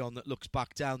of Radion that looks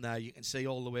back down there. You can see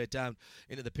all the way down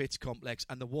into the pits complex,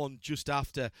 and the one just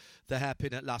after the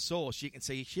hairpin at La Source, you can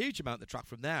see a huge amount of the track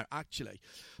from there, actually.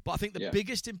 But I think the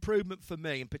biggest improvement for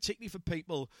me, and particularly for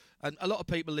people, and a lot of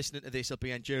people listening to this will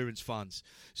be endurance fans,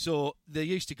 so they're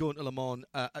used to going to Le Mans,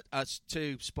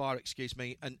 to Spa,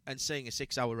 and seeing a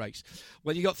 6-hour race.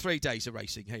 Well, you got 3 days of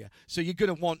racing here, so you're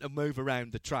going to want to move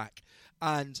around the track.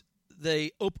 And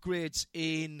the upgrades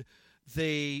in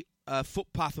the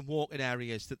footpath and walking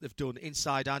areas that they've done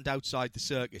inside and outside the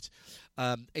circuit.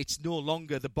 It's no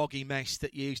longer the boggy mess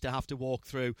that you used to have to walk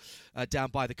through down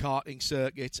by the karting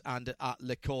circuit and at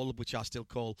Le Col, which I still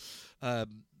call that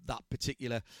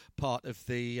particular part of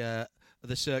the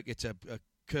circuit,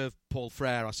 Curve Paul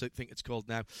Frere, I think it's called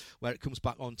now, where it comes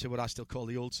back onto what I still call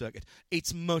the old circuit.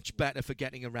 It's much better for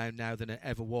getting around now than it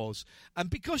ever was. And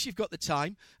because you've got the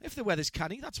time, if the weather's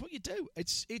canny, that's what you do.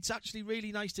 It's actually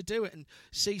really nice to do it and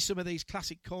see some of these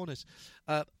classic corners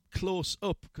close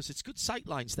up, because it's good sight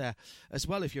lines there as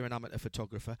well if you're an amateur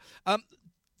photographer.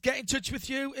 Get in touch with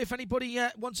you if anybody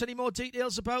wants any more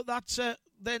details about that,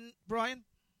 then, Brian.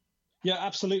 Yeah,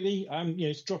 absolutely.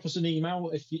 Drop us an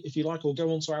email if you like, or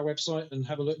go onto our website and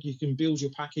have a look. You can build your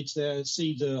package there,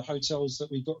 see the hotels that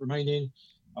we've got remaining.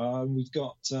 We've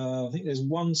got, I think there's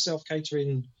one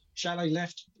self-catering chalet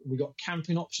left. We've got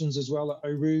camping options as well at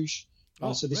Eau Rouge.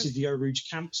 So this is the Eau Rouge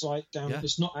campsite down.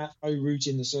 It's not at Eau Rouge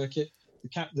in the circuit.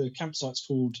 The campsite's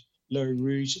called L'Eau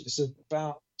Rouge. It's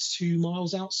about 2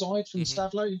 miles outside from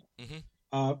Stavelot.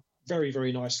 Mm-hmm. Very,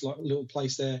 very nice little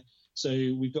place there. So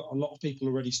we've got a lot of people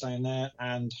already staying there,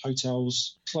 and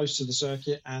hotels close to the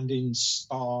circuit and in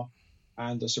Spa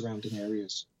and the surrounding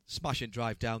areas. Smash and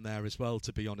drive down there as well,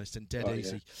 to be honest, and dead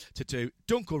easy to do.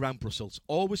 Don't go around Brussels.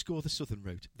 Always go the southern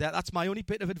route. That's my only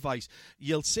bit of advice.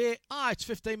 You'll say, it's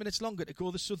 15 minutes longer to go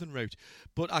the southern route.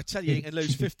 But I tell you can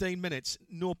lose 15 minutes,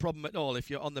 no problem at all, if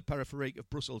you're on the peripheric of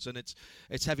Brussels and it's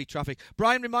heavy traffic.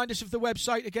 Brian, remind us of the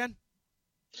website again.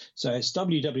 So it's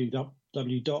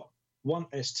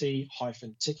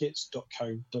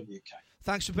www.1st-tickets.co.uk.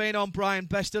 Thanks for being on, Brian.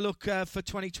 Best of luck for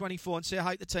 2024, and say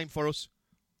hi to the team for us.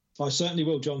 I certainly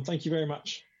will, John. Thank you very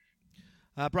much.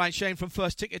 Brian Shehan from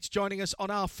First Tickets joining us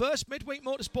on our first Midweek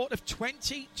Motorsport of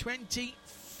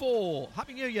 2024.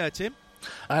 Happy New Year, Tim.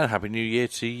 And Happy New Year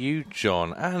to you,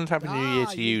 John. And Happy New Year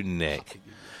to you, Nick.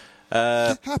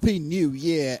 Happy New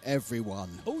Year,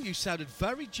 everyone. Oh, you sounded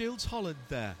very Jules Holland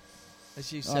there,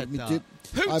 as you said that.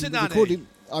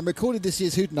 I'm recording this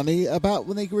year's Hootenanny about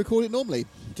when they record it normally,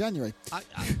 January.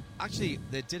 Actually,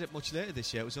 they did it much later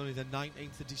this year. It was only the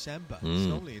 19th of December. It's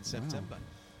normally in September. Wow.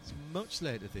 It's much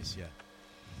later this year.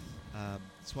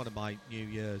 It's one of my New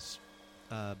Year's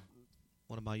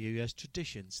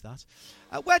traditions, that.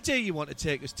 Where do you want to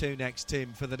take us to next,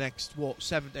 Tim, for the next,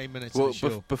 17 minutes of the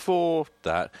show? Before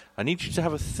that, I need you to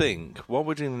have a think. While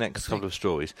we're doing the next couple of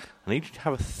stories, I need you to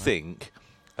have a think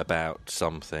about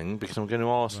something, because I'm going to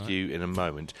ask you in a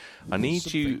moment. I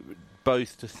need you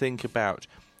both to think about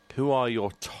who are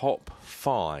your top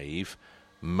 5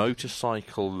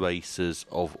 motorcycle racers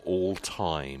of all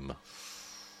time.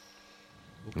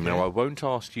 Okay. Now, I won't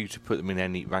ask you to put them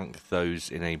in rank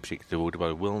those in any particular order, but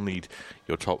I will need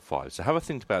your top 5. So have a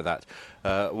think about that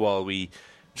while we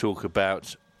talk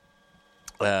about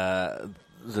the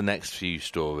next few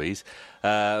stories.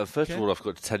 First of all, I've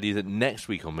got to tell you that next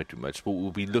week on Midweek Motorsport,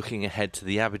 we'll be looking ahead to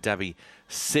the Abu Dhabi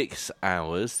 6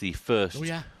 hours, the first,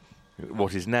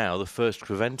 what is now the first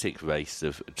Creventic race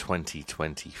of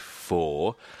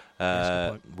 2024.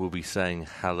 We'll be saying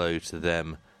hello to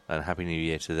them and Happy New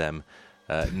Year to them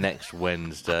next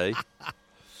Wednesday.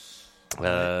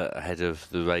 Ahead of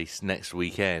the race next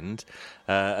weekend.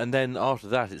 And then after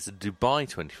that, it's the Dubai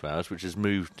 24 hours, which has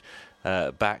moved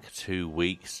back 2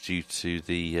 weeks due to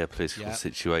the political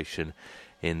situation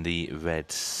in the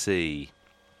Red Sea.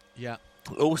 Yeah.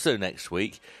 Also next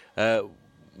week,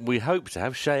 we hope to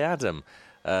have Shay Adam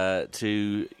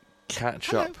to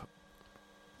catch up.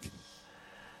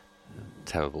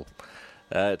 Terrible.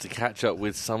 To catch up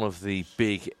with some of the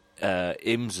big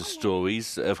IMSA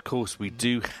stories. Of course, we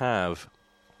do have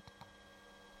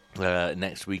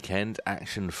next weekend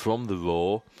action from the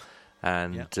Raw,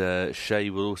 and Shay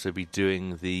will also be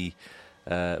doing the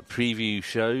preview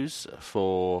shows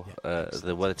for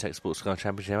the WeatherTech Sports Car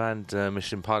Championship and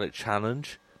Mission Pilot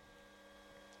Challenge.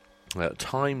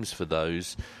 Times for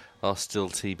those are still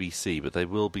TBC, but they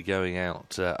will be going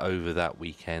out over that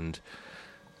weekend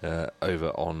over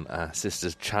on our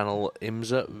sister's channel,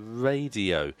 IMSA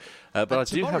Radio. But I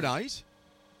do have... night?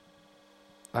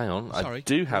 Hang on, sorry. I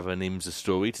do have an IMSA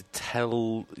story to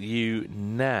tell you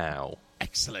now.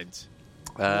 Excellent.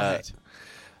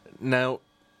 Now,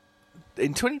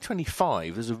 in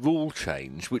 2025, there's a rule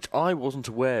change which I wasn't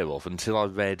aware of until I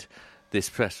read this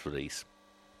press release.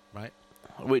 Right.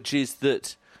 Which is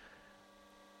that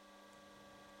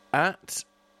at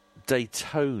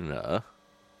Daytona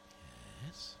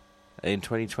in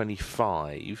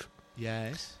 2025,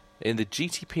 in the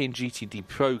GTP and GTD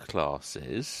Pro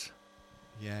classes,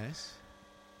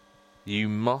 you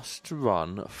must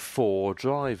run 4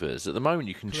 drivers. At the moment,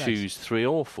 you can choose 3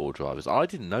 or 4 drivers. I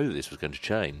didn't know that this was going to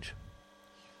change.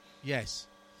 Yes.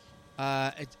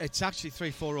 It's actually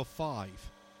 3, 4 or 5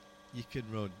 you can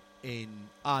run in...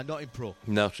 not in Pro.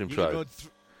 Not in Pro.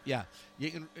 You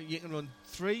can run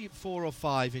 3, 4 or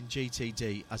 5 in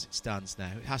GTD as it stands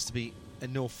now. It has to be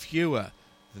no fewer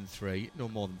than 3, no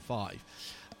more than 5.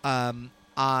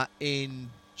 In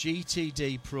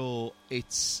GTD Pro,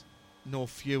 it's no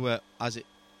fewer as it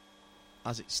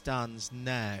stands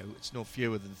now. It's no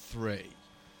fewer than 3,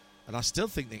 and I still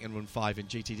think they can run 5 in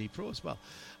GTD Pro as well.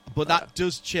 But that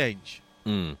does change.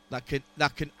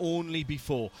 That can only be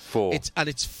 4. It's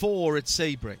 4 at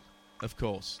Sebring, of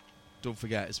course. Don't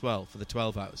forget as well for the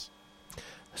 12 hours.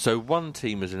 So one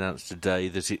team has announced today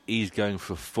that it is going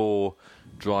for a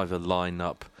 4-driver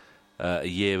lineup a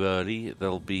year early.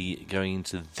 They'll be going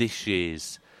into this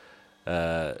year's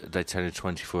Daytona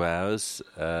 24 Hours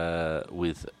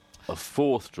with a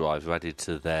 4th driver added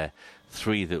to their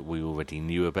 3 that we already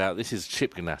knew about. This is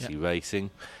Chip Ganassi Racing.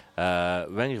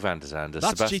 Renger van der Zande, that's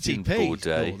Sebastian GTP.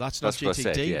 Bourdais. No, that's not GTD. What I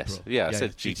said, yes. Pro. I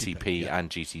said GTP and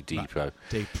GTD right. Pro.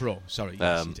 D Pro, sorry,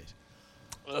 yes, you did.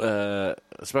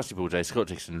 Sebastian Bourdais, Scott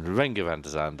Dixon, and Renger van der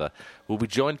Zande will be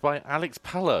joined by Alex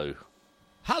Palou.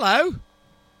 Hello.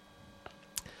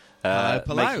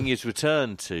 Making his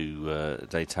return to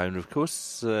Daytona, of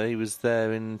course. He was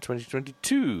there in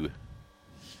 2022.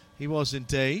 He was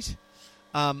indeed.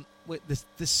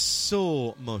 There's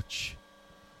so much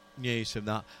news from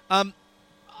that.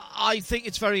 I think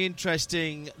it's very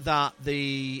interesting that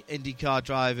the IndyCar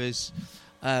drivers,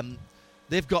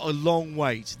 they've got a long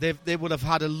wait. They would have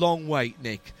had a long wait,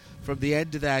 Nick, from the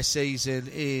end of their season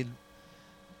in...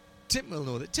 Tim will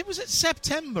know that. Tim, was it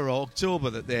September or October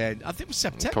that they end? I think it was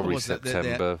September. Probably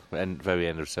September, very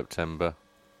end of September.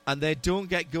 And they don't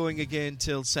get going again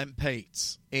till St.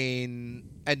 Pete's in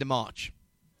end of March.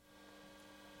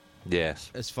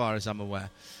 Yes. As far as I'm aware.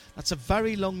 That's a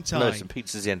very long time. No, St.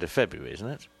 Pete's is the end of February, isn't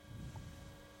it?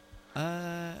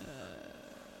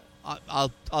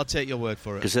 I'll take your word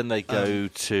for it. Because then they go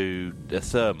to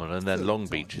Thurman and then Long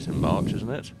Beach is in March, isn't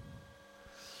it?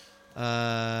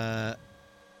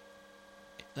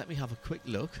 Let me have a quick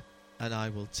look, and I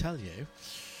will tell you.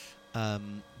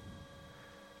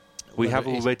 We have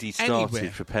already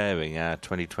started preparing our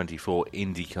 2024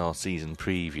 IndyCar season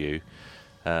preview.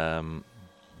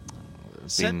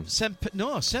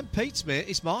 St. Pete's, mate,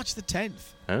 it's March the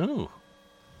 10th. Oh.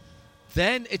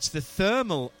 Then it's the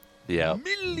Thermal $1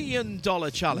 million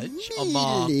challenge on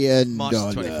March the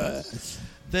 21st.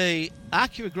 The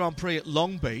Acura Grand Prix at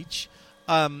Long Beach,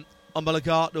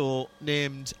 Omologato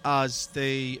named as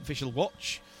the official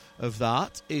watch of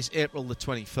that, is April the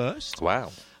 21st.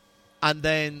 Wow. And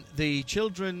then the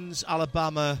Children's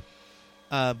Alabama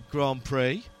Grand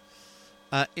Prix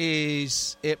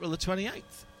is April the 28th.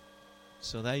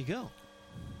 So there you go.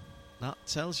 That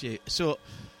tells you. So,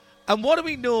 and what do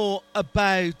we know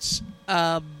about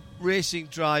racing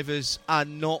drivers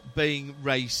and not being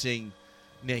racing,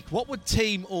 Nick? What would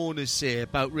team owners say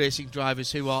about racing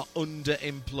drivers who are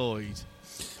underemployed?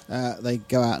 They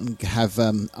go out and have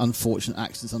unfortunate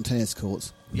accidents on tennis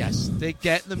courts. Yes, they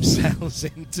get themselves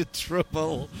into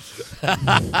trouble.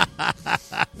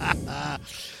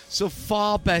 So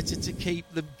far better to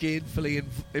keep them gainfully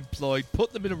employed,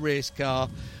 put them in a race car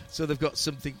so they've got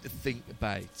something to think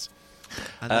about.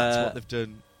 And that's what they've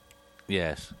done.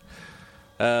 Yes.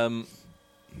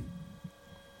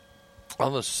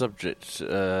 On the subject,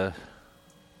 I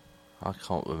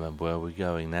can't remember where we're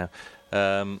going now.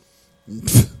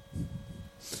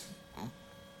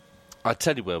 I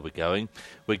tell you where we're going.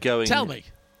 We're going. Tell me.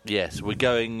 Yes, we're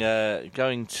going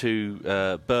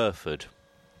to Burford.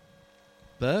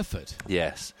 Burford?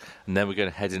 Yes. And then we're going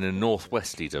to head in a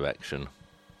northwesterly direction.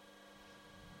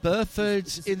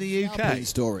 Burford's in the UK? Alpine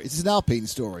story. Is this an Alpine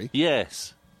story?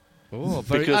 Yes. Oh,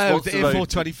 very good. The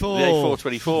A424. The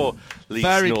A424 leads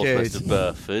very northwest good. of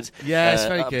Burford. Yes,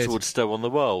 very up good. towards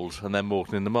Stow-on-the-Wold and then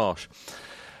Morecambe in the Marsh.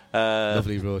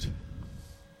 Lovely road.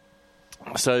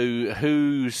 So,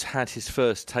 who's had his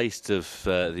first taste of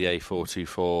the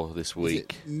A424 this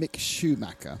week? Is it Mick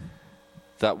Schumacher?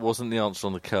 That wasn't the answer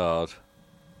on the card.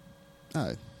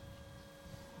 Oh.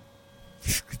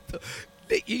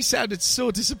 Nick, you sounded so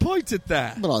disappointed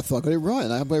there. Well, I thought I got it right.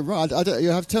 And I got it right. I don't, you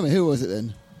have to tell me, who was it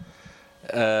then?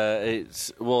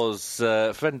 It was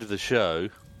a friend of the show.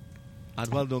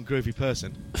 And well-known groovy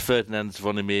person. Ferdinand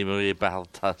Zvonimir Maria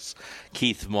Baltas,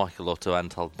 Keith Michael Otto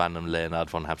Antal Banham Leonard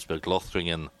von Habsburg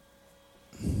Lothringen.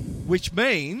 Which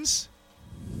means,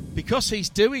 because he's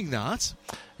doing that...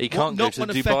 He can't go to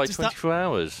Dubai 24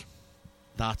 hours.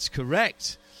 That's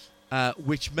correct.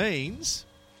 Which means...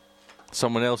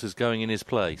 Someone else is going in his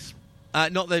place.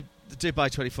 Not the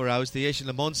Dubai 24 hours, the Asian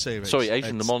Le Mans Series. Sorry,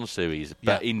 Asian Le Mans Series,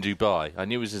 but in Dubai. I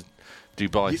knew it was a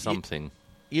Dubai something.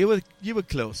 You were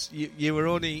close. You were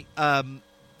only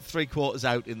 3/4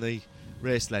 out in the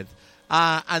race length.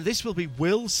 And this will be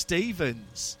Will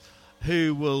Stevens,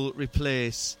 who will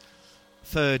replace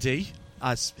Ferdy,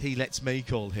 as he lets me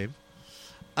call him,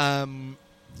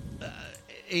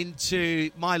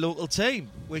 into my local team,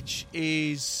 which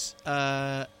is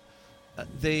the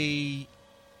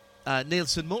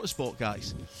Nielsen Motorsport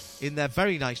guys in their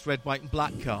very nice red, white and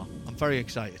black car. I'm very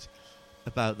excited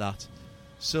about that.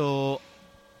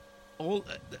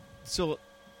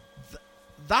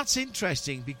 That's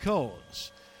interesting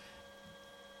because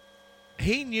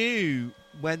he knew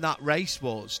when that race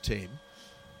was, Tim,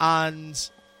 and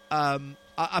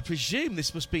I presume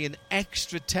this must be an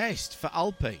extra test for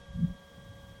Alpine.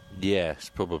 Yes,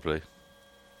 probably.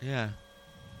 Yeah.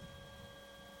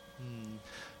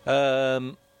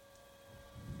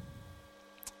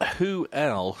 Who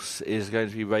else is going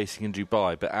to be racing in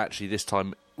Dubai, but actually this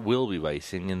time will be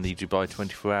racing in the Dubai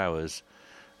 24 Hours?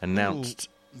 Announced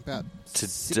about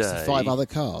today. 65 other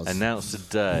cars. Announced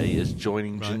today as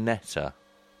joining Ginetta.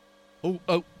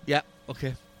 Oh, yeah,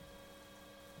 okay.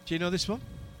 Do you know this one?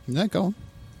 No, go on.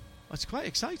 That's quite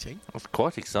exciting. That's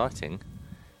quite exciting.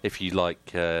 If you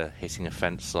like hitting a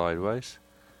fence sideways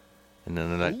in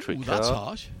an electric car. That's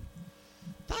harsh.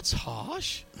 That's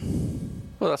harsh.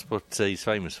 Well, that's what he's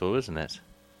famous for, isn't it?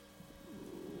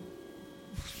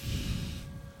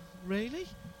 Really?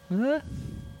 Huh?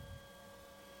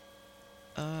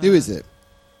 Who is it?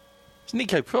 It's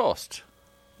Nico Prost.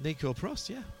 Nico Prost,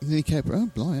 yeah. Nico Prost.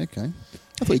 Oh, blimey, okay.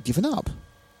 I thought he'd given up.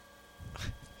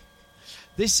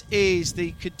 This is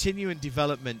the continuing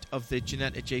development of the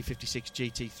Ginetta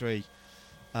G56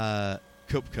 GT3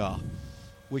 Cup car,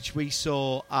 which we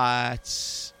saw at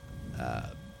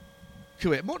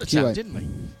Kuwait Motortown, didn't we?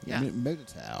 Yeah.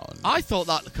 Motortown. I thought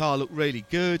that car looked really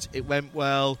good. It went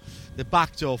well. They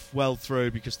backed off well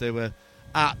through because they were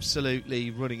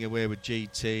absolutely running away with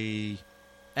GTX,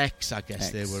 I guess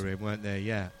they were in, weren't they?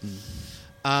 Yeah.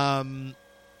 No,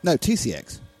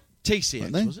 TCX.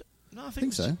 TCX, was it? No, I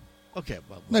think so. Okay,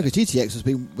 well. No, because GTX was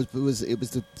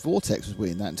the Vortex was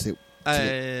winning that until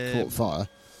it caught fire.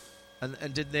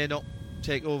 And did they not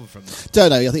take over from them? Don't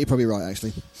know. I think you're probably right,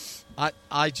 actually.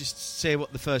 I just say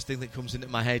what the first thing that comes into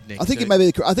my head, Nick. I think it might be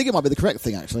the correct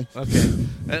thing, actually. Okay.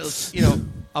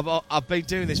 I've been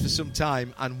doing this for some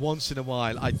time, and once in a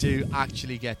while I do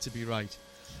actually get to be right.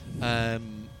 But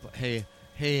here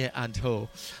and ho.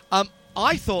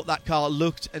 I thought that car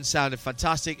looked and sounded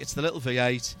fantastic. It's the little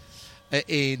V8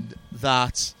 in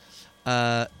that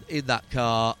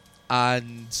car,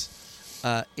 and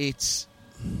it's.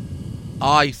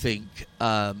 I think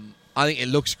it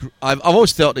looks. I've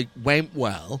always thought it went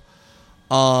well.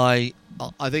 I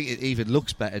think it even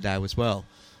looks better now as well,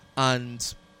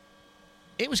 and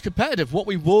it was competitive. What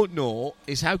we won't know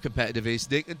is how competitive it is,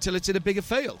 Nick, until it's in a bigger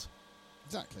field.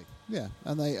 Exactly. Yeah,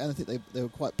 and I think they were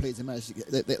quite pleased. They managed to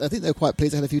I think they were quite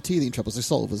pleased. They had a few teething troubles to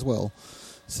solve as well,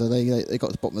 so they got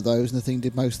to the bottom of those, and the thing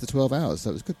did most of the 12 hours. So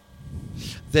it was good.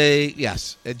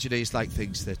 Engineers like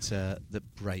things that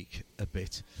break a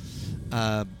bit.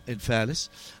 In fairness,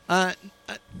 do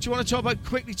you want to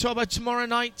quickly talk about tomorrow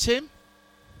night, Tim?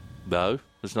 No,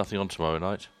 there's nothing on tomorrow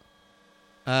night.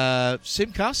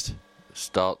 Simcast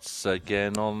starts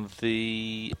again on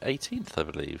the 18th, I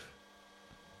believe.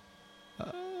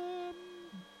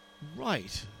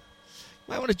 Right.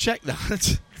 Might want to check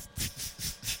that.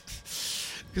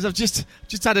 Because I've just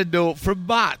had a note from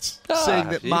Matt saying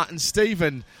that Matt and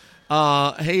Stephen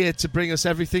are here to bring us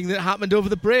everything that happened over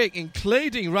the break,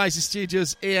 including Riser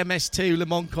Studios AMS2 Le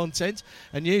Mans content,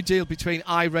 a new deal between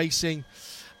iRacing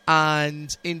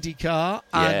and IndyCar,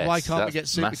 and why can't we get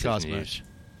Supercars match?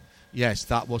 Yes,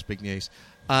 that was big news.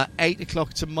 8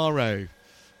 o'clock tomorrow,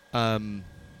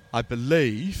 I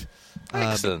believe,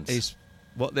 is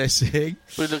what they're saying.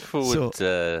 We look forward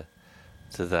to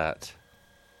that.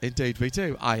 Indeed we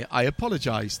do. I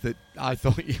apologise that I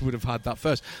thought you would have had that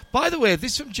first. By the way,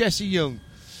 this from Jesse Young,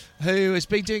 who has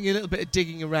been doing a little bit of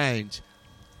digging around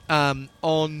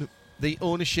on the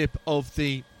ownership of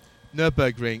the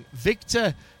Nurburgring.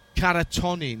 Victor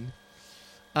Karatonin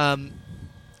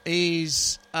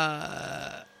is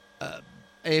a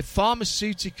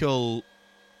pharmaceutical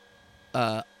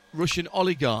Russian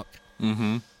oligarch.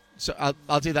 Mm-hmm. So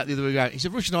I'll do that the other way around. He's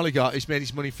a Russian oligarch who's made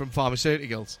his money from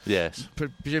pharmaceuticals. Yes.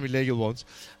 Presumably legal ones.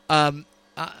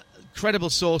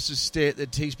 Credible sources state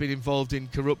that he's been involved in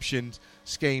corruption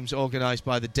schemes organised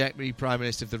by the Deputy Prime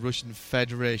Minister of the Russian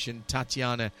Federation,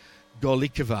 Tatiana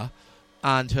Golikova,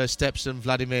 and her stepson,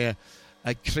 Vladimir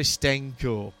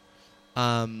Kristenko,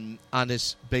 and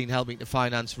has been helping to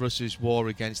finance Russia's war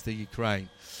against the Ukraine.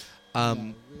 Now,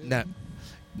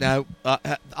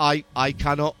 I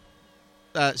cannot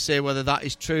say whether that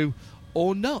is true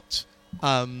or not,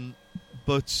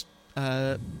 but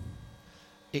it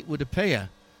would appear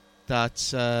that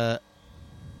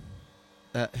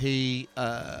that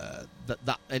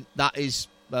is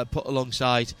put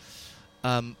alongside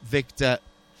Victor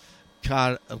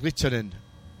Karitonen,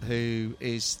 who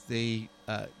is the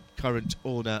current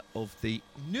owner of the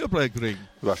Nurburgring.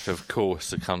 Russia, of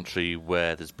course, a country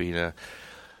where there's been a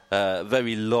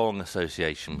very long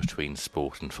association between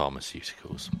sport and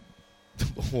pharmaceuticals.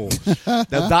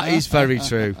 Now that is very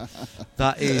true.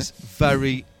 That is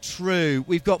very true.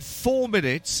 We've got 4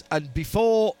 minutes, and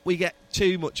before we get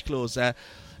too much close there,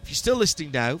 if you're still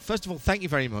listening now, first of all, thank you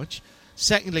very much.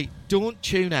 Secondly, don't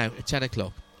tune out at 10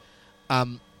 o'clock.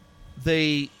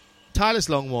 The Tyler's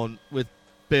Long one with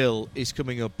Bill is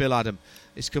coming up. Bill Adam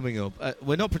is coming up.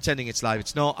 We're not pretending it's live.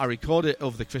 It's not. I recorded it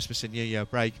over the Christmas and New Year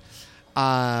break.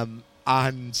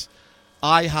 And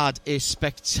I had a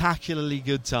spectacularly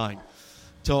good time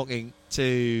talking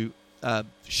to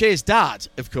Shea's dad,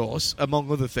 of course,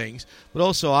 among other things. But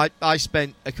also I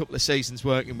spent a couple of seasons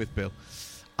working with Bill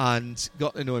and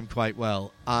got to know him quite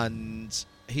well. And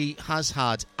he has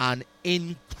had an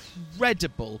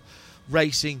incredible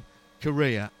racing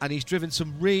career, and he's driven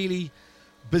some really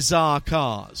bizarre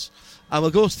cars. And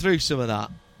we'll go through some of that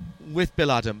with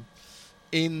Bill Adam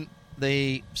in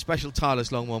the special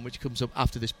Tyler's Long one, which comes up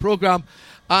after this programme.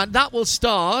 And that will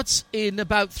start in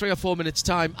about 3 or 4 minutes'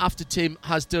 time after Tim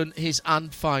has done his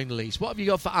and finallys. What have you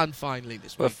got for and finally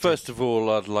this week? Well, first of all,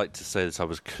 I'd like to say that I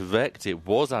was correct. It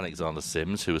was Alexander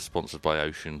Sims who was sponsored by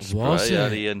Ocean Spray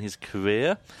early in his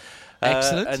career.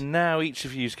 Excellent. And now each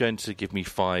of you is going to give me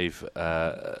 5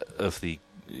 of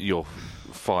your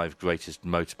 5 greatest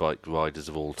motorbike riders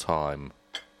of all time.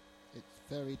 It's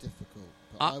very difficult.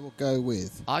 I will go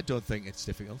with. I don't think it's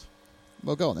difficult.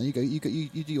 Well, go on then. You go. You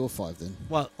do your 5 then.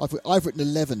 Well, I've written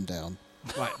 11 down.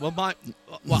 Right. Well,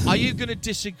 are you going to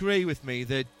disagree with me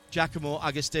that Giacomo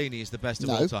Agostini is the best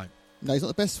of all time? No, he's not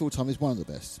the best of all time. He's one of the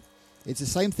best. It's the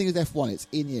same thing as F1. It's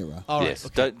in era. All right. Yes.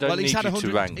 Okay. Don't need you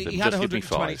to rank them. He had Just give me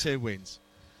 122 5. wins.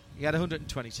 He had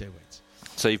 122 wins.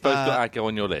 So you've both got Aggo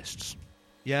on your lists.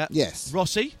 Yeah. Yes.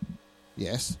 Rossi.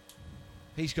 Yes.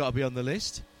 He's got to be on the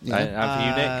list. Yeah. And for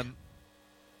you, Nick?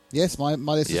 Yes, my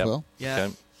list as well. Yeah.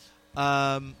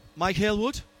 Okay. Mike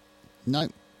Halewood? No.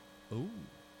 Ooh.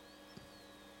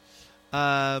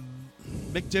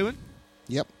 Mick Doohan?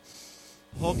 Yep.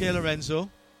 Jorge Lorenzo?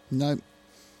 No.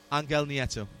 Angel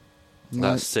Nieto?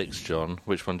 No. That's 6, John.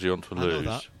 Which one do you want to lose?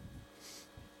 Know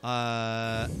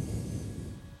that.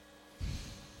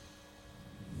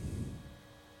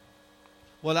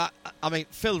 Well, I mean,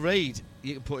 Phil Reed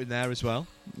you can put in there as well.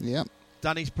 Yep.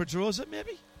 Danny Pedrosa,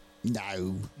 maybe?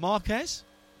 No. Marquez?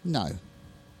 No.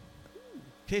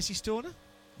 Casey Stoner?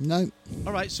 No.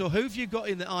 All right, so who have you got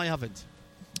in that I haven't?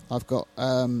 I've got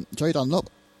Joey Dunlop.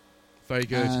 Very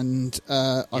good. And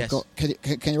I've got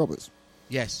Kenny Roberts.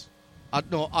 Yes.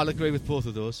 I'll agree with both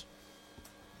of those.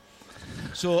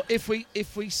 So if we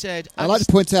said, I'd like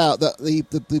to point out that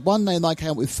the one name I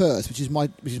came up with first, which is my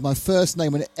first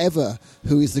name whenever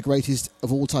who is the greatest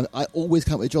of all time, I always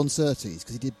come up with John Surtees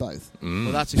because he did both.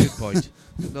 Well, that's a good point.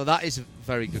 No, that is a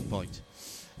very good point.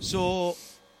 So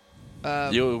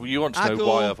you want to know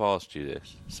why I've asked you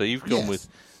this? So you've gone with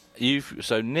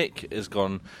So Nick has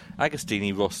gone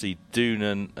Agostini, Rossi,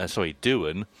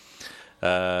 Doohan,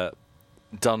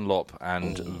 Dunlop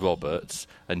and Roberts,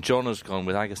 and John has gone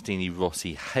with Agostini,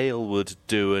 Rossi, Halewood,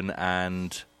 Doohan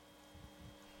and...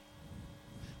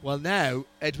 Well, now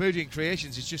Edwardian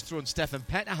Creations has just thrown Stefan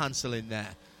Petterhansel in there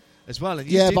as well. And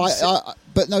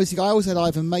but no, see, I always had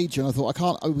Ivan Major, and I thought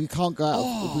we can't go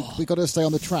out. We've got to stay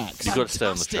on the tracks. You've got to stay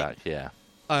on the track, yeah.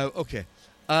 Oh, okay.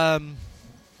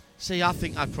 See, I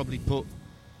think I'd probably put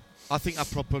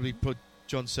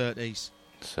John Surtees.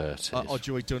 Or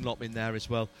Joey Dunlop in there as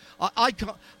well. I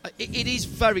can't. It is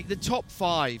very. The top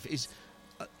 5 is.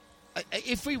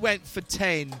 If we went for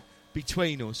 10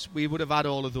 between us, we would have had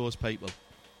all of those people.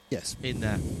 Yes. In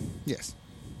there. Yes.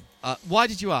 Why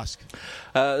did you ask?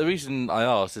 The reason I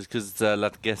asked is because La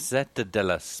Gazzetta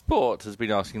dello Sport has been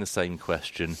asking the same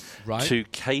question to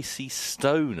Casey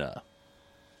Stoner.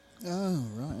 Oh,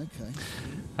 right, okay.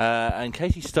 And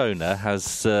Casey Stoner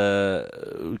has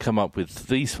come up with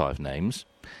these 5 names.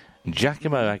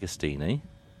 Giacomo Agostini,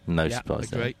 no surprise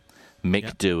there.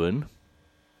 Mick Doohan.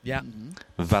 Yeah.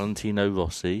 Mm-hmm. Valentino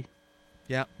Rossi.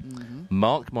 Yeah. Mm-hmm.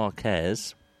 Marc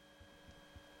Marquez.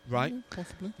 Right.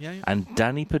 Possibly. Yeah. And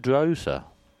Danny Pedrosa.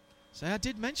 So I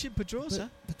did mention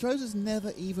Pedrosa. But Pedrosa's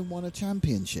never even won a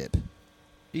championship.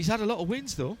 He's had a lot of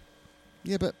wins, though.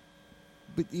 Yeah, but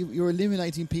you're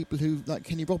eliminating people who, like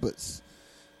Kenny Roberts,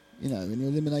 and you're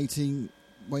eliminating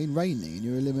Wayne Rainey, and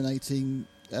you're eliminating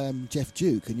Jeff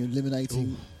Duke, and you're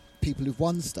eliminating people who've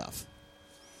won stuff.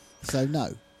 So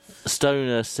no.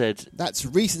 Stoner said... That's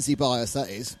recency bias, that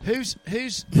is. Who's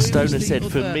Stoner said,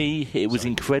 for me, it was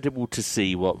incredible to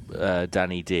see what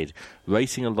Danny did.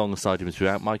 Racing alongside him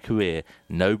throughout my career,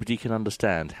 nobody can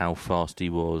understand how fast he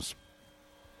was.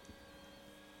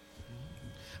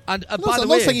 And I'm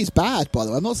not saying he's bad, by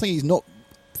the way. I'm not saying he's not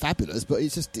fabulous, but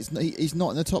he's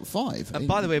not in the top 5. And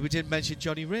by the way, we didn't mention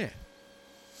Johnny Rea.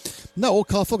 No, or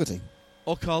Carl Fogarty.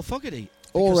 Or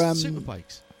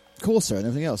Superbikes. Corsa and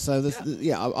everything else. So,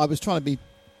 I was trying to be...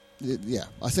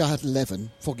 I say I had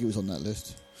 11. Foggy was on that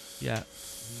list. Yeah.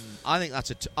 I think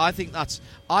that's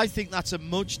a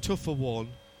much tougher one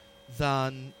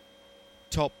than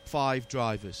top 5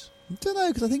 drivers. I don't know,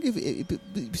 because I think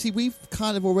see, we've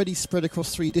kind of already spread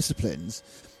across 3 disciplines.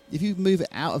 If you move it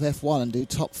out of F1 and do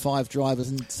top 5 drivers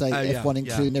and say F1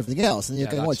 including everything else, and you're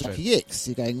going, Jackie Hicks,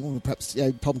 you're going, perhaps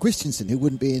Tom Christensen, who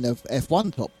wouldn't be in a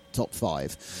F1 top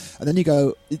 5, and then you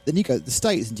go to the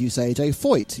States and you say Jay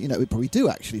Foyt. We probably do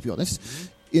actually, to be honest.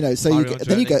 So Mario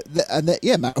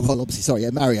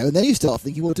Mario, and then you start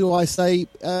thinking, well, do I say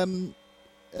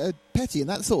Petty and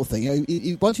that sort of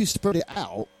thing? Once you spread it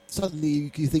out, suddenly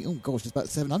you think, oh gosh, there's about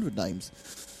 700 names.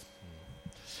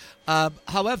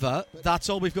 However, that's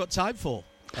all we've got time for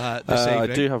this evening. I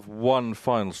do have one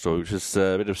final story, which is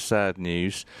a bit of sad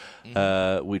news,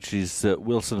 which is that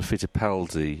Wilson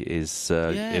Fittipaldi is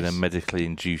in a medically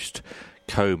induced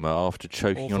coma after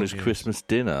choking on his Christmas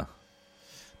dinner.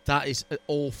 That is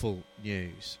awful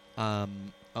news.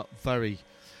 There's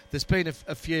been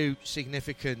a few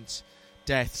significant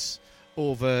deaths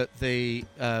over the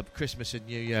Christmas and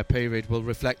New Year period. We'll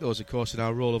reflect those, of course, in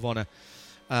our Roll of Honour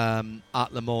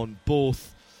at Le Mans,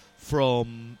 both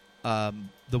from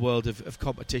the world of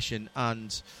competition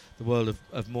and the world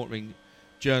of motoring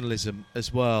journalism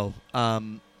as well.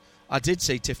 I did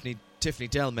see Tiffany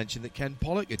Dell mention that Ken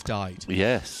Pollock had died.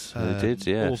 Yes, he did,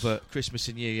 yes. Over Christmas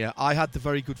and New Year. I had the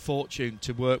very good fortune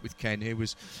to work with Ken, who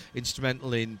was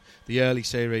instrumental in the early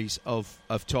series of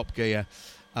Top Gear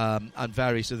and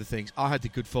various other things. I had the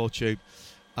good fortune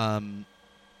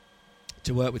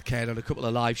to work with Ken on a couple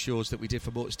of live shows that we did for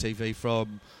Motors TV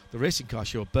from the racing car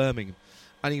show at Birmingham,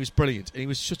 and he was brilliant, and he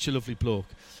was such a lovely bloke,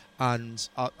 and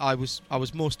I was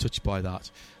most touched by that.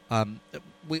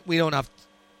 We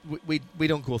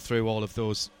don't go through all of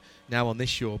those now on this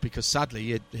show because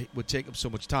sadly it would take up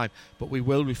so much time, but we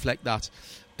will reflect that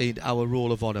in our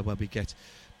Roll of Honour when we get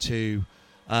to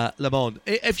Le Mans.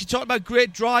 If you're talking about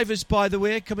great drivers, by the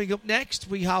way, coming up next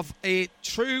we have a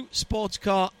true sports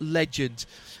car legend,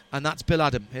 and that's Bill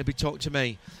Adam. He'll be talking to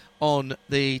me on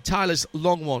the Tyler's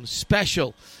Long One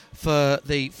special for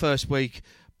the first week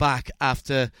back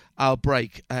after our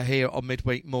break here on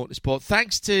Midweek Motorsport.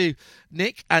 Thanks to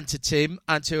Nick and to Tim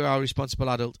and to our responsible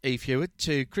adult Eve Hewitt,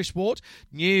 to Chris Ward,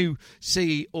 new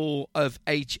CEO of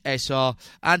HSR,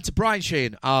 and to Brian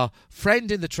Shehan, our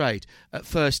friend in the trade at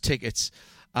First Tickets,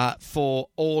 for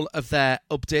all of their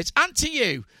updates, and to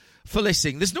you for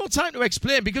listening. There's no time to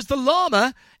explain because the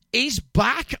Llama is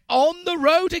back on the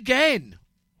road again.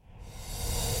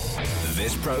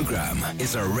 This program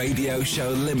is a Radio Show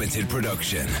Limited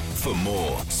production. For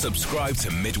more, subscribe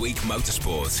to Midweek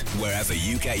Motorsport wherever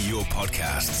you get your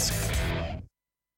podcasts.